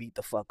get beat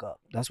the fuck up.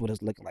 That's what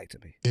it's looking like to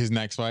me. his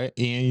next fight.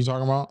 Ian, you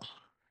talking about?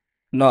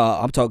 No,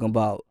 I'm talking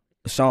about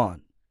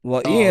Sean.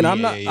 Well, Oh, Ian,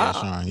 yeah,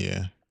 Sean,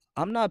 yeah.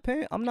 I'm not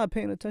paying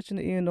attention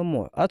to Ian no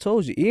more. I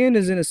told you, Ian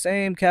is in the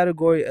same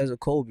category as a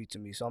Kobe to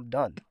me, so I'm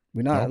done.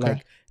 We're not Okay.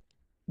 like,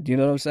 do you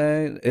know what I'm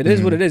saying? It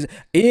is what it is.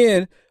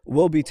 Ian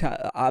will be.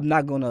 I'm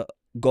not gonna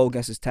go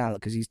against his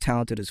talent because he's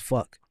talented as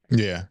fuck.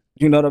 Yeah.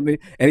 You know what I mean?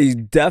 And he's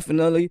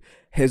definitely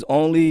his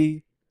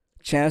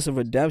chance of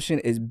redemption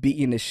is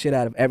beating the shit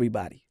out of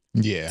everybody,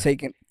 Yeah.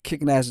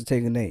 kicking ass and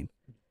taking name.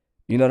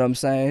 You know what I'm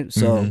saying?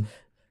 So,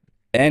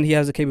 and he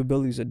has the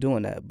capabilities of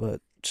doing that.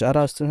 But shout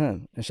outs to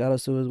him and shout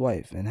outs to his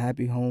wife and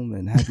happy home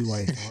and happy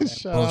wife. All that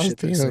Shout outs bullshit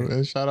to they say. him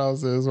and shout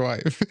outs to his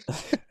wife.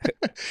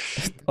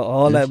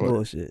 All You're that funny.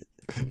 bullshit.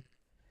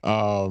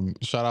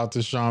 Shout out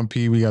to Sean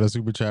P. We got a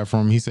super chat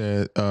from him. He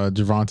said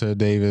Gervonta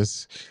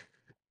Davis,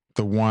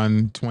 the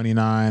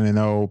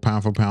 129-0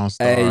 pound for pound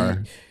star. Hey,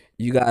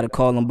 you gotta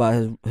call him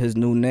by his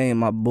new name,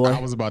 my boy. I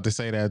was about to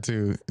say that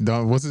too.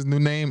 What's his new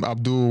name?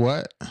 Abdul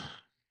what?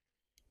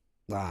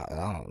 I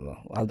don't know.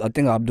 I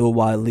think Abdul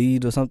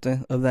Waleed or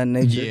something of that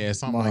nature. Yeah,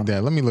 something like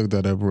that. Let me look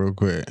that up real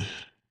quick.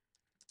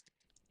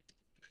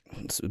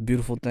 It's a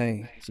beautiful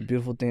thing. It's a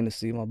beautiful thing to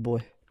see, my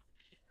boy.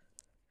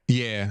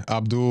 Yeah,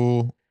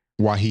 Abdul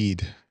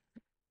Wahid.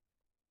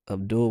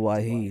 Abdul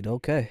Wahid.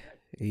 Okay,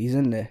 he's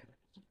in there.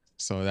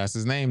 So that's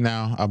his name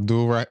now,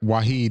 Abdul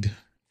Wahid.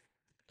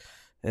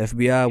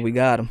 FBI, we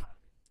got him.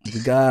 We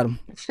got him.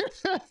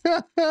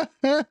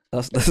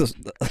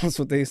 That's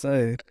what they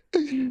say.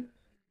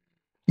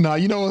 No,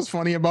 you know what's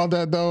funny about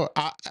that though?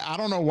 I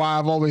don't know why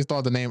I've always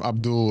thought the name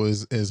Abdul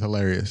is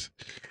hilarious.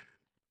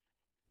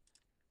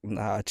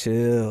 Nah,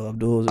 chill.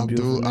 Abdul is a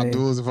beautiful name.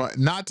 Abdul is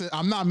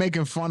I'm not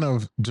making fun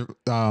of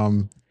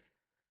the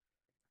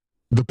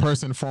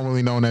person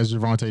formerly known as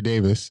Gervonta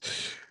Davis,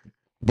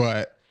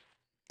 but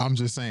I'm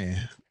just saying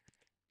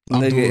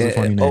Abdul is a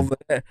funny name.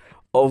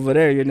 Over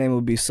there, your name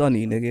would be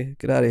Sonny, nigga.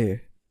 Get out of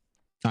here.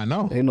 I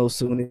know. Ain't no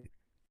Sunni.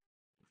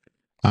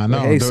 I know.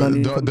 Like, hey,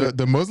 Sonny,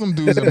 the Muslim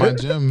dudes at my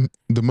gym,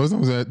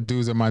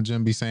 dudes at my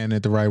gym be saying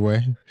it the right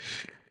way.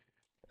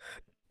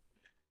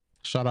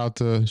 Shout out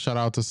to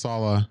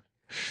Salah.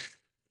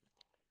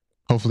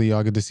 Hopefully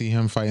y'all get to see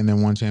him fighting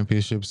in one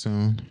championship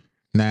soon.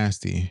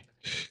 Nasty.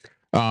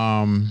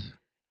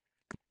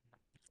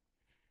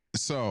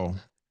 So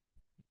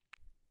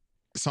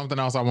something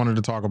else I wanted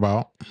to talk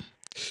about.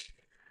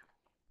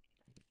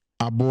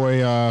 Our boy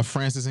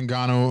Francis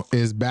Ngannou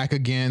is back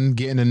again,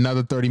 getting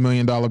another $30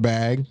 million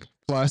bag.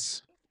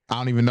 Plus, I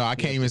don't even know. I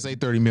can't even say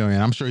 30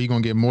 million. I'm sure he's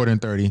gonna get more than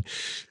 30.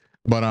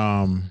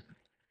 But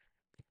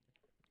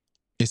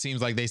it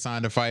seems like they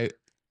signed a fight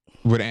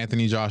with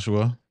Anthony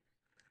Joshua.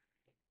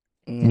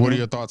 What are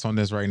your thoughts on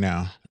this right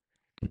now?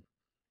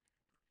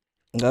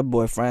 That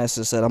boy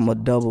Francis said, "I'm a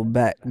double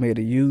back." Made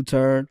a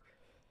U-turn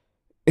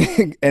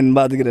and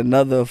about to get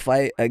another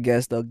fight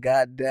against the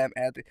goddamn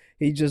Anthony.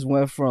 He just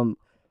went from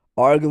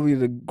arguably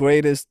the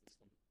greatest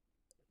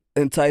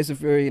in Tyson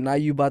Fury. Now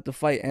you about to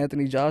fight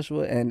Anthony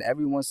Joshua, and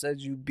everyone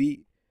says you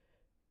beat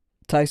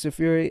Tyson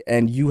Fury,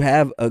 and you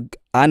have a.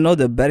 I know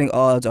the betting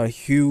odds are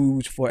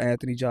huge for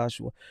Anthony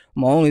Joshua.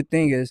 My only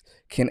thing is,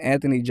 can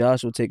Anthony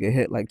Joshua take a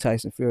hit like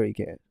Tyson Fury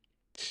can?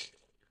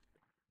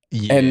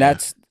 And Yeah.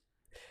 that's.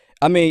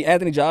 I mean,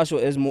 Anthony Joshua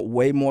is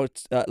way more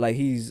like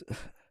he's.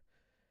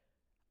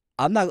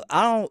 I'm not.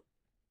 I don't.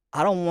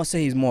 I don't want to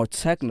say he's more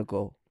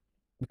technical,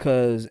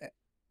 because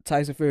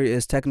Tyson Fury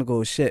is technical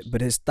as shit,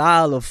 but his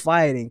style of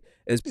fighting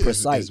is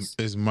precise.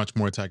 Is much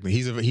more technical.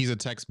 He's a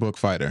textbook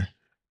fighter.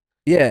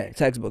 Yeah,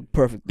 textbook.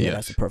 Perfect. Yeah, Yes.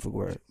 that's a perfect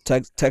word.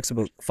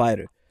 Textbook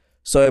fighter.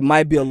 So it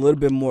might be a little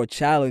bit more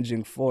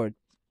challenging for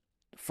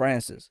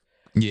Francis.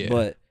 Yeah.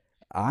 But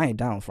I ain't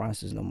down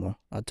Francis no more.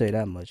 I'll tell you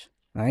that much.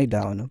 I ain't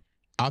down him.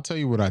 I'll tell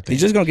you what I think.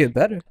 He's just gonna get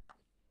better.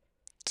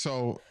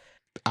 So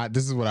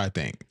this is what I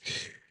think.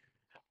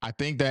 I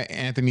think that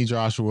Anthony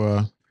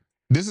Joshua,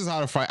 this is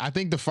how the fight. I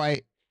think the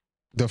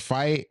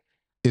fight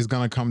is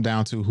gonna come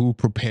down to who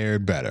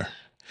prepared better,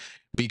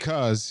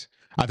 because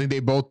I think they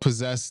both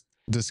possess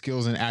the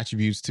skills and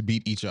attributes to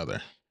beat each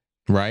other,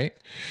 right?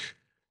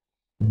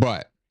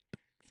 But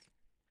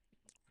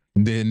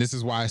then this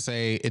is why I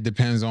say it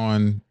depends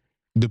on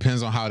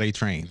how they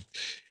train.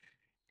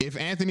 If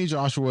Anthony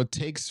Joshua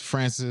takes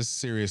Francis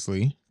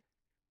seriously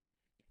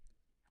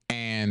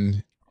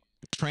and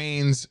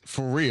trains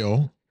for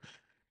real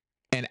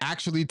and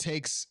actually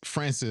takes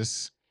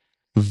Francis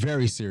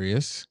very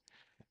serious,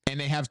 and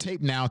they have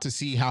tape now to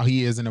see how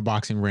he is in a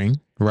boxing ring,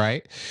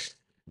 right?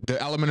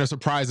 The element of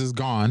surprise is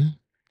gone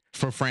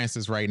for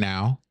Francis right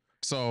now.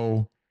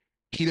 So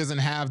he doesn't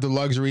have the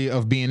luxury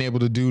of being able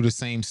to do the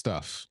same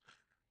stuff.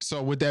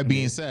 So with that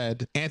being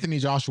said, Anthony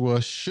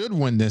Joshua should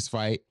win this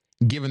fight,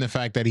 given the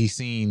fact that he's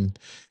seen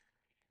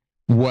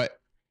what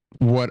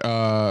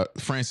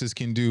Francis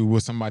can do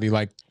with somebody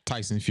like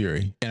Tyson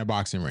Fury in a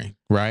boxing ring,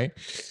 right?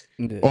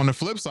 Yeah. On the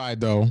flip side,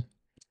 though,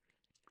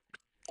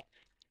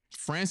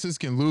 Francis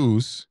can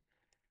lose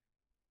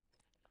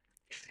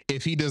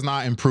if he does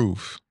not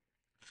improve.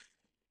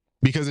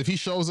 Because if he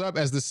shows up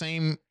as the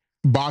same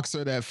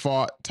boxer that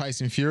fought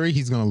Tyson Fury,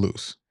 he's going to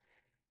lose.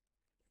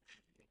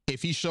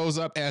 If he shows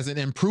up as an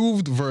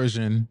improved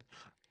version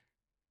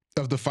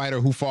of the fighter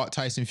who fought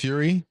Tyson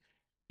Fury,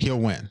 he'll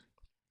win.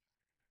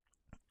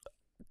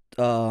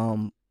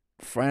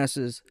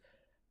 Francis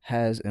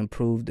has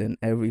improved in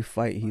every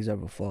fight he's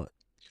ever fought.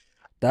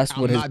 That's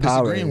what I'm his not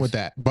power disagreeing is. with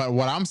that. But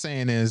what I'm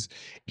saying is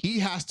he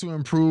has to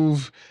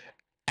improve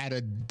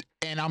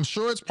and I'm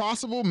sure it's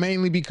possible,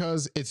 mainly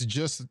because it's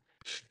just,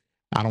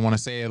 I don't want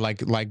to say it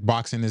like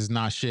boxing is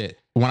not shit.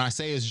 When I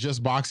say it's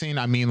just boxing,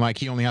 I mean like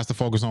he only has to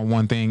focus on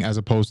one thing as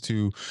opposed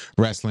to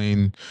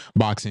wrestling,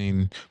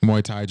 boxing,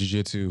 Muay Thai,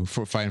 Jiu-Jitsu,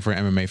 for fighting for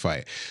an MMA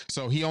fight.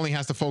 So he only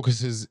has to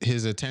focus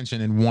his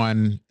attention in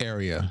one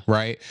area,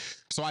 right?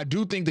 So I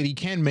do think that he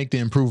can make the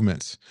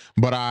improvements.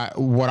 But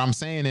what I'm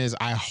saying is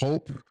I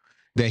hope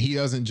that he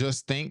doesn't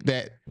just think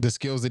that the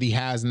skills that he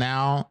has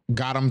now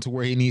got him to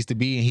where he needs to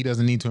be and he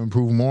doesn't need to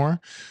improve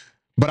more.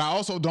 But I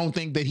also don't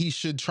think that he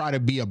should try to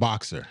be a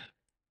boxer.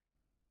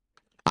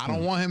 I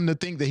don't want him to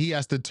think that he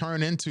has to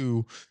turn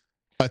into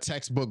a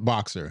textbook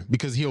boxer,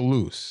 because he'll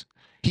lose.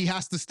 He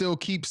has to still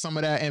keep some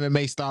of that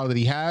MMA style that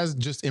he has,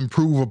 just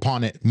improve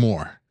upon it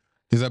more.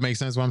 Does that make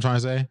sense what I'm trying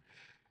to say?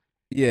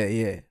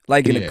 Yeah.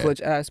 Like in the clinch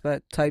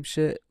aspect type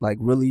shit, like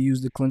really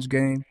use the clinch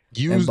game.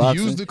 Use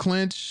the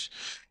clinch,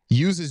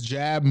 use his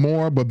jab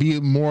more, but be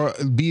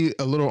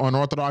a little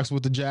unorthodox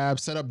with the jab,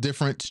 set up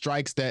different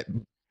strikes that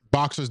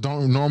boxers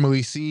don't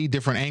normally see,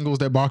 different angles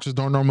that boxers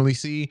don't normally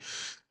see,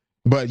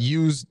 but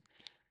use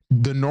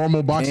the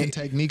normal boxing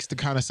techniques to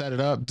kind of set it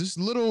up. Just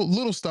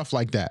little stuff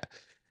like that.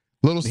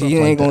 He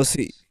ain't gonna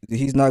see.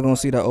 He's not gonna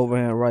see that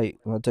overhand right.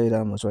 I'll tell you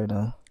that much right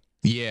now.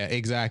 Yeah,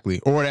 exactly.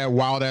 Or that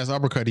wild ass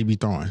uppercut he be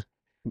throwing.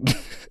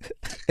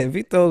 If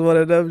he throws one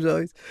of them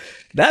joints,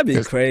 that'd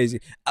be crazy.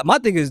 My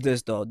thing is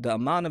this though: the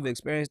amount of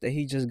experience that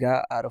he just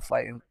got out of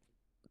fighting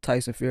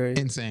Tyson Fury,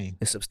 insane,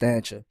 is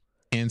substantial.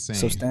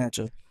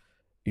 Substantial.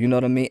 You know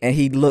what I mean? And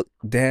he looked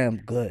damn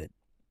good.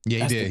 Yeah,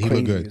 That's he did. The He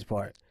looked good.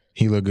 Part.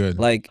 He looked good.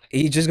 Like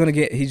he's just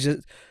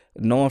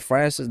knowing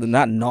Francis. I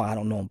don't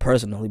know him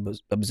personally, but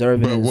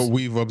observing. But what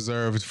we've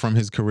observed from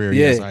his career,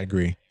 yes, I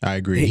agree.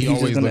 He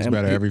always looks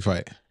better every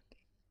fight.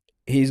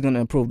 He's gonna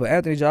improve. But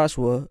Anthony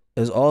Joshua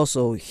is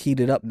also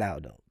heated up now,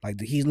 though.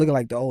 Like he's looking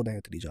like the old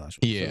Anthony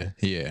Joshua. Yeah,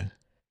 so, yeah.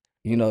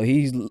 You know,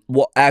 he's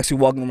actually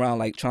walking around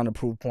like trying to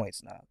prove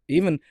points now.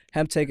 Even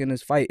him taking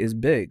this fight is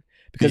big.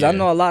 Because I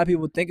know a lot of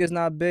people think it's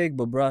not big,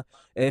 but bruh,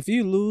 if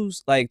you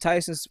lose, like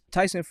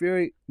Tyson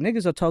Fury,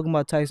 niggas are talking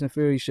about Tyson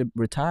Fury should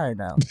retire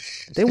now.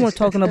 They weren't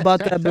talking about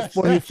that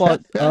before he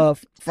fought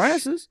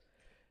Francis.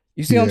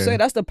 You see what I'm saying?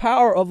 That's the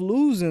power of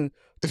losing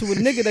to a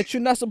nigga that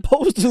you're not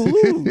supposed to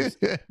lose.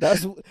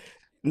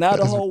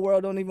 The whole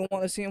world don't even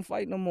want to see him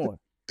fight no more.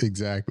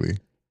 Exactly.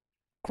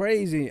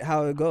 crazy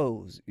how it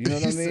goes. You know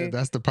what He I said mean?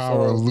 that's the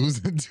power of So,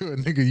 losing to a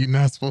nigga you're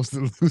not supposed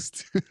to lose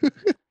to.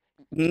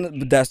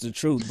 but that's the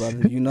truth,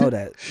 brother. You know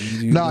that.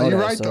 You Nah, know you're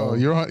that. right though. So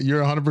You're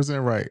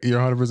 100% right. You're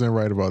 100%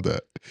 right about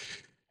that.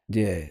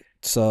 yeah.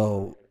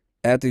 So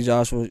Anthony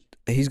Joshua,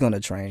 he's gonna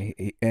train,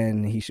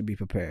 and he should be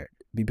prepared.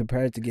 Be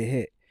prepared to get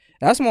hit.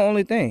 That's my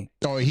only thing,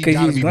 Oh, he because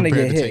got to he's be gonna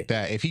prepared get to take hit.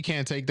 that. If he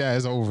can't take that,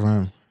 it's over for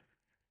him.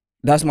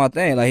 That's my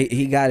thing. Like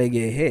he got to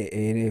get hit,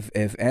 and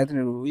if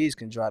Anthony Ruiz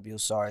can drop your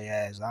sorry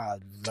ass,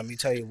 let me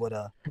tell you what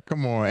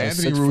Come on, a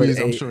Anthony 6'8". Ruiz.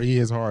 I'm sure he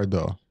is hard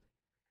though.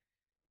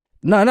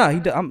 No,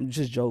 I'm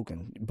just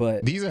joking,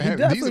 but These are he these are,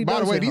 definitely by the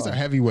does way, hit these are hard.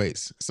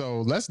 heavyweights.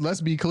 So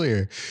let's be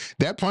clear.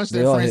 That punch They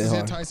that all hit Francis hit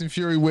hard. Tyson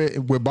Fury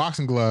with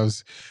boxing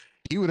gloves,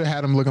 he would have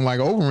had him looking like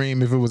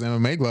Overeem if it was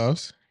MMA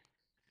gloves.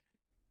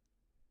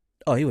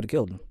 Oh, he would have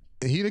killed him.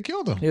 He'd have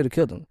killed him. He would have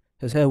killed him.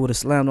 His head would have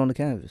slammed on the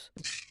canvas,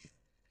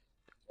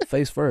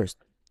 face first.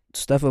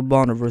 Stephan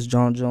Bonner versus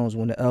John Jones,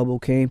 when the elbow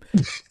came,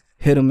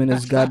 hit him in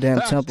his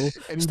goddamn temple.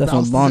 And he Stephan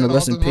bounced his Bonner, head off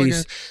rest in the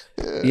peace.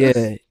 fucking.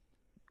 Yeah,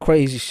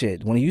 crazy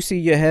shit. When you see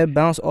your head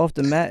bounce off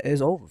the mat,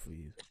 it's over for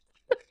you.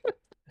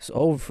 It's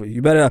over for you.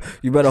 You better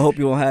hope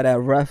you don't have that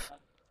ref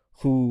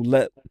who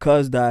let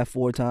Cuz die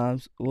 4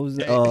 times. What was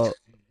it?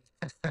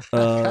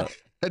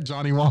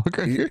 Johnny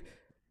Walker.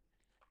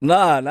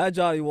 Nah, not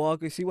Johnny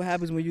Walker. See what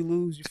happens when you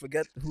lose? You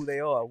forget who they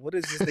are. What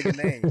is this nigga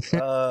name?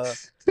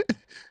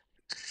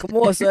 Come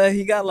on, son.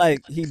 He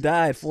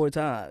died 4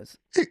 times.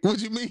 What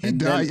you mean he And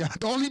died? then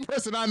The only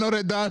person I know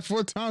that died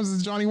 4 times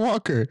is Johnny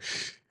Walker.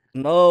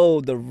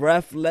 no, the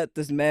ref let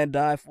this man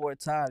die 4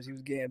 times. He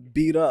was getting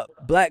beat up.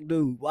 Black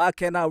dude. Why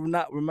can't I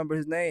not remember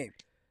his name?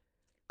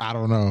 I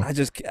don't know.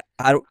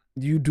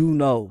 You do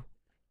know.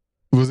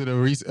 Was it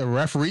a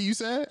referee? You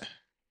said?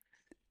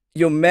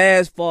 Your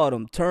man's fought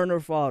him. Turner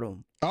fought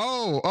him.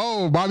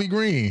 Oh, Bobby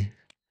Green.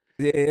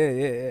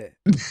 Yeah.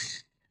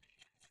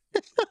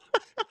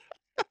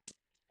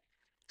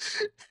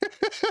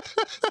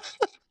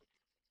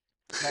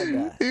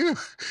 That guy.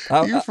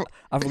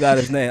 I forgot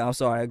his name. I'm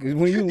sorry. 'Cause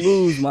when you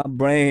lose, my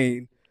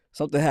brain,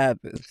 something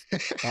happens.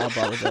 I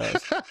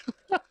apologize.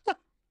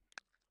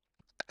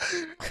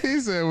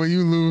 He said, when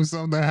you lose,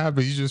 something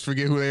happens. You just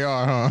forget who they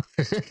are, huh?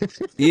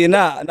 Yeah,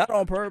 not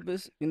on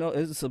purpose. You know,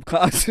 it's a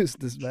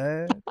subconsciousness,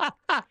 man.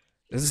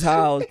 This is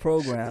how I was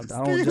programmed.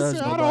 I don't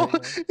judge nobody.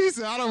 He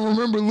said, I don't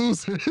remember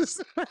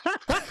losers.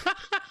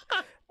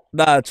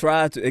 Nah, I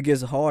try to. It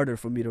gets harder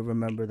for me to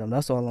remember them.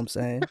 That's all I'm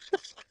saying.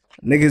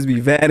 Niggas be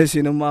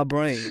vanishing in my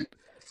brain.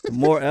 The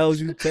more L's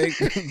you take,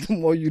 the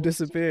more you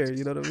disappear.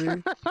 You know what I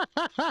mean?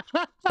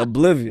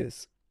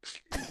 Oblivious.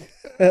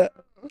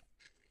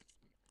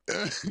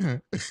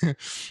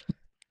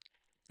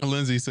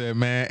 Lindsay said,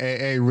 man,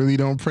 AA really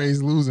don't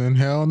praise losing.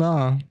 Hell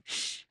nah.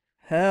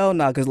 Hell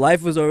nah, because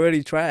life is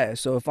already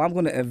trash. So if I'm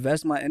going to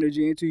invest my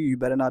energy into you, you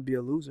better not be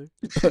a loser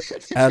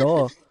at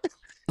all.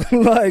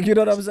 Like, you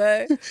know what I'm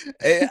saying?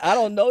 I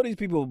don't know these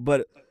people,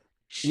 but,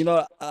 you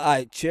know,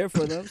 I cheer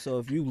for them. So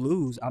if you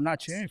lose, I'm not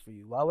cheering for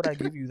you. Why would I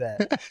give you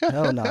that?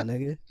 Hell nah,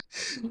 nigga.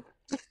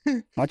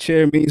 My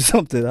chair means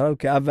something. I don't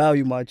care. I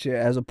value my chair.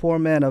 As a poor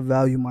man, I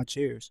value my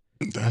chairs.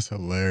 That's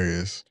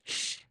hilarious.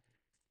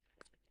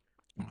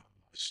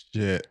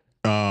 Shit.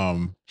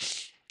 But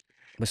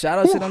shout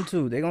out to them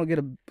too. They gonna get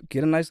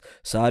a nice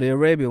Saudi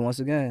Arabia once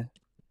again.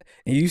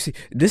 And you see,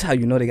 this how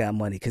you know they got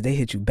money, because they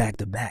hit you back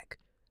to back.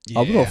 Yeah.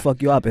 Oh, we gonna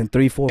fuck you up in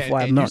 3, 4,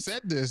 5 months. You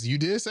said this. You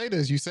did say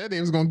this. You said they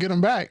was gonna get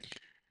them back.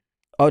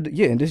 Oh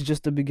yeah, and this is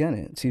just the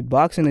beginning. See,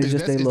 boxing is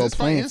just a little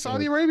playing in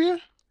Saudi Arabia.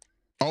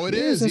 Oh, it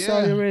is in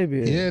Saudi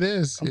Arabia. Yeah, it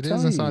is. It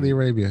is in Saudi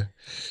Arabia.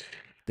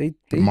 They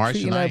March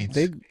 9th.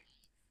 They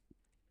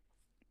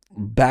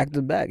back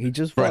to back. He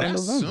just fought in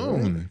November.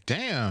 Soon. Right?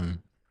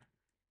 Damn.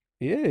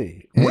 Yeah.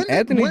 And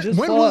Anthony just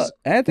fought.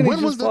 Anthony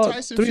just fought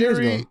Tyson 3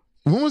 Fury, days ago.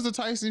 When was the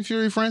Tyson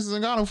Fury Francis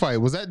Ngannou fight?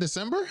 Was that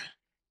December?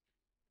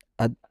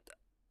 I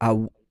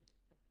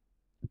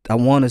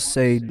want to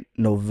say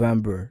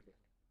November.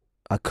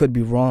 I could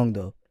be wrong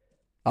though.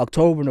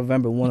 October,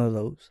 November, one of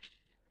those.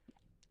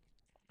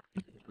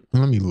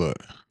 Let me look.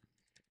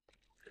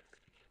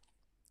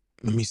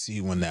 Let me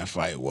see when that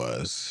fight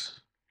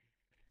was.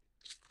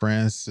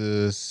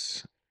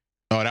 Francis.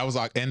 Oh, that was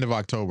like end of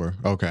October.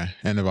 Okay,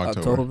 end of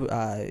October.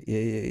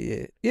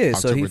 Yeah.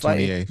 So he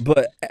fighting,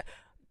 but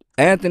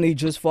Anthony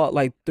just fought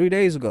like 3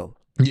 days ago.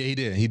 Yeah,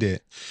 he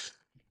did.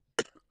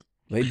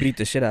 They beat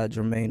the shit out of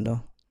Jermaine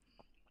though.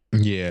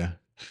 Yeah,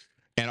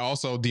 and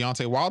also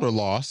Deontay Wilder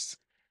lost.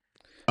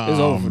 It's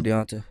over for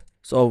Deontay.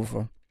 It's over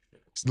for him.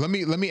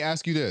 Let me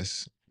ask you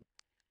this.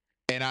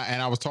 And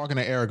I was talking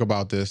to Eric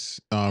about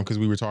this because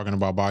we were talking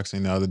about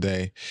boxing the other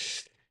day,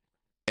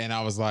 and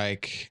I was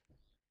like,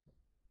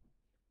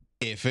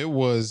 if it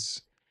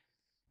was,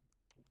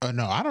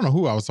 no, I don't know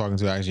who I was talking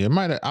to actually. It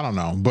might, I don't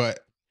know, but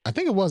I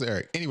think it was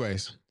Eric.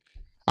 Anyways,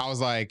 I was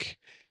like,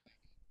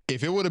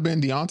 if it would have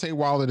been Deontay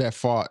Wilder that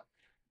fought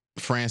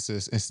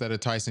Francis instead of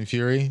Tyson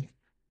Fury,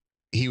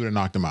 he would have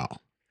knocked him out.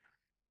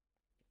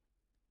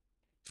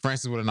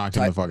 Francis would have knocked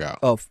him the fuck out.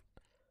 Oh,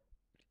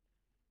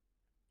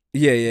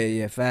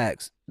 Yeah.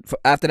 Facts.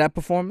 After that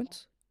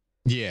performance,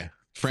 Yeah,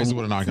 Francis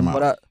would have knocked him from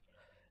what out.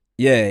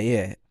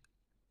 yeah,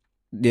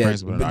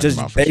 Francis would have but knocked him just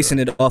out for basing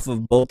sure. it off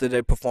of both of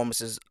their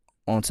performances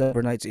on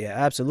separate nights, yeah,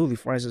 absolutely.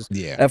 Francis,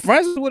 Yeah. if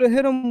Francis would have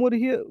hit him, would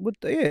have hit with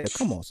the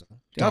come on, son.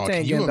 Dog, Deontay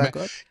ain't getting back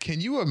up.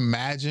 can you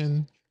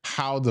imagine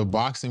how the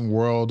boxing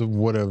world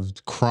would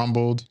have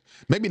crumbled?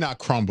 Maybe not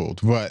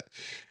crumbled, but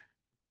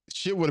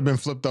shit would have been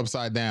flipped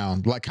upside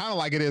down, like kind of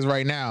like it is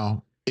right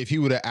now. If he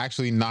would have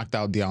actually knocked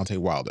out Deontay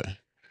Wilder,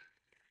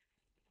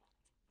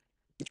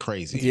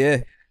 crazy.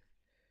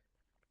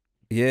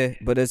 Yeah,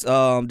 but it's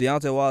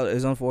Deontay Wilder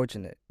is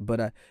unfortunate,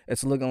 but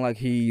it's looking like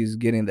he's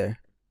getting there.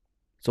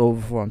 It's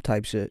over for him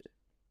type shit.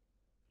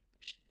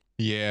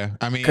 Yeah,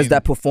 I mean, Because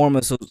that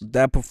performance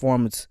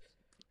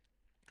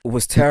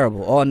was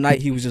terrible. All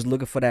night he was just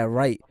looking for that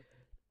right,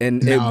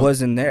 and it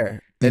wasn't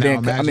there. And now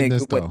then imagine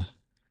this though.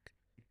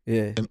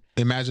 Yeah.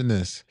 Imagine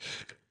this.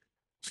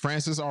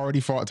 Francis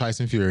already fought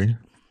Tyson Fury.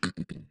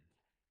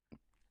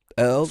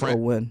 L or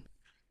win?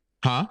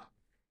 Huh?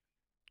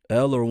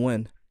 L or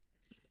win?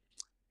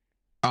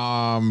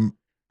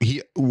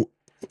 He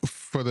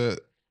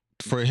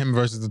for him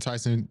versus the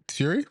Tyson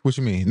Fury. What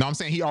you mean? No, I'm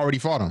saying he already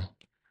fought him.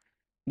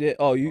 Yeah.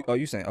 Oh,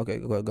 you saying? Okay,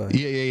 go ahead.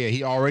 Yeah.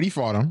 He already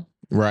fought him,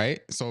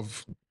 right? So,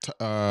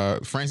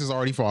 Francis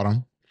already fought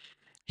him.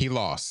 He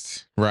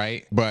lost,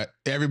 right? But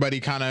everybody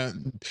kind of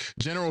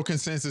general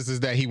consensus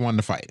is that he won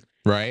the fight,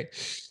 right?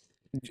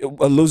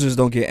 Losers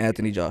don't get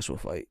Anthony Joshua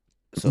fight.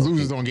 So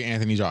losers don't get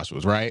Anthony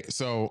Joshua's, right?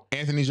 So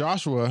Anthony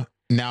Joshua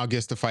now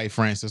gets to fight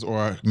Francis,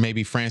 or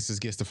maybe Francis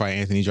gets to fight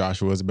Anthony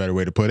Joshua is a better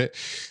way to put it.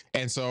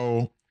 And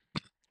so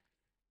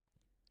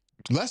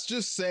let's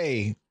just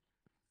say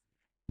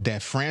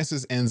that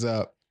Francis ends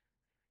up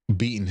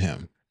beating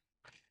him.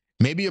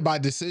 Maybe by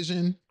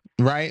decision,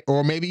 right?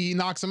 Or maybe he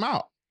knocks him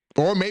out.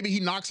 Or maybe he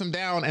knocks him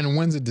down and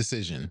wins a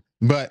decision.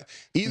 But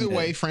either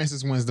way,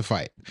 Francis wins the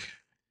fight.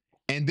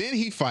 And then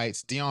he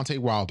fights Deontay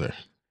Wilder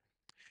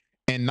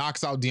and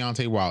knocks out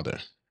Deontay Wilder.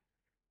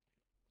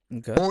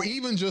 Okay. Or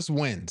even just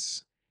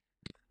wins.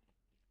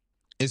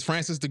 Is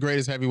Francis the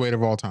greatest heavyweight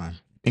of all time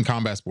in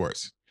combat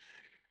sports?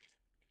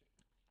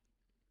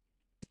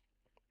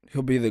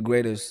 He'll be the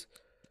greatest.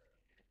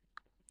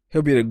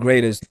 He'll be the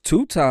greatest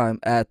two-time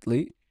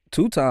athlete.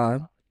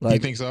 Two-time. Like, you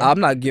think so? I'm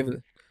not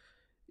giving.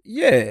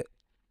 Yeah,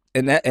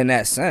 in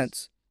that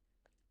sense.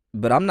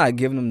 But I'm not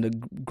giving him the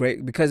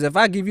great, because if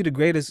I give you the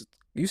greatest,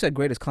 you said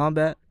greatest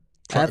combat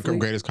athlete.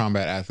 Greatest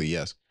combat athlete,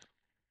 yes.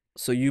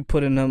 So you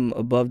putting him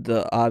above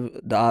the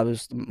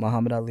obvious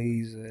Muhammad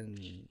Ali's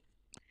and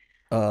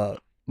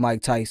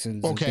Mike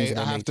Tyson's. Okay,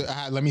 I have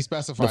to. Let me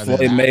specify. The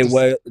Floyd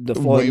Mayweather. The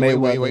Floyd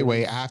Mayweather.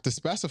 Wait. I have to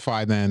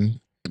specify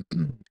then,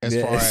 as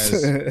far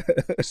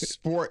as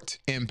sport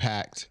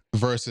impact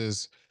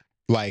versus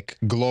like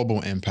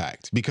global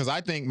impact, because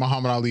I think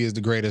Muhammad Ali is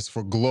the greatest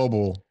for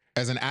global,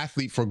 as an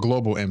athlete, for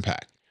global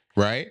impact.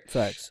 Right?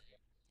 Facts.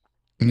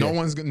 No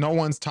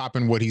one's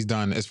topping what he's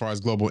done as far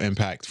as global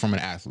impact from an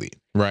athlete,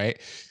 right?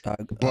 I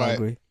But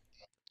agree.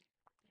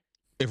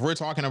 if we're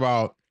talking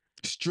about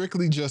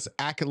strictly just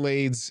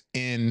accolades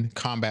in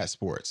combat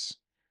sports,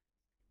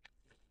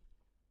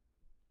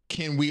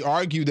 can we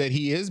argue that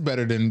he is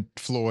better than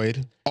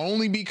Floyd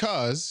only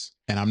because,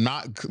 and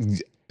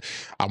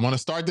I want to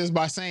start this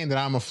by saying that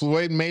I'm a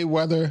Floyd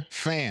Mayweather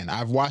fan.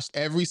 I've watched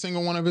every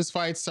single one of his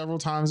fights several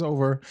times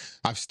over.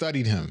 I've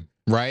studied him,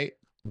 right?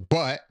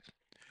 But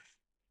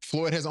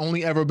Floyd has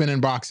only ever been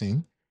in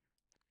boxing.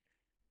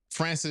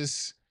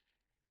 Francis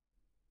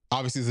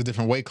obviously is a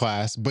different weight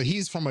class, but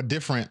he's from a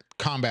different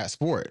combat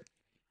sport.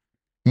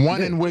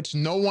 One in which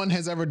no one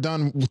has ever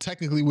done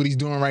technically what he's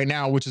doing right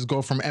now, which is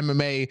go from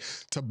MMA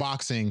to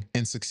boxing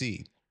and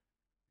succeed.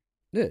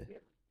 Yeah.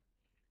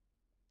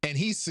 And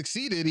he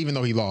succeeded, even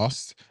though he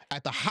lost,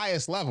 at the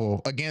highest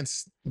level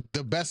against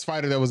the best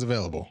fighter that was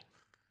available.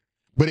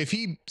 But if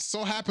he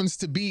so happens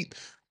to beat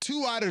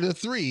 2 out of the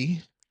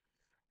 3,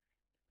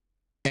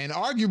 and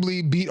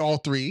arguably beat all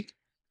 3,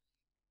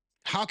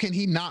 how can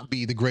he not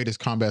be the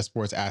greatest combat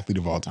sports athlete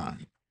of all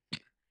time?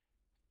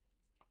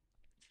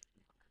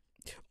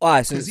 All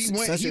right, because he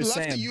left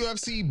the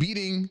UFC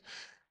beating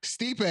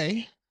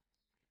Stipe,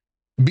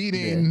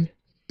 beating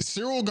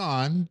Cyril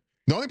Gane.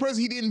 The only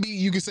person he didn't beat,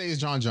 you could say, is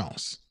John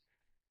Jones.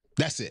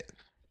 That's it.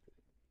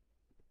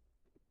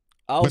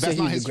 I would say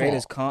he's the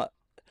greatest.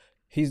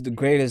 He's the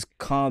greatest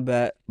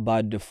combat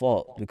by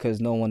default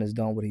because no one has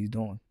done what he's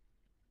doing.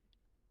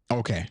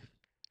 Okay.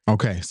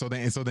 So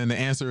then the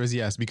answer is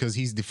yes, because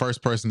he's the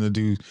first person to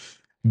do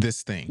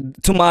this thing.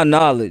 To my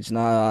knowledge,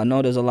 now I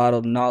know there's a lot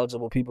of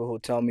knowledgeable people who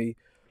tell me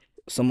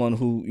someone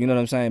who, you know what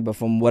I'm saying, but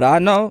from what I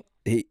know,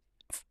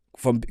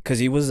 because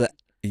he was a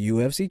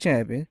UFC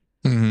champion,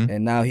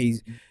 and now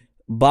he's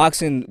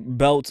boxing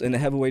belts in the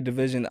heavyweight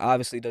division.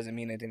 Obviously, doesn't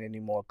mean anything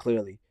anymore.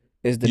 Clearly,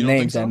 it's the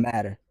names that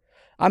matter.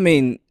 I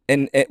mean,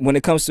 and when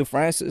it comes to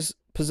Francis'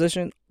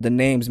 position, the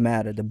names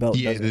matter. The belt.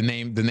 Yeah,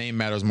 doesn't. the name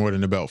matters more than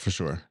the belt for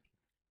sure.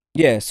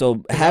 Yeah,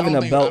 so having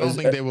a belt. I don't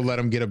think they will let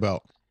him get a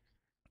belt.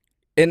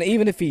 And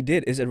even if he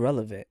did, is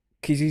irrelevant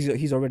because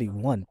he's already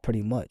won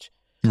pretty much.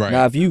 Right.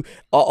 Now, if you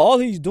all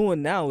he's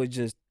doing now is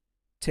just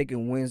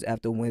taking wins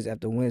after wins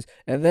after wins,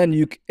 and then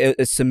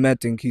it's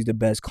cementing he's the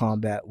best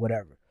combat,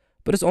 whatever.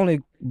 But it's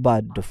only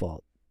by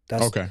default.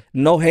 That's Okay.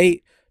 no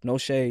hate, no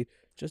shade,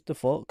 just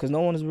default because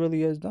no one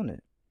really has done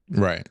it.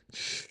 Right.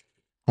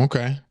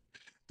 Okay.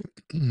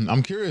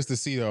 I'm curious to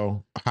see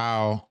though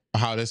how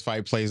this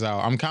fight plays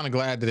out. I'm kind of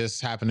glad that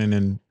it's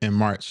happening in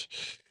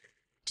March,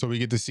 so we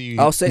get to see.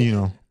 I'll say,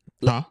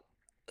 Huh?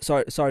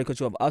 sorry to cut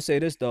you off. I'll say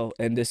this though,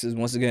 and this is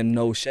once again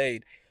no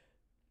shade.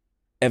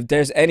 If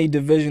there's any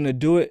division to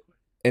do it,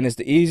 and it's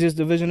the easiest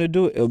division to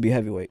do it, it'll be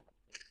heavyweight.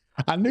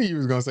 I knew you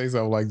was gonna say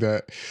something like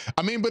that.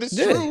 I mean, but it's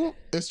Yeah. true.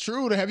 It's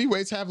true. The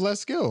heavyweights have less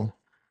skill.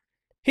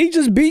 He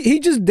just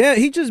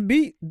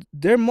beat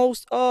their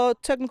most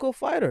technical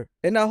fighter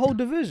in that whole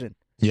division.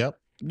 Yep.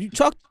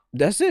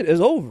 That's it. It's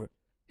over.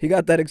 He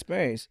got that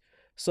experience.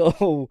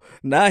 So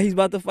now he's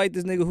about to fight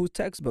this nigga who's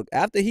textbook.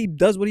 After he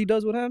does what he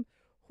does with him,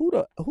 who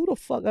the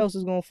fuck else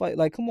is gonna fight?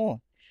 Like, come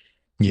on.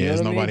 Yeah, You know there's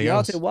what I mean? nobody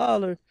else. Deontay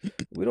Wilder,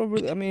 we don't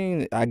really. I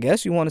mean, I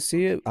guess you want to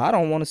see it. I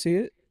don't want to see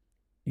it.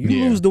 You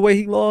Yeah. lose the way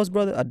he lost,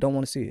 brother. I don't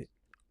want to see it.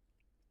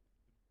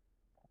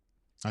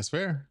 That's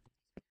fair.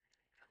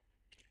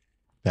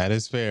 That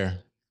is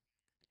fair.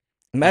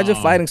 Imagine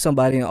fighting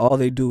somebody and all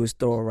they do is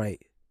throw a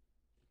right.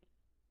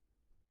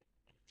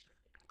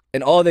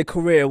 And all their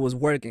career was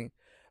working.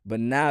 But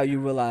now you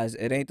realize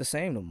it ain't the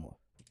same no more.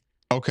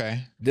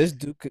 Okay. This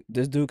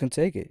dude can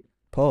take it.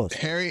 Pause.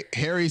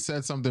 Harry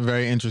said something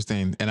very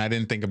interesting, and I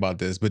didn't think about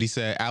this, but he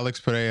said Alex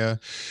Pereira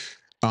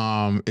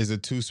is a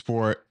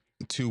two-sport,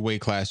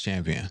 two-weight class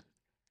champion.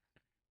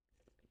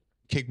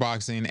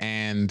 Kickboxing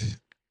and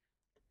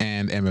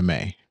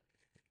MMA.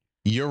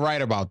 You're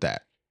right about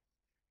that.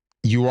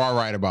 You are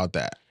right about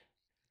that.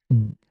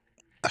 And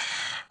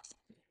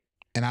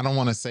I don't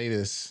want to say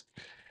this.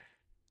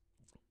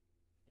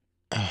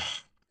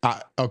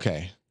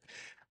 Okay.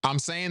 I'm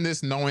saying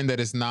this knowing that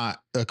it's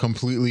not a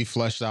completely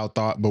fleshed out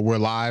thought, but we're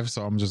live,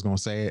 so I'm just going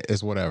to say it.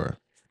 It's whatever.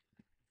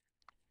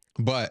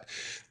 But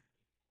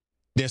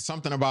there's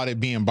something about it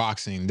being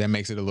boxing that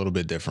makes it a little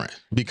bit different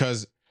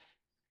because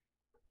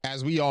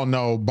as we all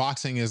know,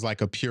 boxing is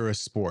like a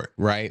purist sport,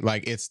 right?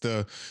 Like it's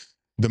the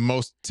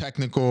most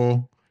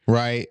technical,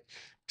 right?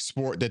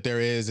 Sport that there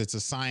is. It's a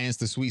science,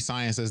 the sweet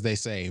science, as they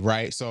say,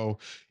 right? So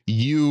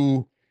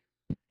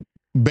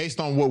based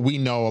on what we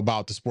know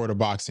about the sport of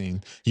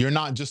boxing, you're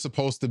not just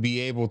supposed to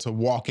be able to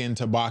walk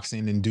into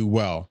boxing and do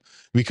well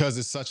because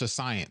it's such a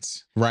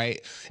science,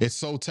 right? It's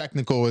so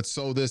technical, it's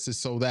so this, it's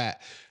so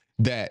that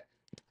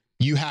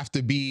you have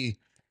to be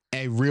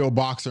a real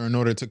boxer in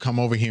order to come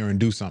over here and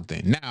do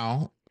something.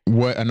 Now,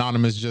 what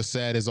Anonymous just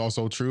said is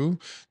also true.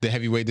 The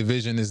heavyweight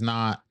division is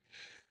not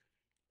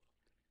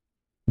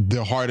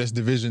the hardest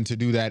division to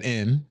do that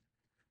in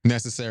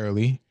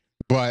necessarily,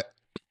 but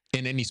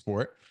in any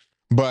sport,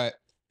 but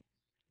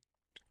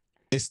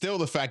it's still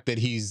the fact that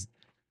he's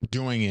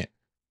doing it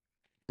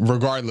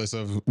regardless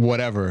of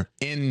whatever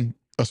in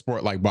a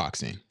sport like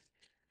boxing,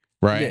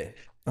 right?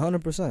 Yeah,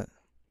 100%.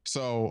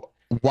 So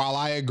while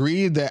I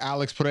agree that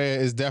Alex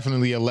Pereira is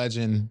definitely a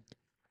legend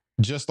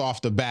just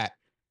off the bat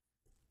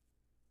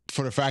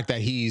for the fact that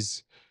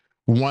he's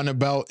won a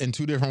belt in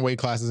two different weight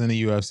classes in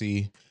the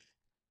UFC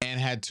and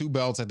had two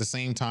belts at the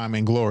same time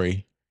in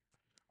Glory.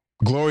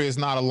 Glory is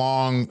not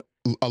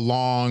a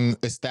long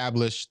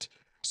established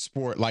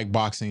sport like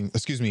boxing.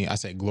 Excuse me, I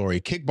said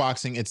Glory.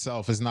 Kickboxing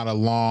itself is not a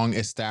long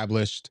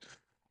established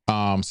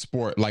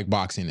sport like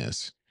boxing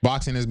is.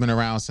 Boxing has been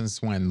around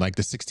since when? Like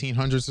the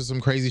 1600s or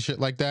some crazy shit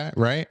like that,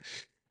 right?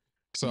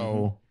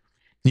 So,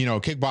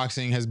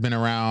 kickboxing has been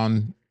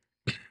around,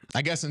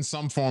 I guess in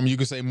some form you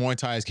could say Muay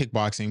Thai is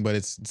kickboxing, but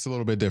it's a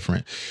little bit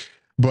different.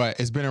 But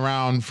it's been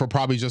around for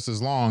probably just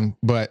as long,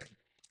 but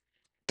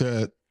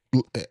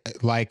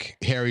like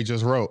Harry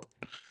just wrote,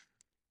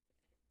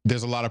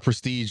 there's a lot of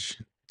prestige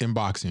in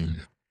boxing.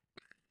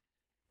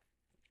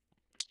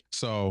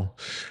 So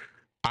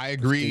I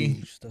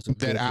agree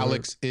that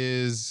Alex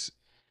is,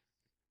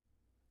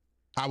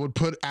 I would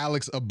put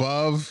Alex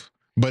above,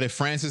 but if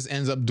Francis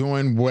ends up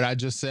doing what I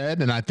just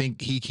said, and I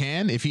think he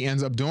can, if he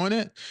ends up doing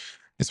it,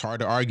 it's hard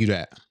to argue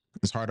that.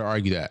 It's hard to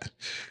argue that.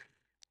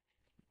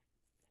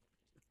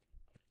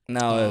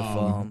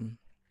 Now,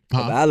 if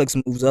Alex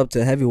moves up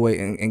to heavyweight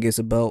and gets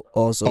a belt,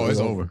 also, it's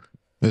over.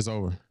 It's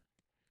over.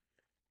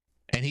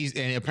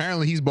 And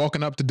apparently he's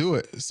bulking up to do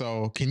it.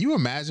 So can you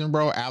imagine,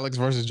 bro, Alex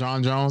versus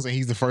John Jones, and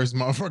he's the first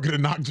motherfucker to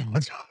knock John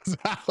Jones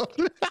out?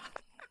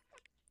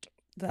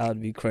 That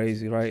would be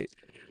crazy, right?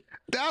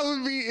 That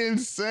would be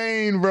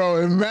insane, bro.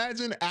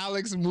 Imagine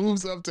Alex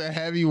moves up to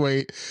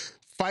heavyweight,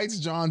 fights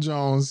John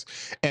Jones,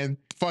 and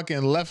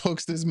fucking left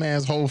hooks this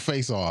man's whole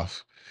face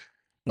off.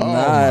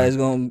 Nah,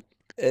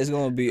 it's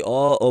gonna be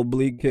all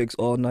oblique kicks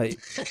all night.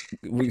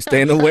 We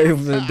staying away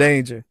from the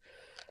danger.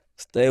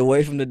 Stay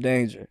away from the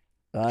danger.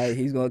 All right,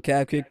 he's gonna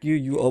calf kick you.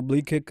 You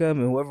oblique kick him,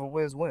 and whoever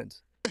wins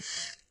wins.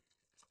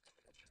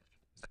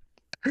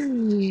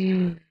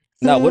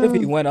 Now, what if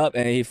he went up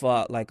and he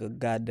fought like a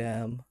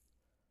goddamn,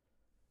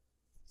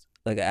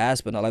 like an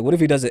Aspen? Like, what if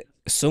he does it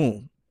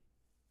soon?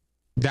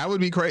 That would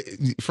be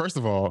crazy. First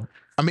of all,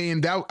 I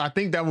mean, I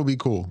think that would be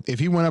cool. If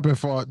he went up and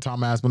fought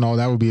Tom Aspinall,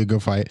 that would be a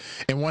good fight.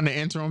 And won the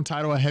interim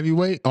title at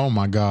heavyweight. Oh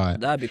my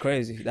god, That'd be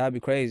crazy. That'd be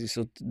crazy.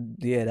 So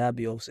yeah, that'd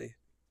be OC.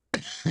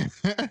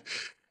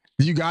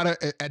 you gotta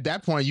at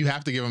that point you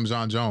have to give him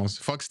John Jones.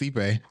 Fuck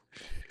Stipe.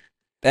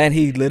 And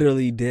he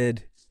literally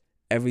did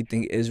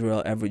everything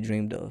Israel ever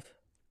dreamed of.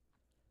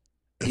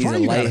 He's Why a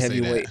you light gotta say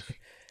heavyweight. that?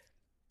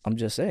 I'm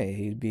just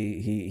saying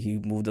he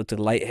moved up to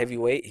light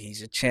heavyweight.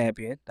 He's a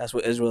champion. That's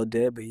what Israel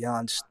did. But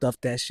Jan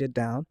stuffed that shit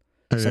down.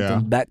 Sent Yeah.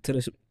 him back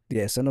to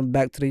sent him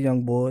back to the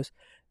young boys,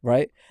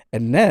 right?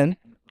 And then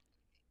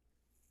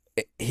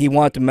he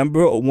wanted to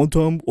remember one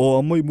time,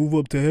 I might move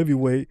up to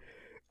heavyweight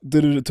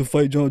to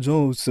fight John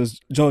Jones since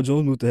John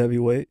Jones moved to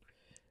heavyweight.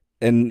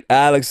 And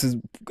Alex is,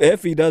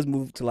 if he does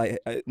move to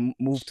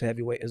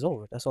heavyweight, it's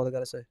over. That's all I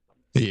gotta say.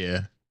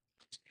 Yeah.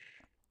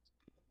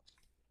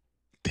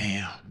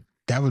 Damn.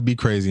 That would be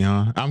crazy,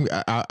 huh?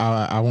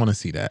 I want to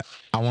see that.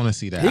 I want to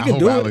see that. He I can hope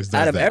do Alex it.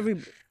 does Out of that.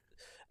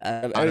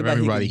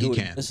 everybody, he do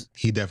can. it.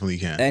 He definitely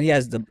can. And he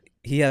has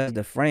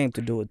the frame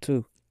to do it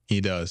too. He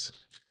does.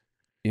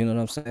 You know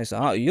what I'm saying?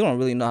 So you don't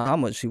really know how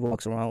much he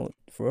walks around with,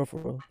 for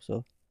real.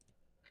 So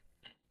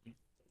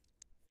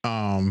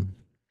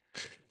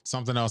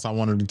something else I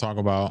wanted to talk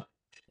about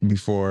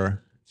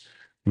before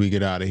we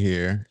get out of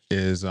here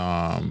is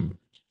I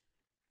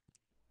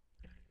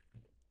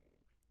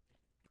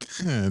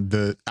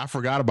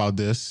forgot about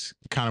this.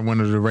 Kind of went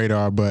under the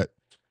radar, but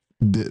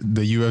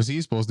the UFC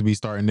is supposed to be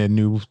starting their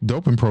new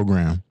doping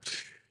program.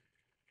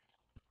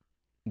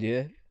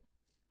 yeah,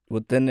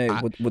 within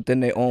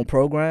their own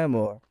program,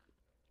 or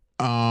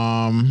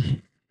well,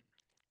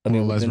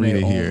 let's read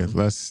it here. own...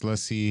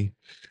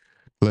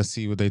 Let's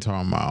see what they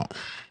talking about.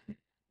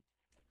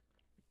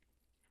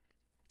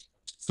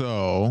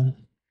 So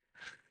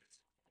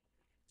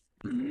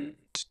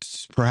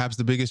perhaps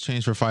the biggest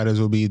change for fighters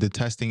will be the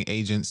testing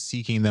agents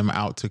seeking them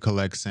out to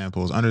collect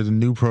samples. Under the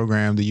new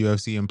program, the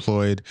UFC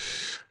employed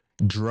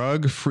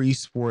Drug Free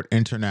Sport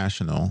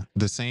International,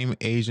 the same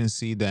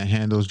agency that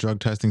handles drug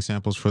testing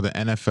samples for the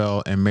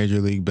NFL and Major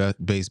League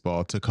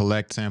Baseball, to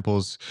collect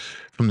samples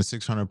from the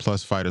 600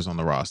 plus fighters on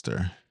the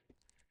roster.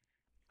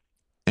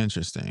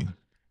 Interesting.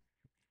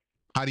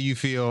 How do you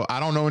feel? I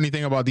don't know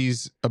anything about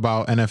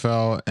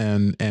NFL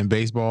and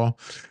baseball,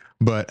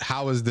 but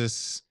how is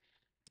this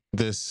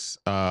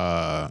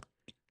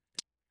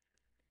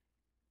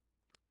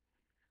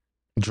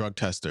drug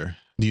tester?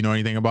 Do you know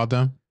anything about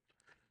them?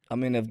 I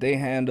mean, if they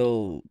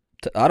handle,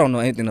 I don't know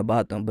anything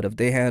about them, but if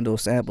they handle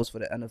samples for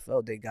the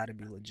NFL, they got to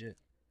be legit.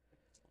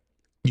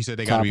 You said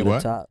they got to be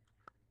what? Top.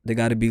 They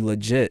got to be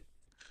legit,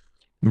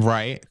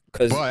 right?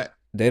 Because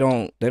they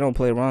don't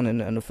play around in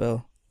the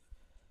NFL.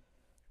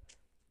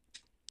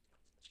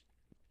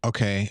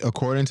 Okay,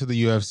 according to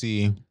the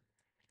UFC,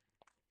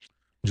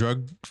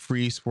 Drug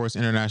Free Sports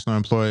International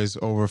employs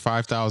over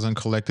 5,000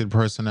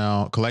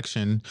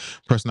 collection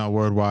personnel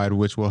worldwide,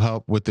 which will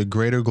help with the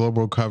greater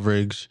global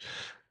coverage.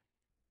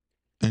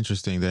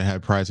 Interesting. They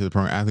had prior to the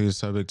program, athletes are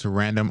subject to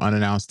random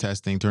unannounced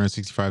testing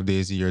 365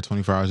 days a year,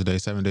 24 hours a day,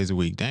 7 days a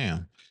week.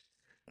 Damn.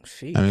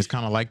 Sheesh. I mean, it's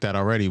kind of like that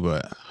already,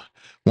 but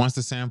once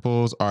the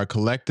samples are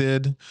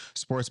collected,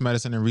 Sports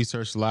Medicine and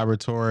Research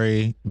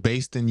Laboratory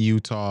based in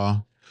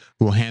Utah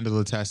will handle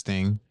the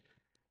testing.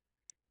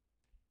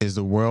 Is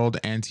the World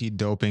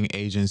Anti-Doping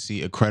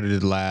Agency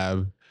accredited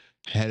lab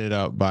headed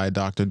up by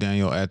Dr.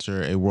 Daniel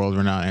Etcher, a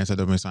world-renowned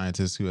anti-doping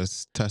scientist who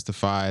has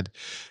testified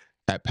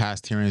at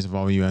past hearings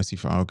involving UFC.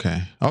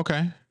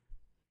 Okay.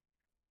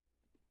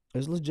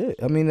 It's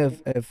legit. I mean,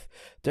 if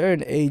they're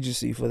an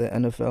agency for the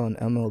NFL and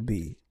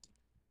MLB.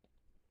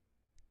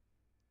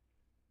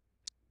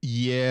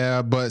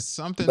 Yeah, but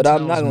something. But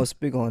I'm not gonna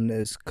speak on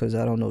this because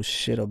I don't know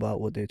shit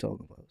about what they're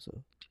talking about.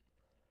 So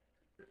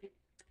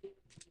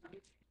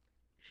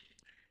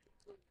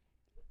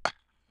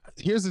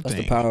here's the thing.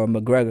 That's the power of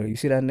McGregor. You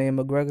see that name,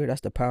 McGregor?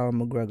 That's the power of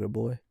McGregor,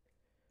 boy.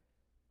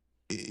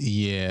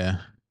 Yeah.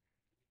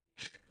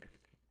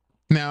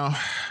 Now,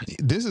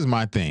 this is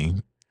my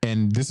thing,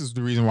 and this is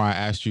the reason why I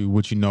asked you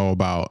what you know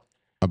about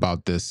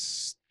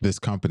this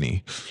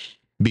company,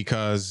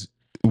 because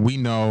we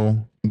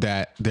know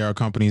that there are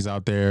companies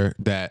out there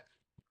that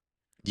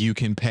you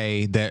can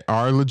pay that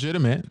are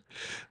legitimate,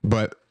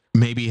 but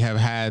maybe have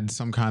had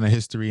some kind of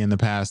history in the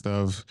past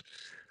of,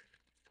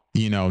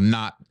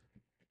 not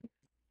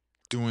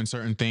doing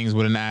certain things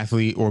with an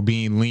athlete or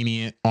being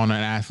lenient on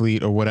an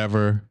athlete or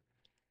whatever.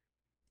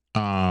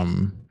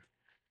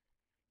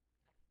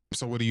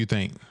 So what do you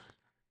think?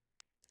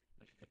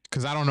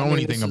 Because I don't know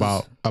anything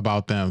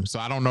about them. So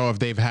I don't know if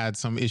they've had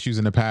some issues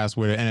in the past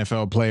where the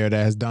NFL player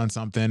that has done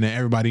something and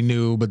everybody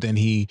knew, but then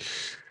he,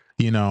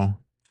 Nah,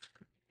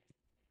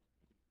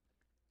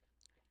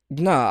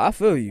 I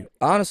feel you.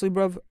 Honestly,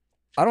 brother,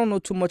 I don't know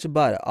too much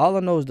about it. All I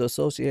know is the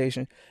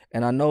association,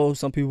 and I know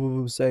some people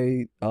will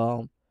say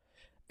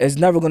it's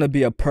never gonna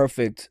be a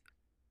perfect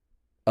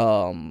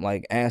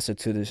answer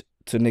to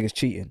niggas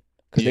cheating,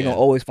 because they're gonna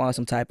always find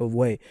some type of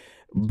way.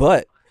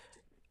 But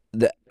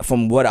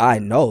from what I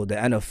know, the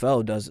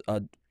NFL does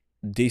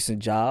decent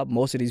job.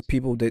 Most of these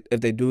people,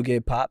 if they do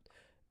get popped,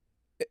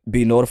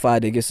 be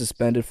notified, they get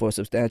suspended for a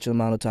substantial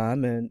amount of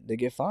time and they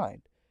get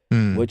fined,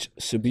 Mm. which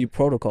should be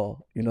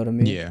protocol. You know what I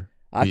mean? Yeah.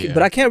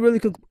 But I can't really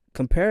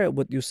compare it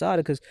with USADA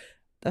because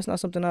that's not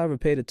something I ever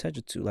paid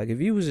attention to. Like if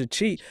he was a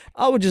cheat,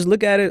 I would just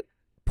look at it,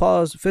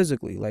 pause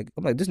physically. Like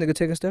I'm like, this nigga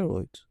taking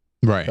steroids.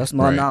 Right. That's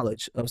my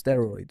knowledge of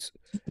steroids.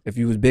 If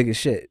you was big as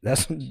shit,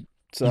 that's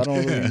so I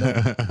don't really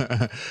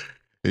know.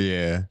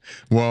 Yeah.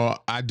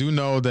 Well, I do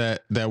know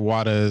that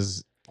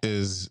WADA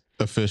is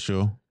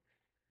official.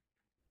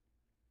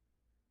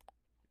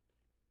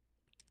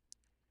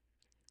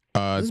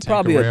 This is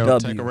probably a W.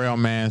 Take a Rail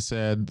Man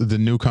said the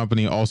new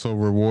company also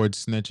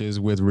rewards snitches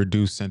with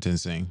reduced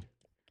sentencing.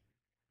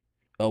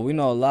 Oh, we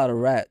know a lot of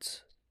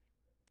rats.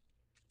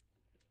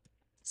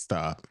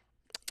 Stop.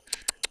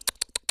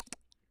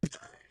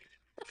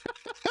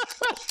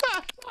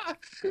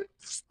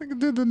 This nigga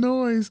did the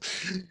noise.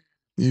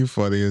 You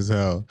funny as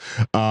hell.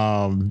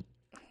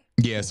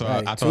 Yeah, so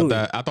Right,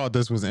 I thought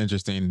this was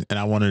interesting, and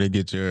I wanted to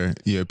get your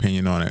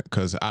opinion on it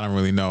because I don't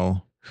really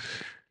know.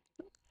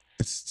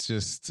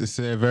 It's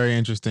a very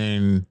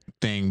interesting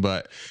thing,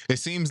 but it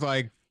seems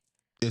like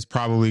it's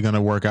probably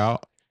gonna work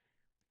out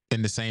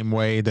in the same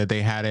way that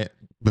they had it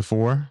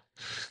before.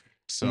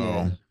 So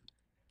Yeah.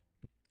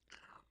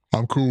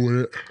 I'm cool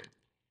with it.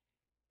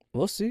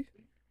 We'll see.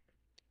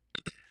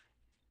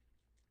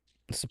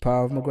 It's the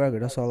power of McGregor.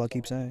 That's all I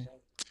keep saying.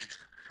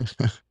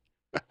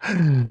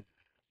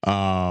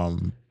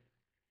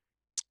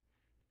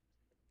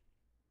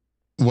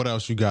 What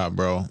else you got,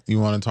 bro? You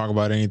want to talk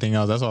about anything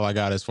else? That's all I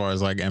got as far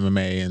as like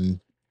MMA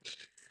and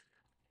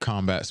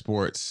combat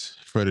sports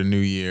for the new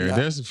year. Yeah,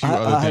 There's a few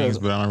other I had things,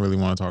 but I don't really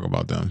want to talk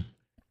about them.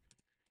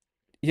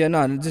 Yeah,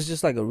 no, this is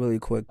just like a really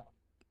quick,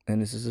 and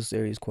this is a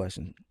serious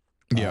question.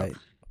 Yeah. Right?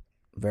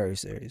 Very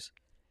serious.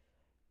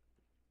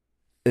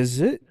 Is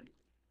it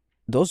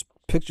those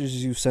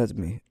pictures you sent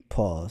me?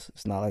 Pause.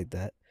 It's not like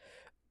that.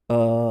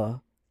 Was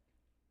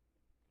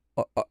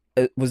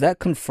that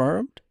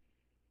confirmed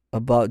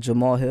about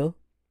Jamal Hill?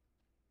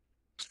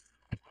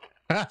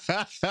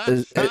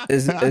 Is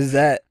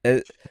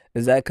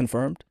that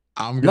confirmed?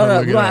 I'm gonna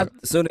look we it don't up. have.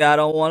 Sonny, I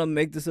don't want to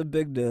make this a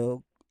big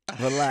deal.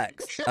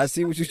 Relax. I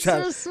see what you're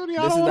trying. Sonny,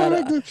 I don't want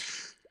to make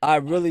this. I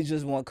really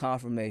just want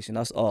confirmation.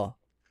 That's all.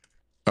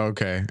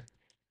 Okay.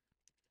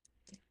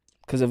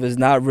 Because if it's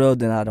not real,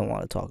 then I don't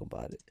want to talk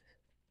about it.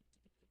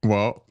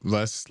 Well,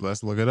 let's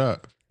look it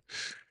up.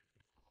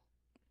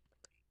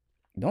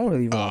 Don't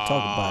really want to talk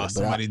about it. But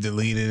Somebody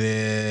deleted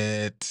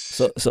it.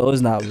 So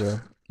it's not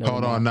real.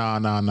 Hold on,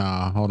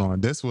 nah. Hold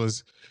on. This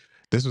was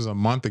a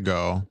month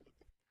ago.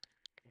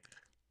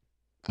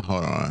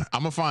 Hold on.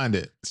 I'm gonna find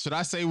it. Should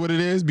I say what it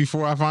is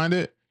before I find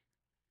it?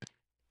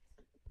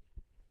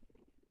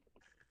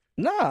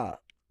 Nah.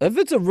 If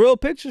it's a real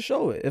picture,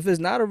 show it. If it's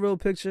not a real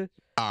picture,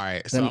 all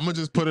right. So I'm gonna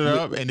just put it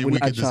up and then we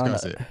can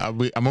discuss it. I'm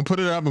gonna put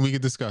it up and we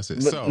can discuss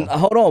it. So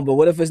hold on, but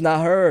what if it's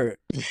not her?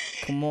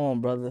 Come on,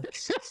 brother.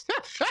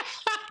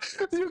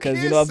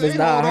 Because if it's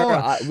not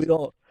her, we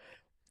don't.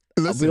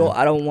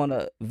 I don't want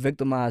to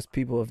victimize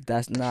people if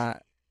that's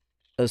not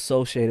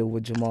associated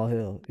with Jamal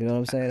Hill. You know what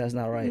I'm saying? That's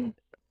not right.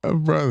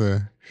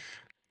 Brother.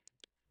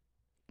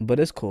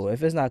 But it's cool.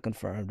 If it's not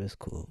confirmed, it's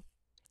cool.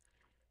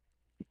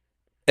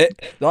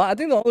 I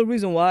think the only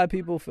reason why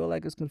people feel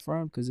like it's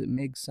confirmed because it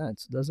makes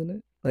sense, doesn't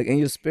it? Like in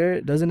your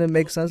spirit, doesn't it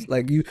make sense?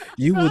 Like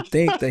you would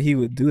think that he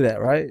would do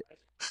that, right?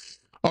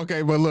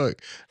 Okay, but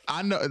look,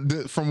 I know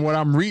from what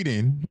I'm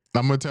reading,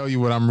 I'm gonna tell you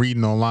what I'm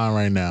reading online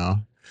right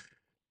now.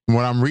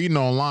 What I'm reading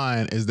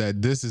online is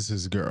that this is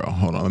his girl.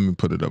 Hold on, let me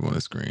put it up on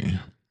the screen.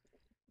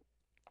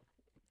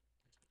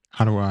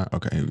 How do I?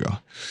 Okay, here we go.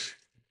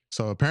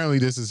 So apparently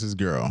this is his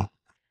girl.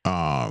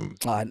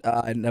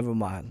 I never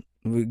mind.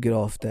 We get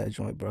off that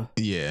joint, bro.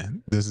 Yeah,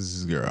 this is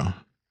his girl.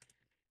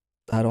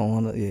 I don't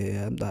want to.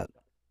 Yeah, I'm not.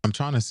 I'm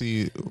trying to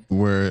see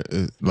where,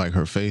 like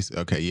her face.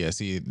 Okay, yeah.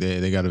 See,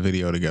 they got a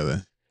video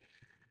together.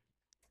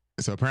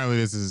 So apparently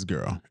this is his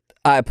girl.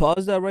 I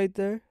pause that right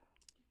there.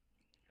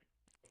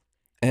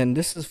 And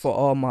this is for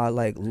all my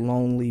like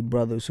lonely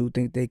brothers who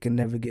think they can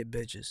never get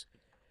bitches.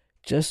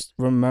 Just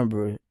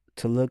remember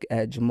to look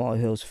at Jamal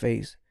Hill's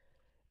face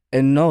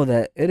and know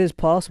that it is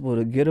possible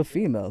to get a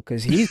female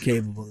because he's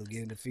capable of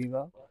getting a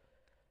female.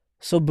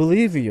 So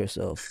believe in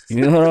yourself.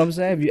 You know what I'm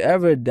saying? If you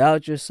ever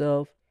doubt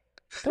yourself,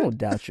 don't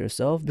doubt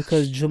yourself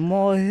because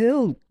Jamal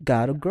Hill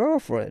got a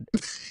girlfriend.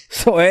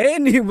 So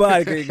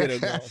anybody can get a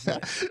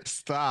girlfriend.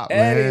 Stop,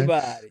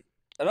 anybody.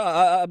 Man.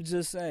 I'm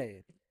just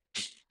saying.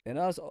 And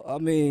also, I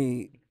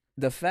mean,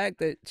 the fact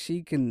that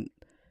she can.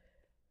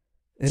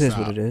 It is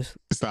what it is.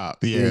 Stop.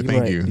 Yeah,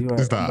 thank you. You're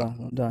right. Stop.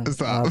 I'm done.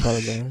 Stop.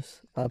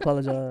 I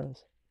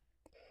apologize.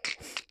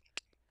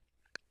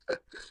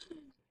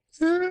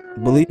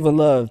 Believe in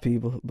love,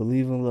 people.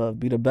 Believe in love.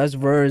 Be the best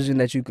version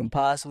that you can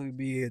possibly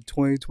be in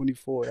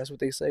 2024. That's what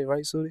they say,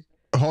 right, Sudi?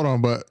 Hold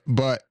on,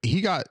 but he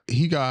got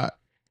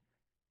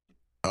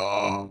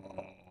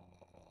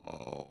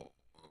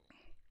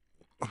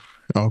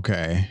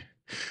okay.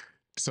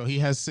 So he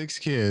has 6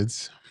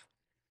 kids.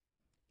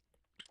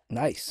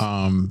 Nice.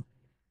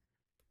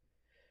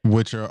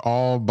 Which are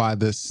all by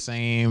the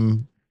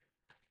same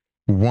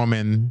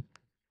woman,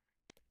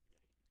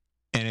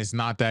 and it's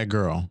not that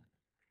girl.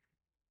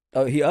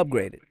 Oh, he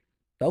upgraded.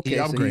 He Okay,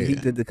 so he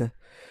upgraded. did the.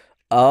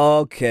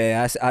 Okay,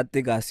 I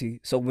think I see.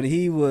 So when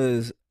he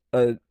was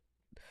a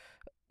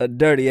a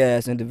dirty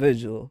ass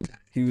individual,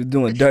 he was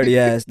doing dirty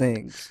ass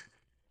things.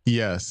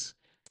 Yes.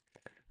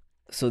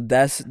 So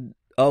that's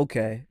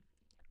okay.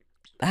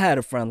 I had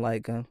a friend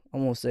like him. I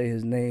won't say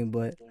his name,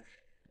 but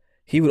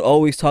he would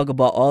always talk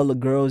about all the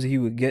girls he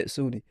would get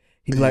soon.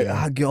 He'd be like,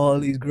 Yeah. I get all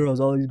these girls.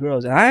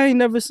 And I ain't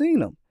never seen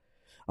them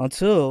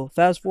until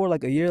fast forward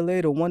like a year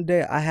later. One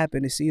day I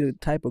happened to see the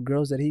type of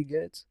girls that he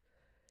gets.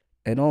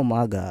 And oh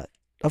my God,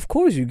 of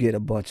course you get a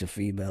bunch of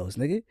females,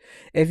 nigga.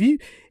 If you,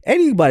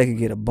 anybody can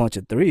get a bunch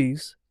of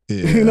threes.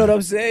 You know what Yeah.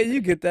 I'm saying?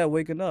 You get that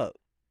waking up.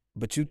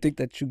 But you think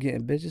that you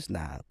getting bitches?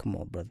 Nah, come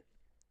on, brother.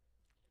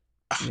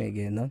 You ain't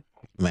getting none.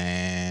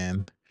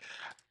 Man.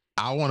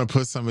 I want to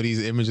put some of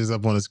these images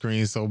up on the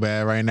screen so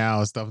bad right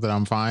now, stuff that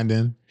I'm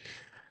finding.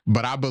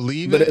 But I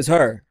believe But it. it's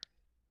her.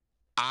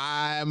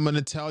 I'm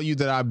gonna tell you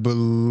that I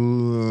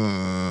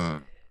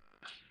believe.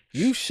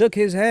 You shook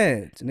his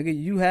hands, nigga.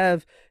 You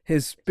have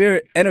his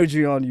spirit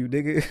energy on you,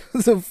 nigga.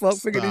 So fuck,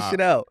 figure this shit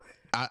Stop.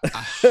 out.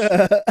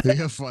 I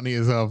You're funny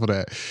as hell for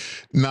that.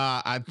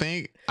 Nah, I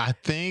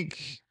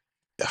think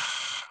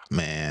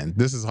man,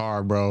 this is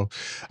hard, bro.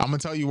 I'm gonna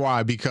tell you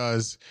why,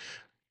 because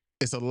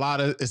it's a lot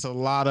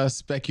of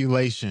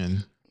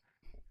speculation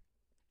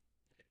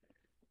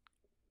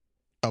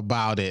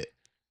about it.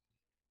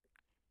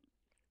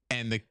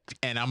 And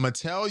I'm gonna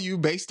tell you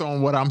based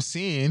on what I'm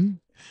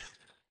seeing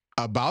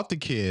about the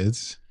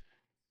kids.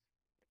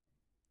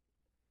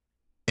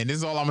 And this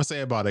is all I'm gonna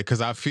say about it,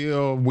 because I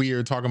feel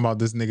weird talking about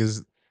this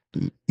nigga's,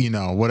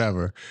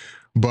 whatever.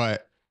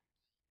 But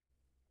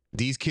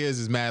these kids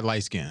is mad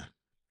light skin.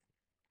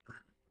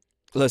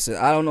 Listen,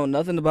 I don't know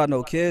nothing about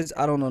no kids.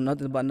 I don't know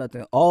nothing about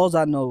nothing. All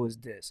I know is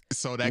this.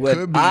 So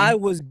When I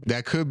was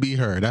that could be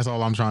her. That's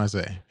all I'm trying to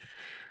say.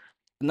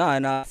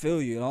 nah, I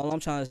feel you. And all I'm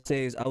trying to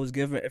say is I was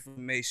given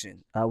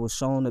information. I was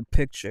shown a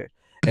picture.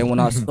 And when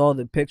I saw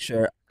the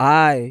picture,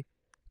 I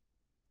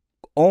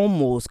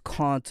almost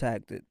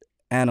contacted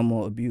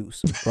animal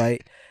abuse,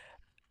 right?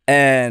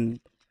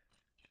 And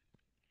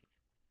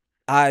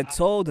I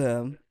told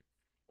him,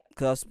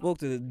 because I spoke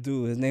to the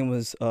dude, his name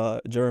was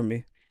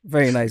Jeremy.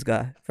 Very nice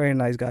guy. Very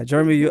nice guy.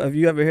 Jeremy, if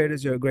you ever hear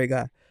this, you're a great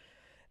guy.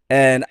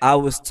 And I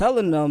was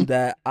telling them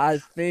that I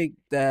think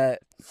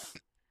that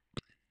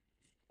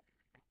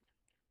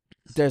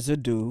there's a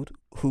dude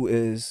who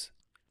is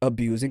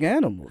abusing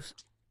animals.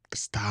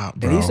 Stop,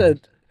 And he bro.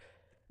 said,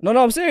 no,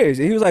 I'm serious.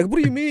 And he was like, what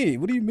do you mean?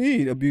 What do you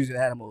mean abusing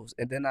animals?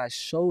 And then I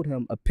showed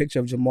him a picture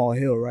of Jamal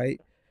Hill, right?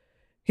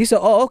 He said,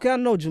 oh, okay, I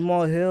know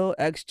Jamal Hill,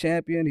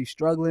 ex-champion. He's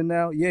struggling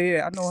now.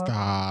 Yeah, I know him.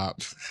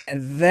 Stop.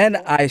 And then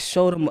I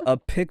showed him a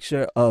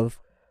picture of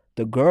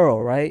the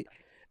girl, right?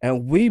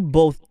 And we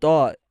both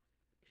thought,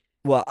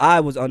 well,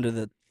 I was under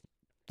the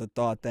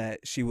thought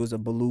that she was a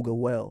beluga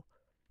whale.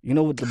 You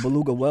know what the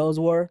beluga whales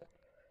were?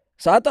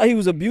 So I thought he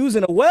was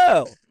abusing a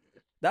whale.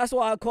 That's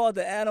why I called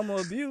the animal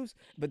abuse.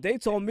 But they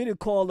told me to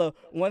call the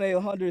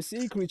 1-800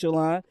 sea creature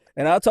line.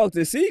 And I talked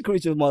to sea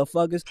creature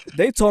motherfuckers.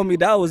 They told me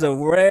that was a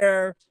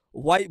rare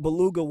white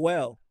beluga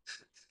whale.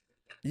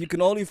 You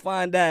can only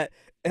find that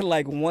in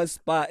like one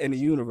spot in the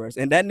universe.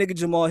 And that nigga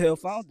Jamal Hill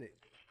found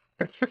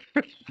it.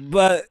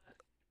 But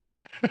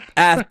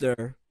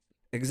after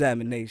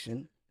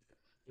examination,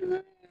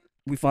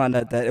 we found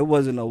out that it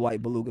wasn't a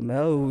white beluga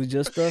male. It was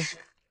just a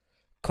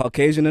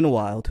Caucasian in the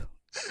wild.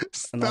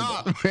 And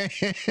I'm done. Stop,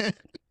 man.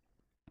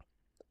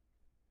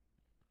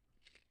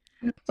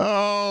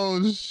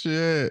 Oh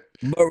shit.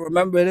 But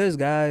remember this,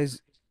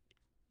 guys.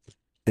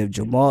 If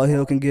Jamal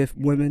Hill can give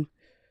women,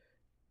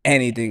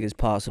 anything is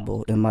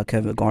possible in my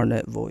Kevin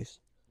Garnett voice.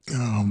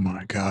 Oh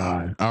my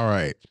god. All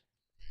right.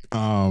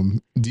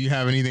 Do you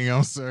have anything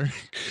else, sir?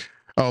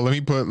 Oh, let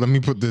me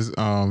put this.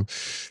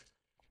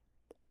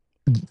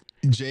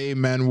 J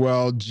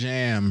Manuel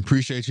Jam,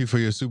 appreciate you for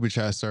your super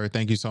chat, sir.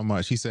 Thank you so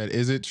much. He said,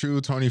 "Is it true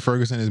Tony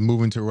Ferguson is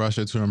moving to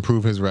Russia to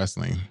improve his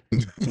wrestling?"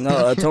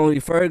 No, Tony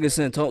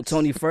Ferguson.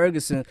 Tony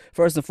Ferguson.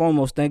 First and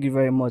foremost, thank you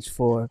very much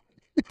for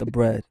the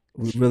bread.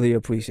 We really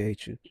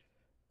appreciate you.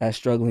 As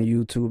struggling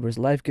YouTubers,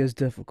 life gets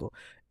difficult.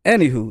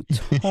 Anywho,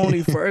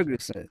 Tony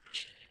Ferguson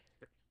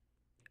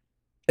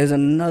is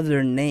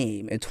another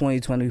name in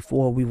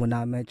 2024 we will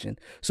not mention.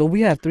 So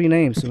we have 3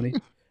 names, Suni.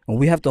 And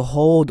we have to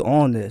hold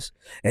on this.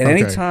 And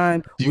Okay.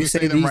 anytime You we can say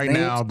say them these right names,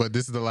 now, but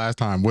this is the last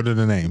time. What are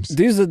the names?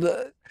 these are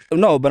the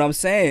no, but I'm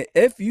saying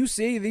if you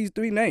see these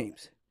 3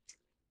 names,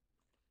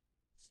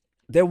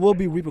 there will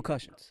be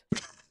repercussions.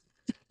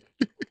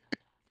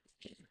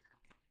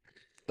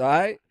 All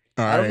right?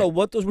 All I don't right. know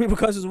what those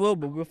repercussions will,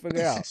 but we'll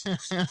figure it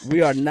out.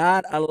 We are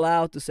not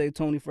allowed to say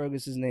Tony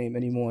Ferguson's name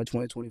anymore in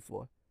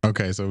 2024.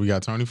 Okay, so we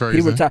got Tony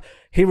Ferguson.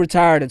 He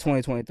retired in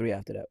 2023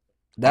 after that.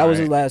 That was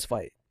his last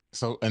fight.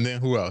 So, and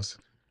then who else?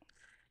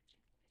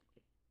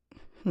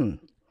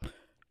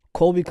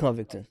 Colby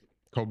Covington.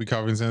 Colby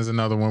Covington is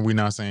another one we're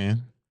not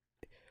saying.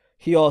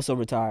 He also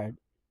retired.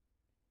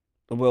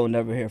 We'll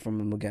never hear from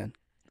him again.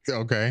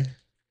 Okay.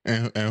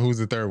 And who's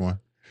the third one?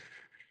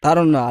 I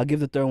don't know. I'll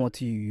give the third one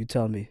to you. You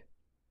tell me.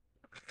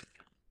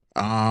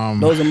 Um,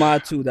 Those are my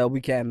two that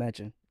we can't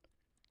mention.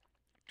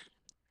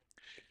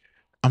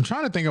 I'm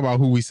trying to think about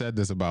who we said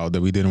this about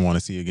that we didn't want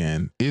to see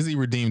again. Izzy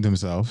redeemed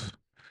himself.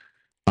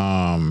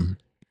 How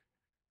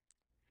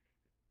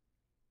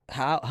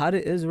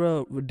did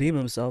Israel redeem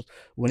himself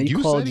when he You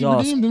said called he y'all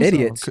redeemed himself.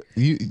 idiots?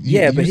 You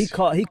Yeah, but he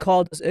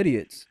called us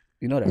idiots.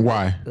 You know that, right?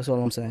 Why? That's all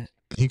I'm saying.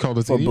 He called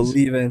us For idiots?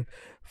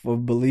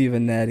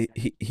 believing that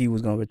he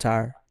was gonna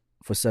retire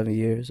for 7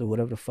 years or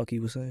whatever the fuck he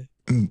was saying.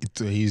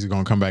 So he's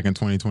gonna come back in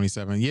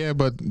 2027. Yeah,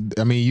 but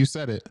I mean, you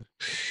said it.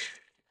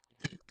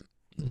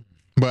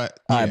 But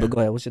All yeah, right, but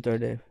go ahead. What's your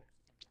third, Dave?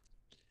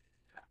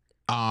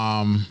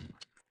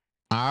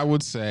 I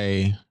would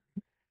say,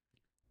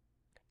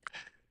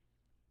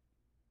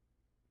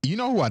 you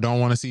know who I don't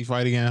want to see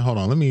fight again? Hold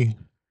on, let me.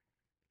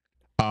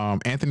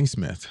 Anthony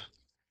Smith.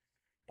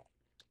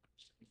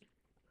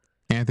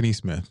 Anthony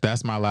Smith.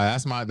 That's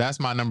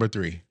my number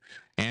 3.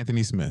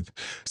 Anthony Smith.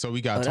 So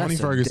we got Tony That's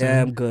a Ferguson.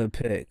 damn good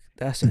pick.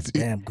 That's a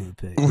damn good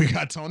pick. We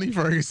got Tony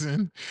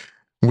Ferguson.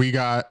 We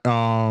got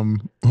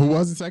who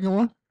was the second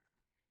one?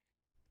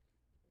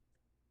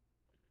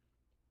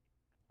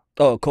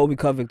 Oh, Kobe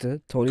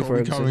Covington, Tony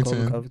Ferguson,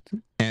 Kobe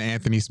Covington, and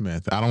Anthony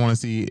Smith. I don't want to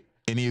see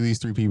any of these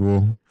 3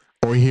 people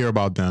or hear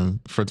about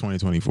them for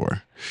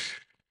 2024.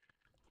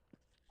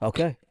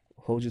 Okay,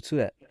 hold you to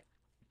that.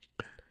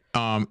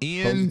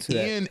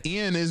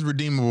 Ian is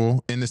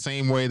redeemable in the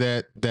same way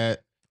that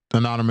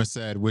Anonymous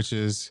said, which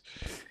is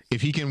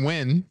if he can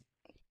win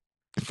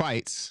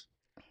fights,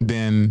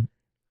 then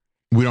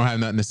we don't have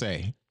nothing to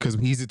say because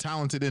he's a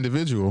talented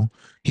individual.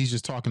 He's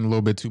just talking a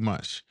little bit too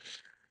much.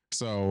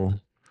 So,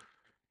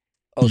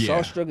 yeah.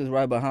 Sean Strickland's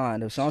right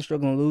behind. If Sean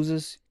Strickland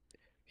loses,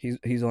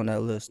 he's on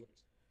that list.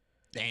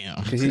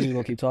 Damn, because he's just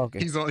gonna keep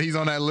talking. He's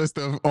on that list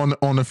of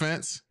on the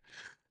fence.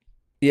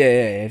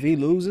 Yeah. If he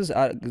loses,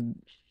 what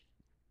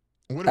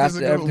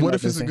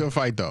if it's a good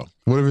fight though?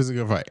 What if it's a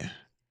good fight?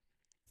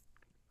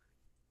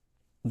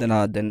 Then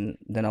I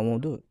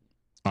won't do it.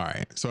 All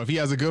right. So if he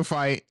has a good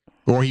fight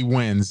or he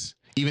wins,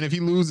 even if he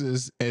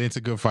loses and it's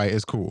a good fight,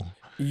 it's cool.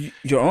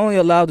 You're only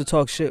allowed to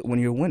talk shit when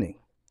you're winning.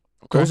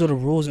 Okay. Those are the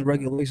rules and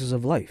regulations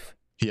of life.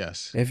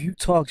 Yes. If you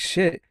talk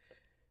shit,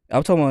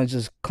 I'm talking about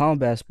just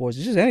combat sports.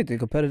 It's just anything,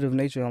 competitive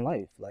nature in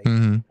life. Like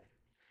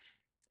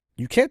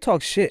you can't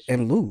talk shit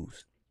and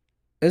lose.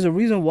 There's a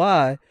reason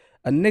why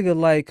a nigga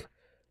like,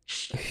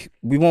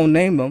 we won't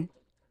name him,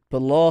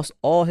 but lost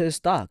all his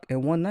stock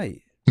in one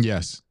night.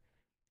 Yes.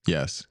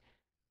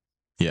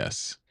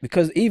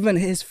 Because even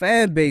his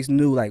fan base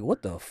knew, like,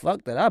 what the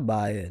fuck did I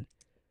buy in?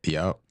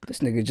 Yep. This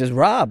nigga just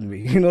robbed me.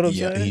 You know what I'm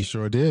saying? Yeah, he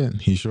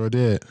sure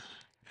did.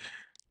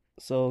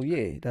 So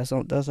yeah, that's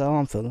how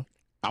I'm feeling.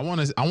 I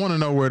want to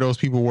know where those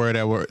people were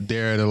that were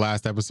there the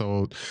last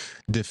episode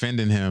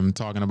defending him,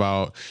 talking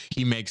about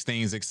he makes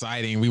things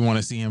exciting. We want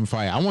to see him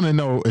fight. I want to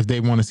know if they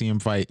want to see him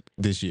fight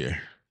this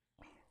year.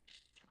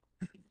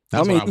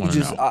 That's what I want to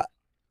know.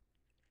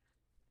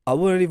 I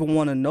wouldn't even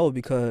want to know,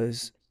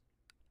 because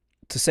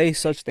to say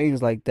such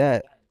things like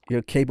that,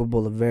 you're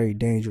capable of very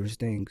dangerous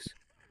things.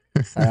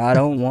 I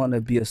don't want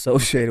to be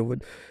associated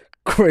with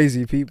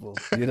crazy people.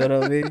 You know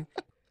what I mean?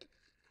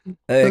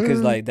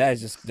 Because like that's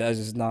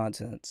just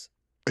nonsense.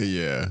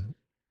 Yeah.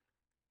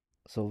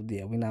 So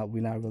yeah, we're not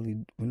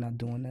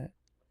doing that.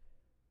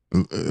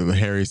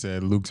 Harry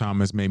said Luke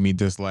Thomas made me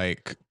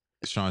dislike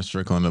Sean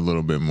Strickland a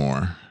little bit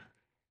more.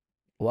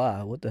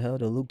 Why? What the hell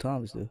did Luke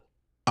Thomas do?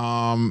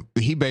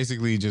 He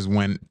basically just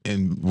went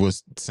and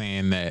was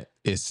saying that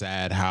it's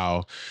sad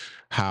how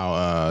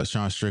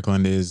Sean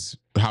Strickland is,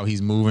 how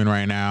he's moving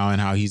right now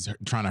and how he's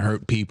trying to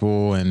hurt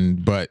people,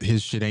 but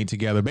his shit ain't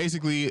together.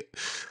 Basically,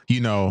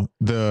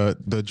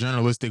 the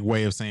journalistic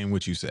way of saying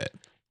what you said.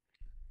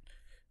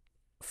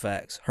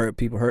 Facts. Hurt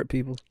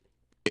people.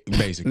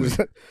 Basically.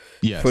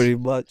 Yes. Pretty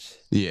much.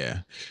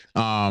 Yeah.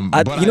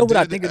 But you know what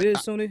I think it is,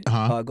 Suni?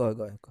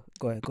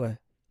 Go ahead.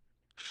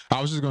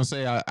 I was just gonna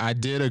say I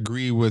did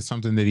agree with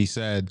something that he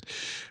said,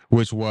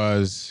 which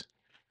was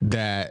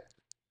that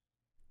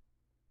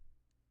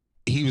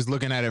he was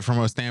looking at it from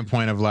a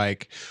standpoint of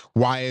like,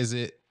 why is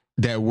it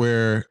that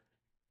we're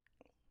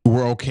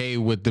okay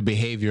with the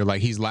behavior?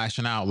 Like he's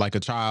lashing out like a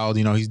child,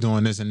 he's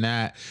doing this and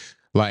that,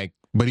 like,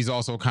 but he's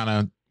also kind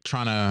of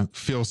trying to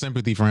feel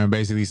sympathy for him,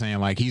 basically saying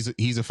like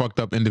he's a fucked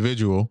up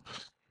individual.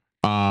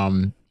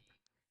 And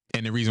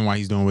the reason why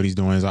he's doing what he's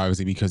doing is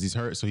obviously because he's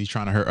hurt, so he's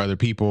trying to hurt other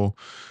people.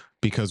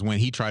 Because when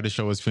he tried to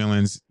show his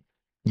feelings,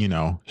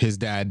 his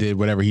dad did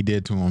whatever he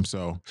did to him.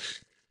 So,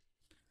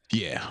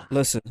 yeah.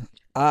 Listen,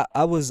 I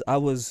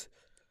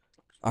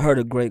heard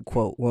a great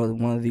quote,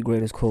 one of the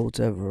greatest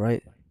quotes ever,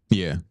 right?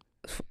 Yeah.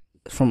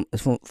 From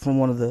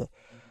one of the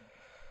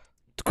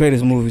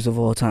greatest movies of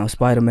all time,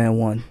 Spider-Man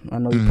 1. I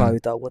know you probably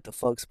thought, what the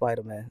fuck,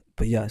 Spider-Man?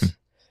 But yes.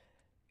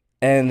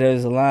 And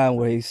there's a line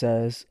where he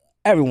says,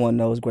 everyone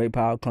knows great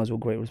power comes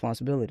with great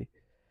responsibility.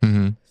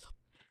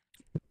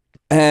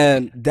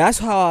 And that's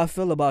how I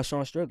feel about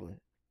Sean Strickland.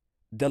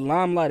 the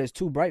limelight is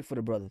too bright for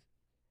the brother.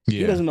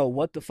 He Yeah. doesn't know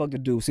what the fuck to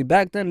do. See,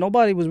 back then,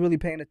 nobody was really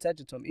paying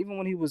attention to him. Even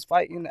when he was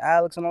fighting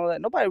Alex and all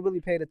that, nobody really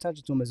paid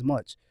attention to him as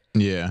much.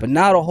 Yeah. But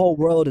now the whole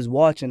world is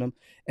watching him,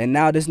 and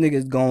now this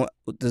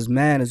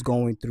man is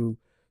going through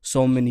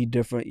so many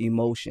different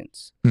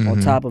emotions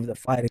on top of the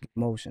fighting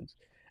emotions.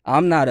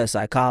 I'm not a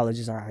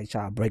psychologist. I ain't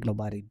trying to break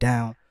nobody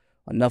down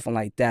or nothing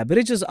like that. But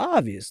it's just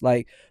obvious.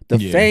 Like the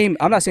fame,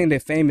 I'm not saying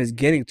that fame is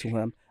getting to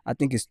him. I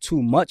think it's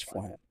too much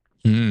for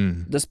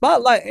him. The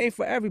spotlight ain't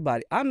for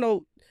everybody. I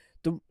know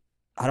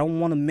I don't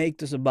want to make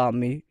this about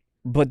me,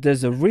 but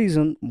there's a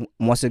reason.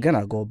 Once again,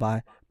 I go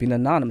by being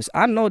anonymous.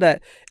 I know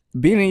that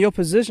being in your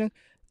position,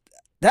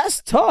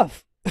 that's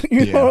tough.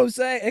 You know what I'm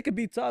saying? It could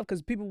be tough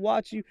because people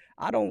watch you.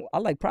 I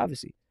like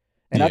privacy.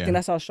 And I think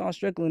that's how Sean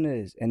Strickland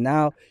is. And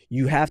now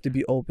you have to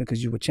be open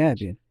because you're a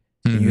champion.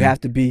 And you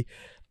have to be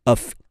a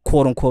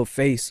quote unquote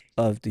face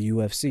of the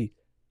UFC.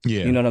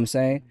 Yeah. You know what I'm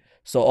saying?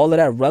 So all of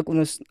that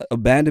reckless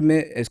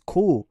abandonment is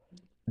cool.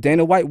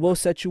 Dana White will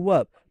set you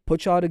up,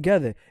 put y'all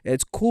together.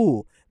 It's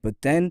cool.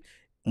 But then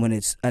when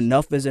it's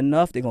enough is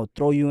enough, they're gonna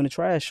throw you in the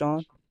trash,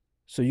 Sean.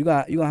 So you're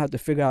gonna have to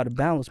figure out a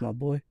balance, my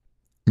boy.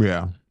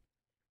 Yeah.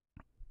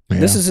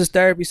 This is his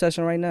therapy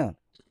session right now.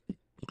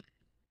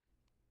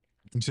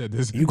 You said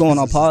this. You going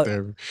on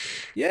podcast?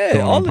 Yeah,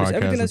 going all on this,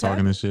 everything that's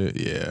talking happening. And shit.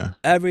 Yeah.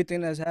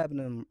 Everything that's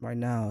happening right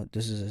now,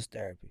 this is his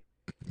therapy.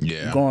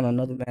 Yeah. You go on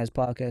another man's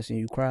podcast and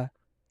you cry.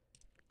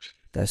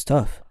 That's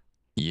tough.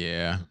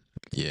 Yeah.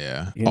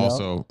 Yeah. You know?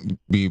 Also,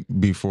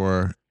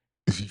 before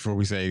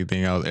we say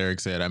anything else, Eric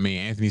said, I mean,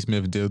 Anthony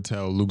Smith did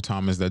tell Luke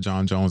Thomas that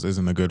John Jones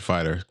isn't a good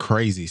fighter.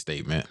 Crazy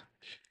statement.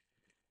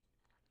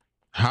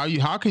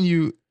 How can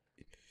you?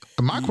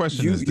 My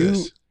question is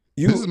this.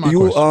 This is my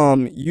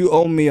question. You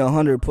owe me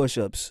 100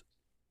 push-ups.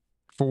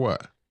 For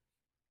what?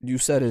 You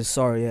said his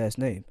sorry ass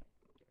name.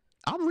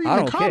 I'm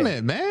reading the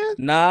comment, man.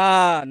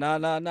 Nah.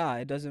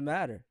 It doesn't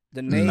matter.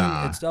 The name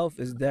itself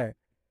is there.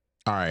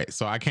 All right,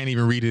 so I can't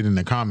even read it in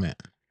the comment.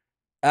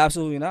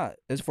 Absolutely not.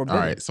 It's forbidden.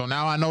 All right, so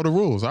now I know the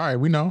rules. All right,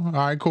 we know. All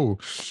right, cool.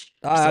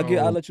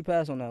 I'll let you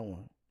pass on that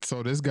one.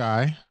 So this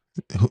guy,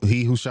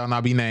 he who shall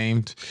not be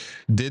named,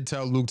 did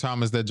tell Luke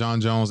Thomas that John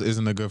Jones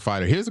isn't a good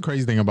fighter. Here's the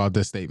crazy thing about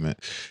this statement.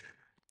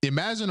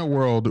 Imagine a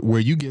world where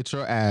you get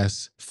your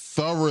ass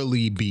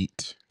thoroughly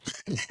beat,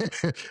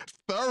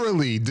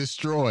 thoroughly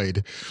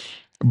destroyed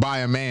by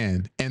a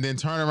man, and then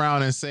turn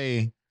around and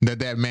say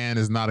that man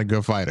is not a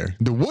good fighter.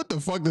 What the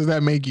fuck does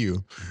that make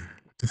you?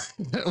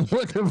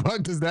 What the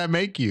fuck does that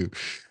make you?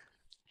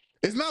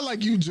 It's not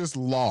like you just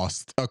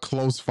lost a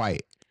close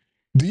fight.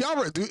 Do you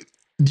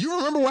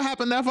remember what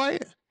happened in that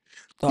fight?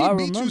 He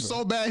beat you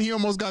so bad he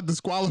almost got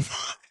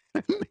disqualified.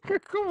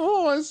 Come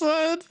on,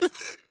 son.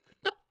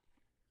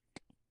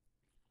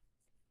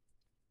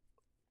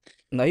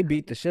 No, he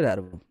beat the shit out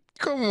of him.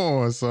 Come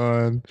on,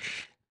 son.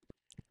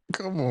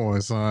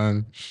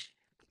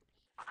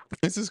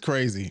 This is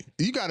crazy.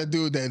 You got a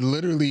dude that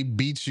literally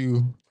beat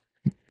you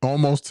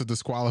almost to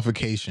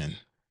disqualification.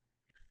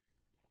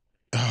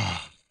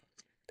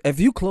 If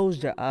you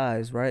closed your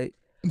eyes, right,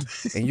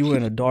 and you were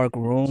in a dark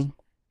room,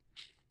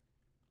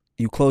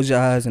 you close your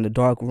eyes in the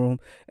dark room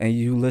and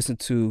you listen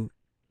to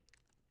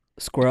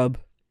Scrub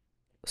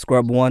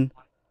 1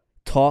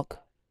 talk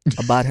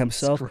about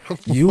himself,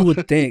 you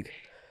would think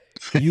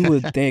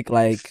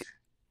like,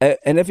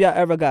 and if y'all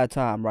ever got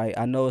time, right,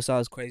 I know it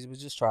sounds crazy, but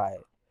just try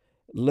it.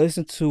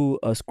 Listen to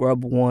a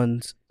Scrub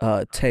 1's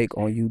take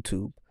on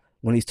YouTube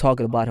when he's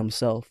talking about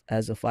himself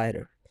as a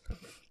fighter.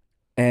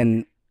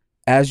 And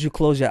as you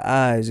close your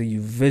eyes and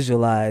you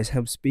visualize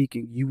him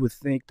speaking, you would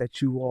think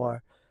that you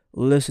are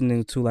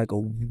listening to like a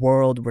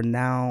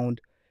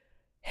world-renowned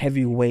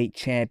heavyweight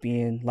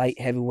champion,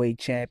 light heavyweight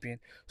champion,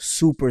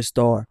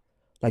 superstar.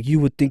 Like you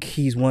would think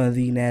he's one of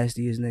the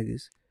nastiest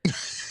niggas.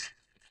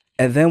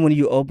 And then when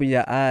you open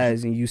your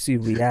eyes and you see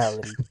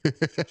reality,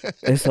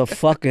 it's a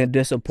fucking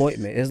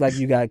disappointment. It's like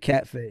you got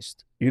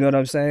catfished. You know what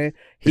I'm saying?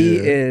 He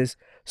is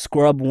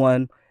Scrub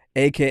 1,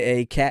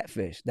 aka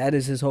Catfish. That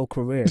is his whole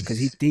career because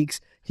he thinks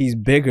he's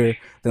bigger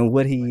than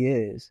what he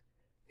is.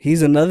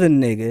 He's another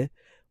nigga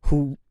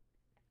who,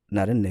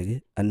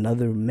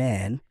 another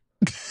man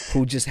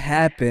who just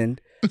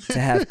happened to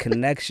have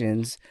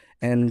connections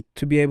and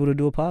to be able to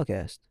do a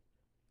podcast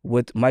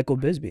with Michael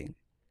Bisping.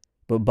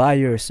 But by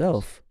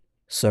yourself,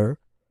 sir,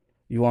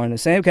 you are in the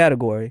same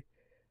category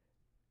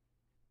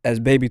as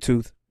Baby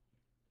Tooth,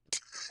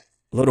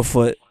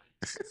 Littlefoot,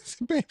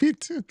 Baby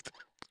Tooth,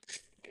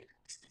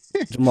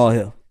 Jamal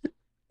Hill.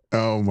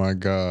 Oh my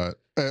God.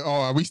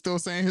 Are we still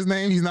saying his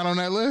name? He's not on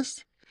that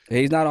list?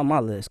 He's not on my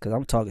list because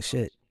I'm talking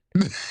shit.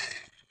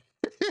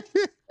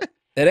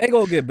 It ain't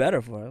gonna get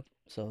better for him.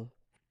 So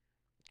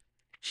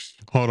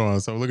hold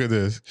on. So look at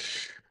this.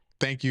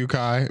 Thank you,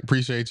 Kai.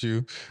 Appreciate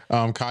you.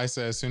 Kai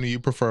says, "Soon, do you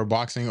prefer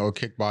boxing or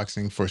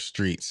kickboxing for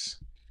streets?"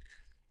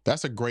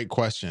 That's a great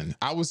question.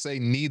 I would say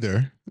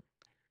neither.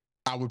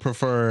 I would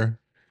prefer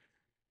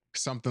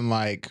something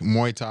like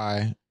Muay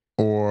Thai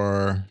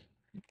or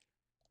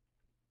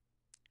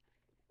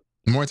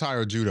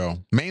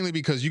Judo, mainly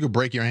because you could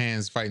break your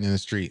hands fighting in the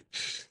street.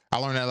 I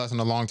learned that lesson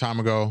a long time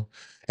ago,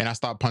 and I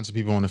stopped punching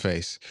people in the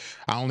face.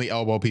 I only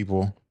elbow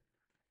people.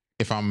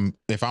 If I'm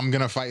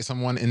gonna fight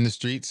someone in the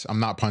streets, I'm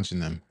not punching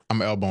them.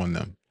 I'm elbowing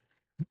them.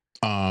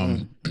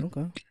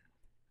 Okay.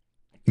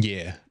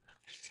 Yeah.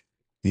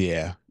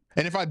 Yeah.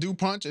 And if I do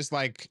punch, it's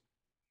like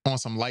on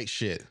some light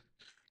shit.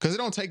 Cause it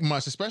don't take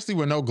much, especially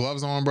with no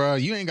gloves on, bro.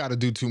 You ain't got to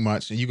do too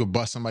much, and you could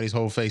bust somebody's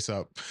whole face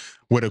up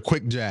with a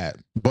quick jab.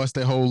 Bust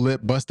their whole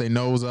lip, bust their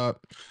nose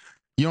up.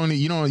 You don't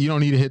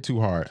need to hit too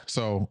hard.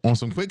 So on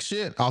some quick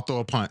shit, I'll throw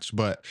a punch.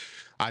 But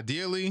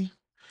ideally,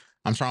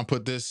 I'm trying to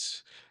put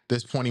this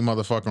pointy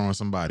motherfucker on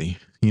somebody.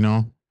 You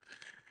know.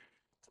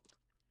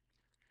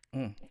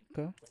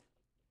 Okay.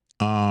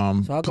 So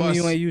how come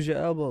you Plus, ain't use your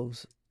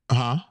elbows?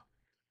 huh?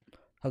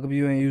 How come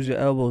you ain't use your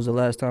elbows the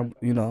last time,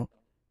 the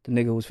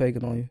nigga was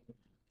faking on you?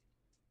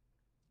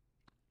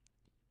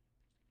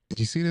 Did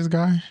you see this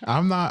guy?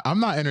 I'm not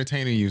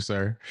entertaining you,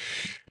 sir.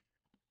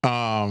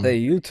 Hey,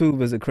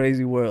 YouTube is a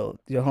crazy world.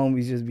 Your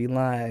homies just be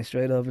lying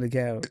straight up in the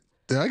camera.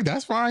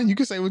 That's fine. You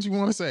can say what you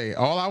want to say.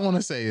 All I want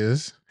to say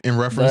is, in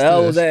The reference to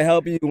elbows this, ain't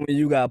helping you when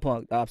you got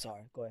punked. I'm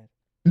sorry. Go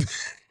ahead.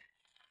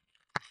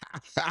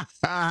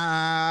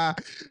 I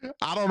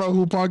don't know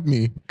who punked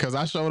me because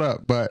I showed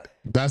up, but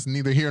that's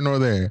neither here nor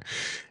there.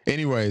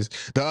 Anyways,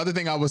 the other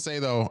thing I would say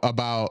though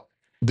about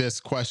this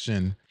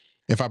question,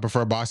 if I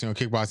prefer boxing or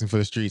kickboxing for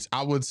the streets,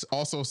 I would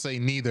also say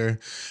neither,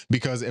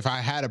 because if I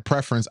had a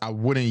preference, I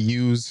wouldn't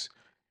use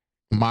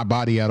my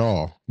body at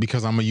all,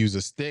 because I'm gonna use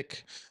a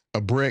stick,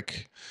 a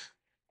brick,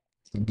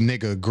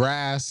 nigga,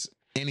 grass,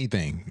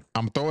 anything.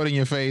 I'm throw it in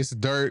your face,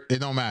 dirt, it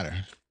don't matter.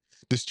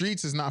 The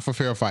streets is not for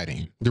fair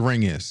fighting. The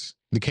ring is.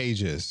 The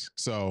cage is.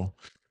 So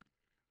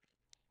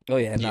Oh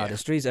yeah, nah, yeah. the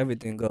streets,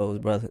 everything goes,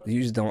 brother.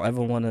 You just don't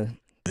ever want to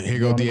Here get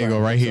go on the Diego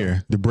ground. right That's all.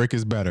 here. The brick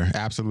is better.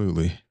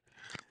 Absolutely.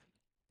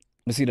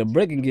 But see, the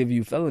brick can give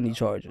you felony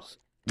charges.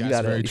 You That's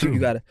gotta, very true.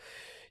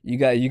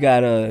 you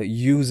gotta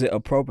use it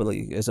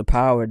appropriately. It's a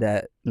power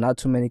that not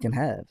too many can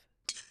have.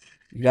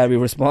 You gotta be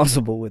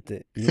responsible with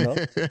it.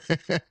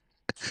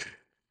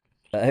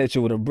 I hit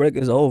you with a brick,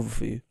 it's over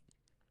for you.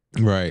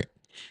 Right.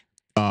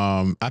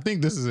 I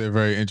think this is a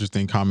very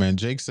interesting comment.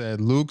 Jake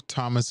said Luke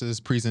Thomas's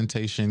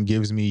presentation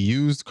gives me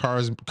used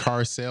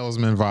car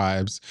salesman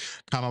vibes,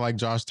 kind of like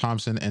Josh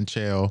Thompson and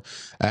Chael.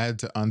 I had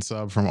to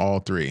unsub from all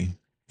three.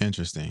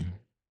 Interesting.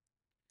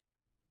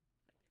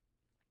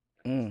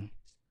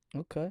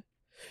 Okay.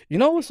 You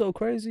know what's so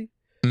crazy?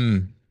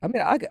 Mm. I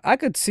mean, I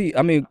could see.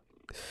 I mean,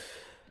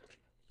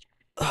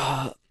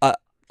 I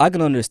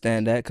can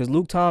understand that because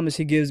Luke Thomas,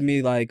 he gives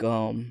me like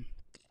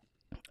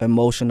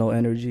emotional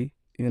energy.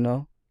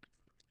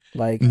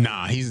 Like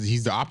Nah,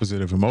 he's the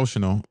opposite of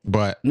emotional,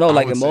 but no, I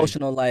like would say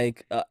emotional,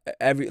 like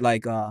every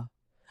like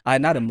I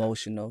not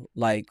emotional.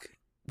 Like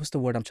what's the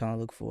word I'm trying to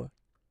look for?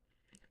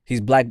 He's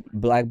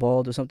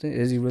blackballed or something.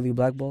 Is he really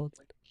blackballed?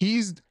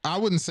 I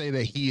wouldn't say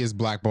that he is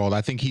blackballed.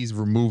 I think he's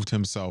removed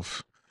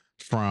himself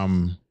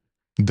from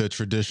the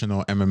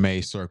traditional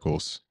MMA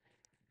circles.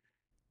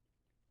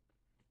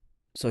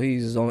 So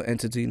he's his own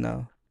entity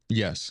now.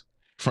 Yes.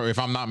 If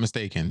I'm not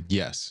mistaken,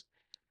 yes.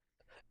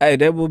 Hey,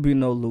 there will be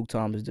no Luke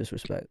Thomas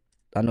disrespect.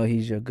 I know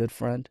he's your good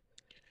friend.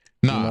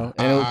 Nah,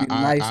 And it would be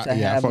nice to I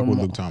have fuck with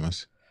him. Luke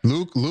Thomas.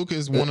 Luke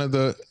is one of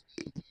the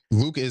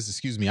Luke is,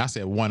 excuse me, I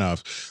said one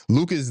of.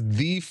 Luke is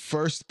the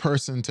first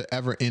person to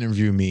ever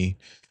interview me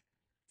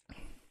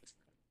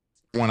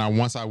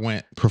once I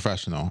went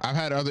professional. I've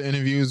had other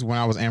interviews when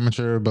I was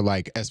amateur, but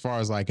like as far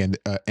as like an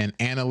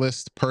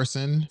analyst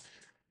person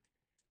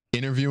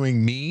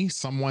interviewing me,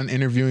 someone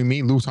interviewing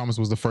me, Luke Thomas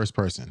was the first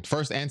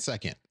and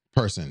second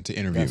person to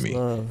interview That's me.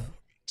 love.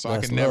 So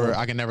That's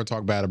I can never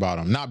talk bad about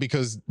him. Not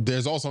because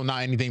there's also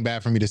not anything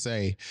bad for me to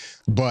say,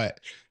 but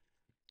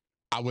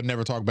I would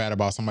never talk bad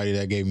about somebody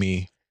that gave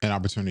me an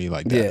opportunity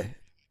like that. Yeah.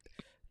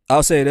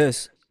 I'll say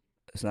this.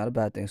 It's not a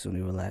bad thing,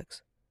 Sunni.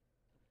 Relax.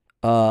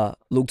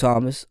 Luke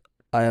Thomas,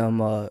 I am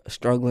a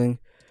struggling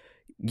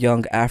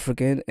young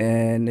African,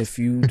 and if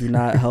you do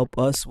not help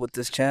us with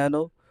this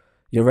channel,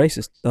 you're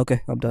racist.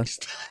 Okay, I'm done.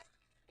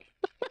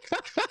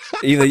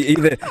 Either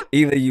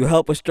you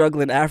help a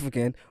struggling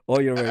African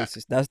or you're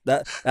racist.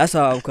 That's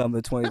how I'm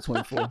coming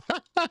 2024.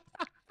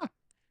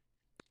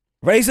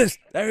 Racist,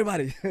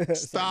 everybody.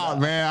 Stop,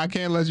 man. I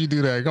can't let you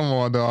do that. Come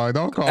on, dog.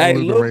 Don't call Hey,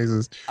 Luke a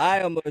racist. I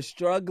am a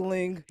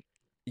struggling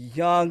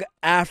young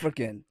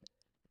African.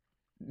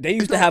 They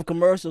used to have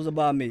commercials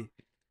about me.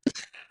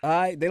 All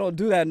right, they don't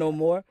do that no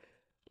more.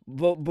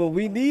 But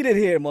we need it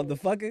here,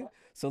 motherfucker.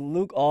 So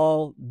Luke,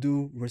 all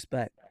due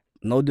respect,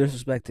 no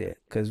disrespect here,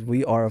 cause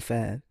we are a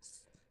fan.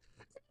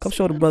 Come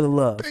show the brother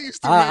love. They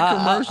used to make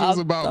commercials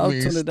about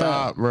me.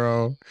 Stop,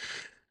 bro.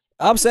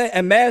 I'm saying,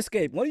 and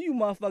Manscaped, one of you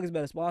motherfuckers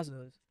better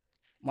sponsor us.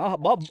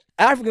 My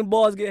African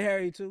balls get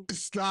hairy too.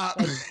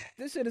 Stop. Like,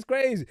 this shit is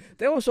crazy.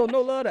 They don't show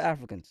no love to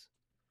Africans.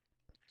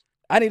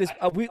 I need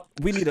a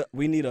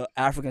we need a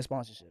African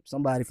sponsorship.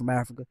 Somebody from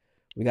Africa.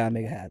 We gotta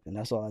make it happen.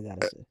 That's all I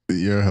gotta say.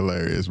 You're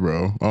hilarious,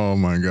 bro. Oh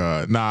my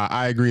god. Nah,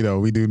 I agree though.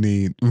 We do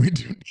need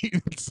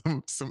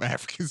some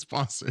African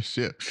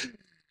sponsorship.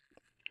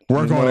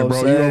 Work You on know it, what bro.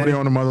 I'm You over there saying?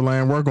 on the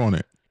motherland. Work on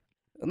it.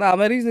 Nah,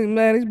 man,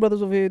 these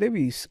brothers over here, they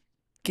be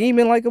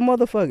scheming like a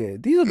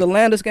motherfucker. These are the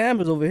land of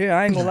scammers over here.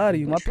 I ain't gonna lie to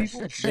you. My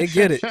people, they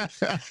get it.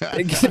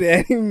 They get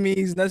it any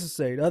means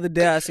necessary. The other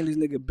day, I seen these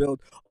niggas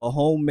build a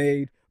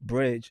homemade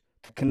bridge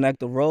to connect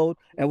the road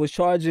and was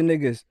charging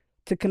niggas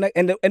to connect.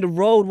 And the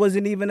road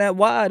wasn't even that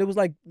wide. It was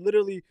like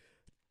literally,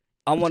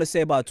 I want to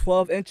say about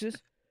 12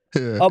 inches,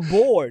 Yeah. a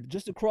board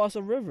just across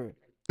a river.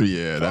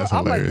 Yeah, So that's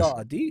I'm like,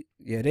 hilarious. dog,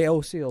 yeah, they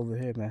OC over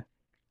here, man.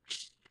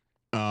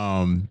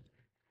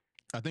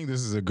 I think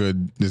this is a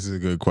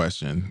good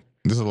question.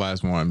 This is the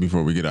last one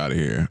before we get out of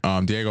here.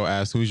 Diego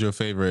asked, "Who's your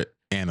favorite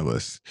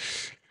analyst?"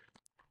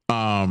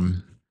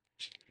 Um,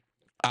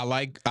 I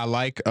like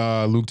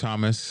Luke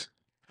Thomas.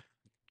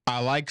 I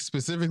like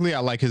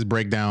his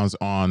breakdowns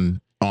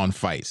on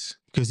fights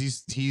because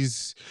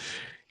he's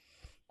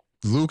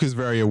Luke is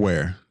very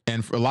aware,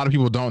 and a lot of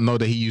people don't know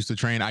that he used to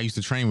train. I used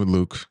to train with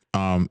Luke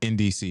in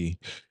DC,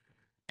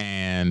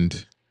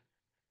 and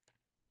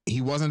he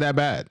wasn't that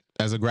bad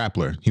as a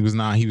grappler. He was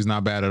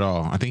not bad at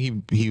all. I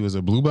think he was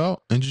a blue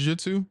belt in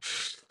jiu-jitsu.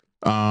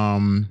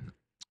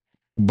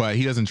 But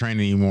he doesn't train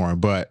anymore,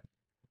 but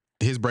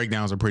his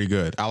breakdowns are pretty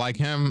good. I like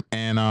him,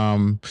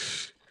 and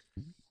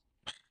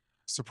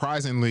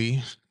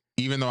surprisingly,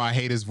 even though I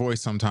hate his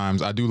voice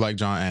sometimes, I do like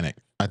John Anik.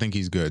 I think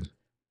he's good.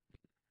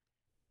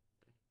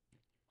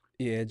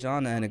 Yeah,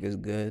 John Anik is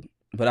good,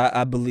 but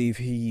I believe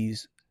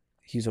he's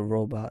a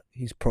robot.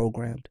 He's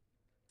programmed.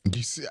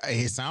 You see,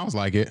 it sounds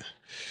like it. I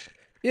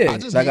Yeah,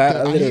 just like hate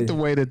I I hate literally the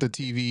way that the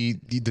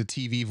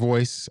TV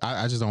voice.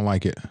 I just don't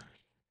like it.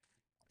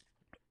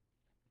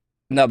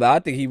 no, but I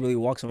think he really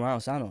walks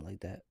around sounding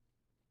like that.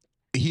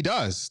 He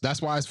does.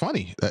 That's why it's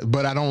funny,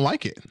 but I don't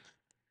like it.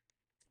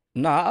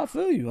 Nah, I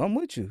feel you. I'm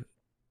with you.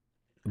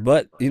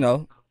 But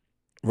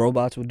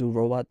robots will do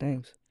robot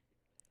things.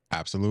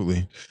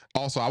 Absolutely.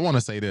 Also, I want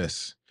to say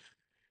this.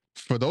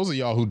 For those of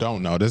y'all who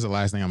don't know, this is the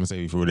last thing I'm gonna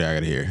say before we get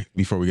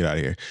out of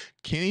here.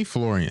 Kenny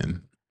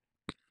Florian.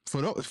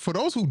 For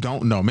those who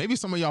don't know, maybe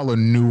some of y'all are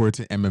newer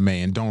to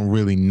MMA and don't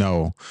really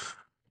know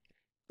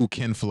who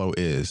Ken Flo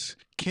is.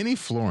 Kenny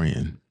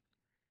Florian,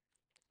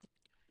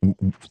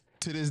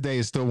 to this day,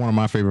 is still one of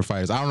my favorite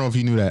fighters. I don't know if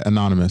you knew that,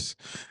 Anonymous,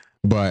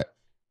 but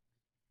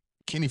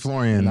Kenny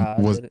Florian Nah, I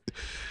was. did it.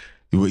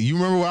 You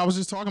remember what I was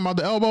just talking about,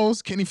 the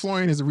elbows? Kenny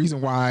Florian is the reason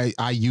why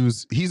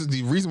he's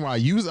the reason why I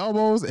use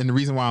elbows and the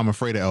reason why I'm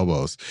afraid of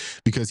elbows,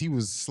 because he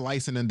was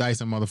slicing and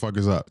dicing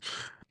motherfuckers up.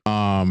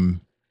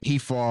 He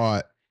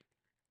fought,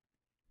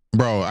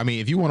 bro. I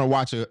mean, if you want to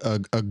watch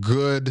a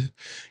good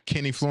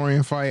Kenny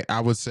Florian fight, I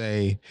would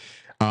say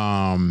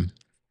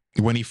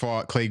when he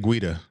fought Clay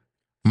Guida.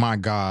 My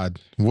God,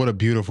 what a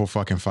beautiful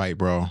fucking fight,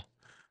 bro.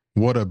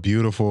 What a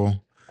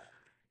beautiful.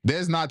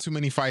 There's not too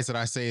many fights that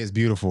I say is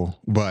beautiful,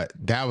 but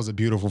that was a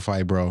beautiful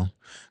fight, bro.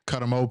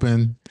 Cut him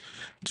open,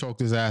 choked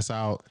his ass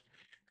out.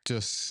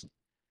 Just,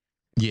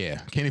 yeah,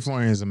 Kenny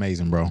Florian is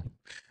amazing, bro.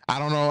 I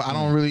don't know. I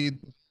don't really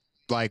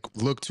like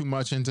look too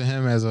much into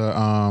him as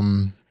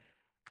an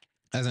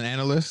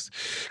analyst.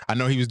 I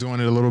know he was doing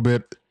it a little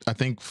bit, I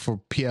think, for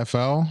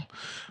PFL,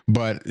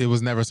 but it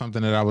was never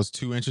something that I was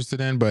too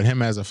interested in. But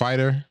him as a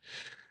fighter,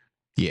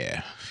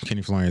 yeah,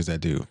 Kenny Florian is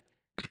that dude.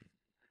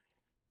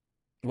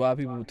 Why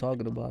people were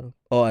talking about him?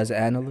 Oh, as an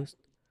analyst?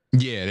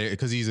 Yeah,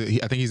 because I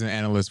think he's an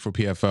analyst for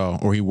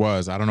PFL, or he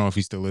was. I don't know if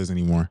he still is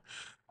anymore.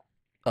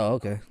 Oh,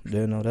 okay.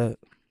 Didn't know that.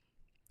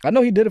 I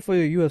know he did it for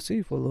the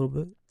UFC for a little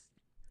bit.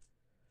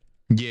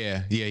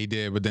 Yeah, he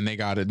did. But then they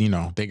got it.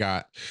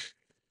 I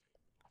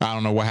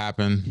don't know what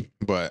happened,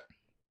 but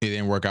it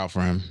didn't work out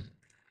for him.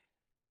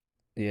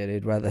 Yeah,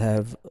 they'd rather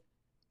have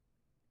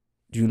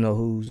you know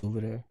who's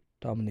over there,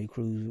 Dominique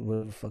Cruz,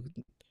 whatever the fuck.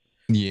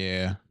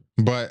 Yeah,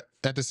 but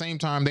at the same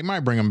time, they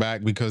might bring him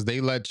back because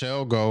they let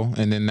Chael go,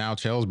 and then now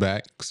Chael's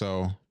back.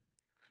 So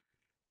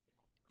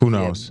who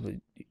Yeah, knows? but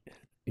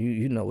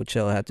you know what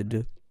Chael had to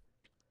do.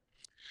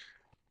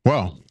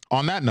 Well,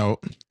 on that note,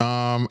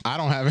 I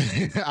don't have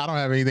I don't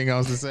have anything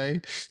else to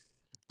say.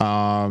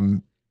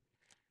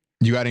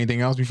 You got anything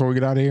else before we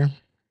get out of here?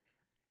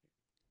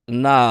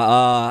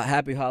 Nah,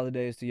 happy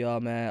holidays to y'all,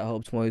 man. I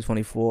hope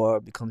 2024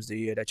 becomes the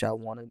year that y'all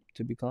want it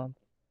to become.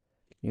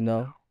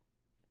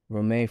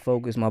 Remain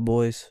focused, my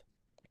boys.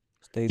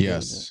 Stay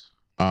diligent.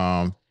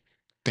 Yes.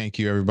 Thank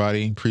you,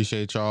 everybody.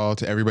 Appreciate y'all.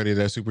 To everybody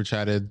that super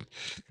chatted,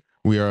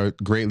 we are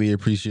greatly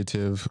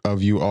appreciative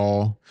of you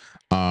all.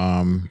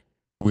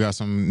 We got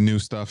some new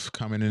stuff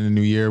coming in the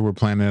new year. We're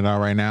planning it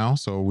out right now,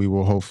 so we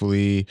will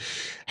hopefully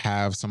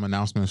have some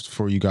announcements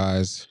for you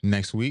guys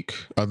next week.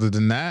 Other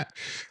than that,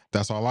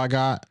 that's all I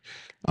got.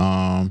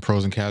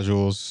 Pros and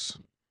casuals,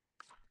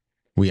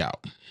 we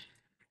out.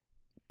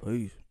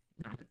 Peace.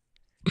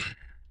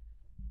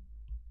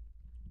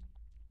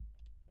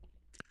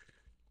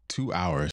 2 hours.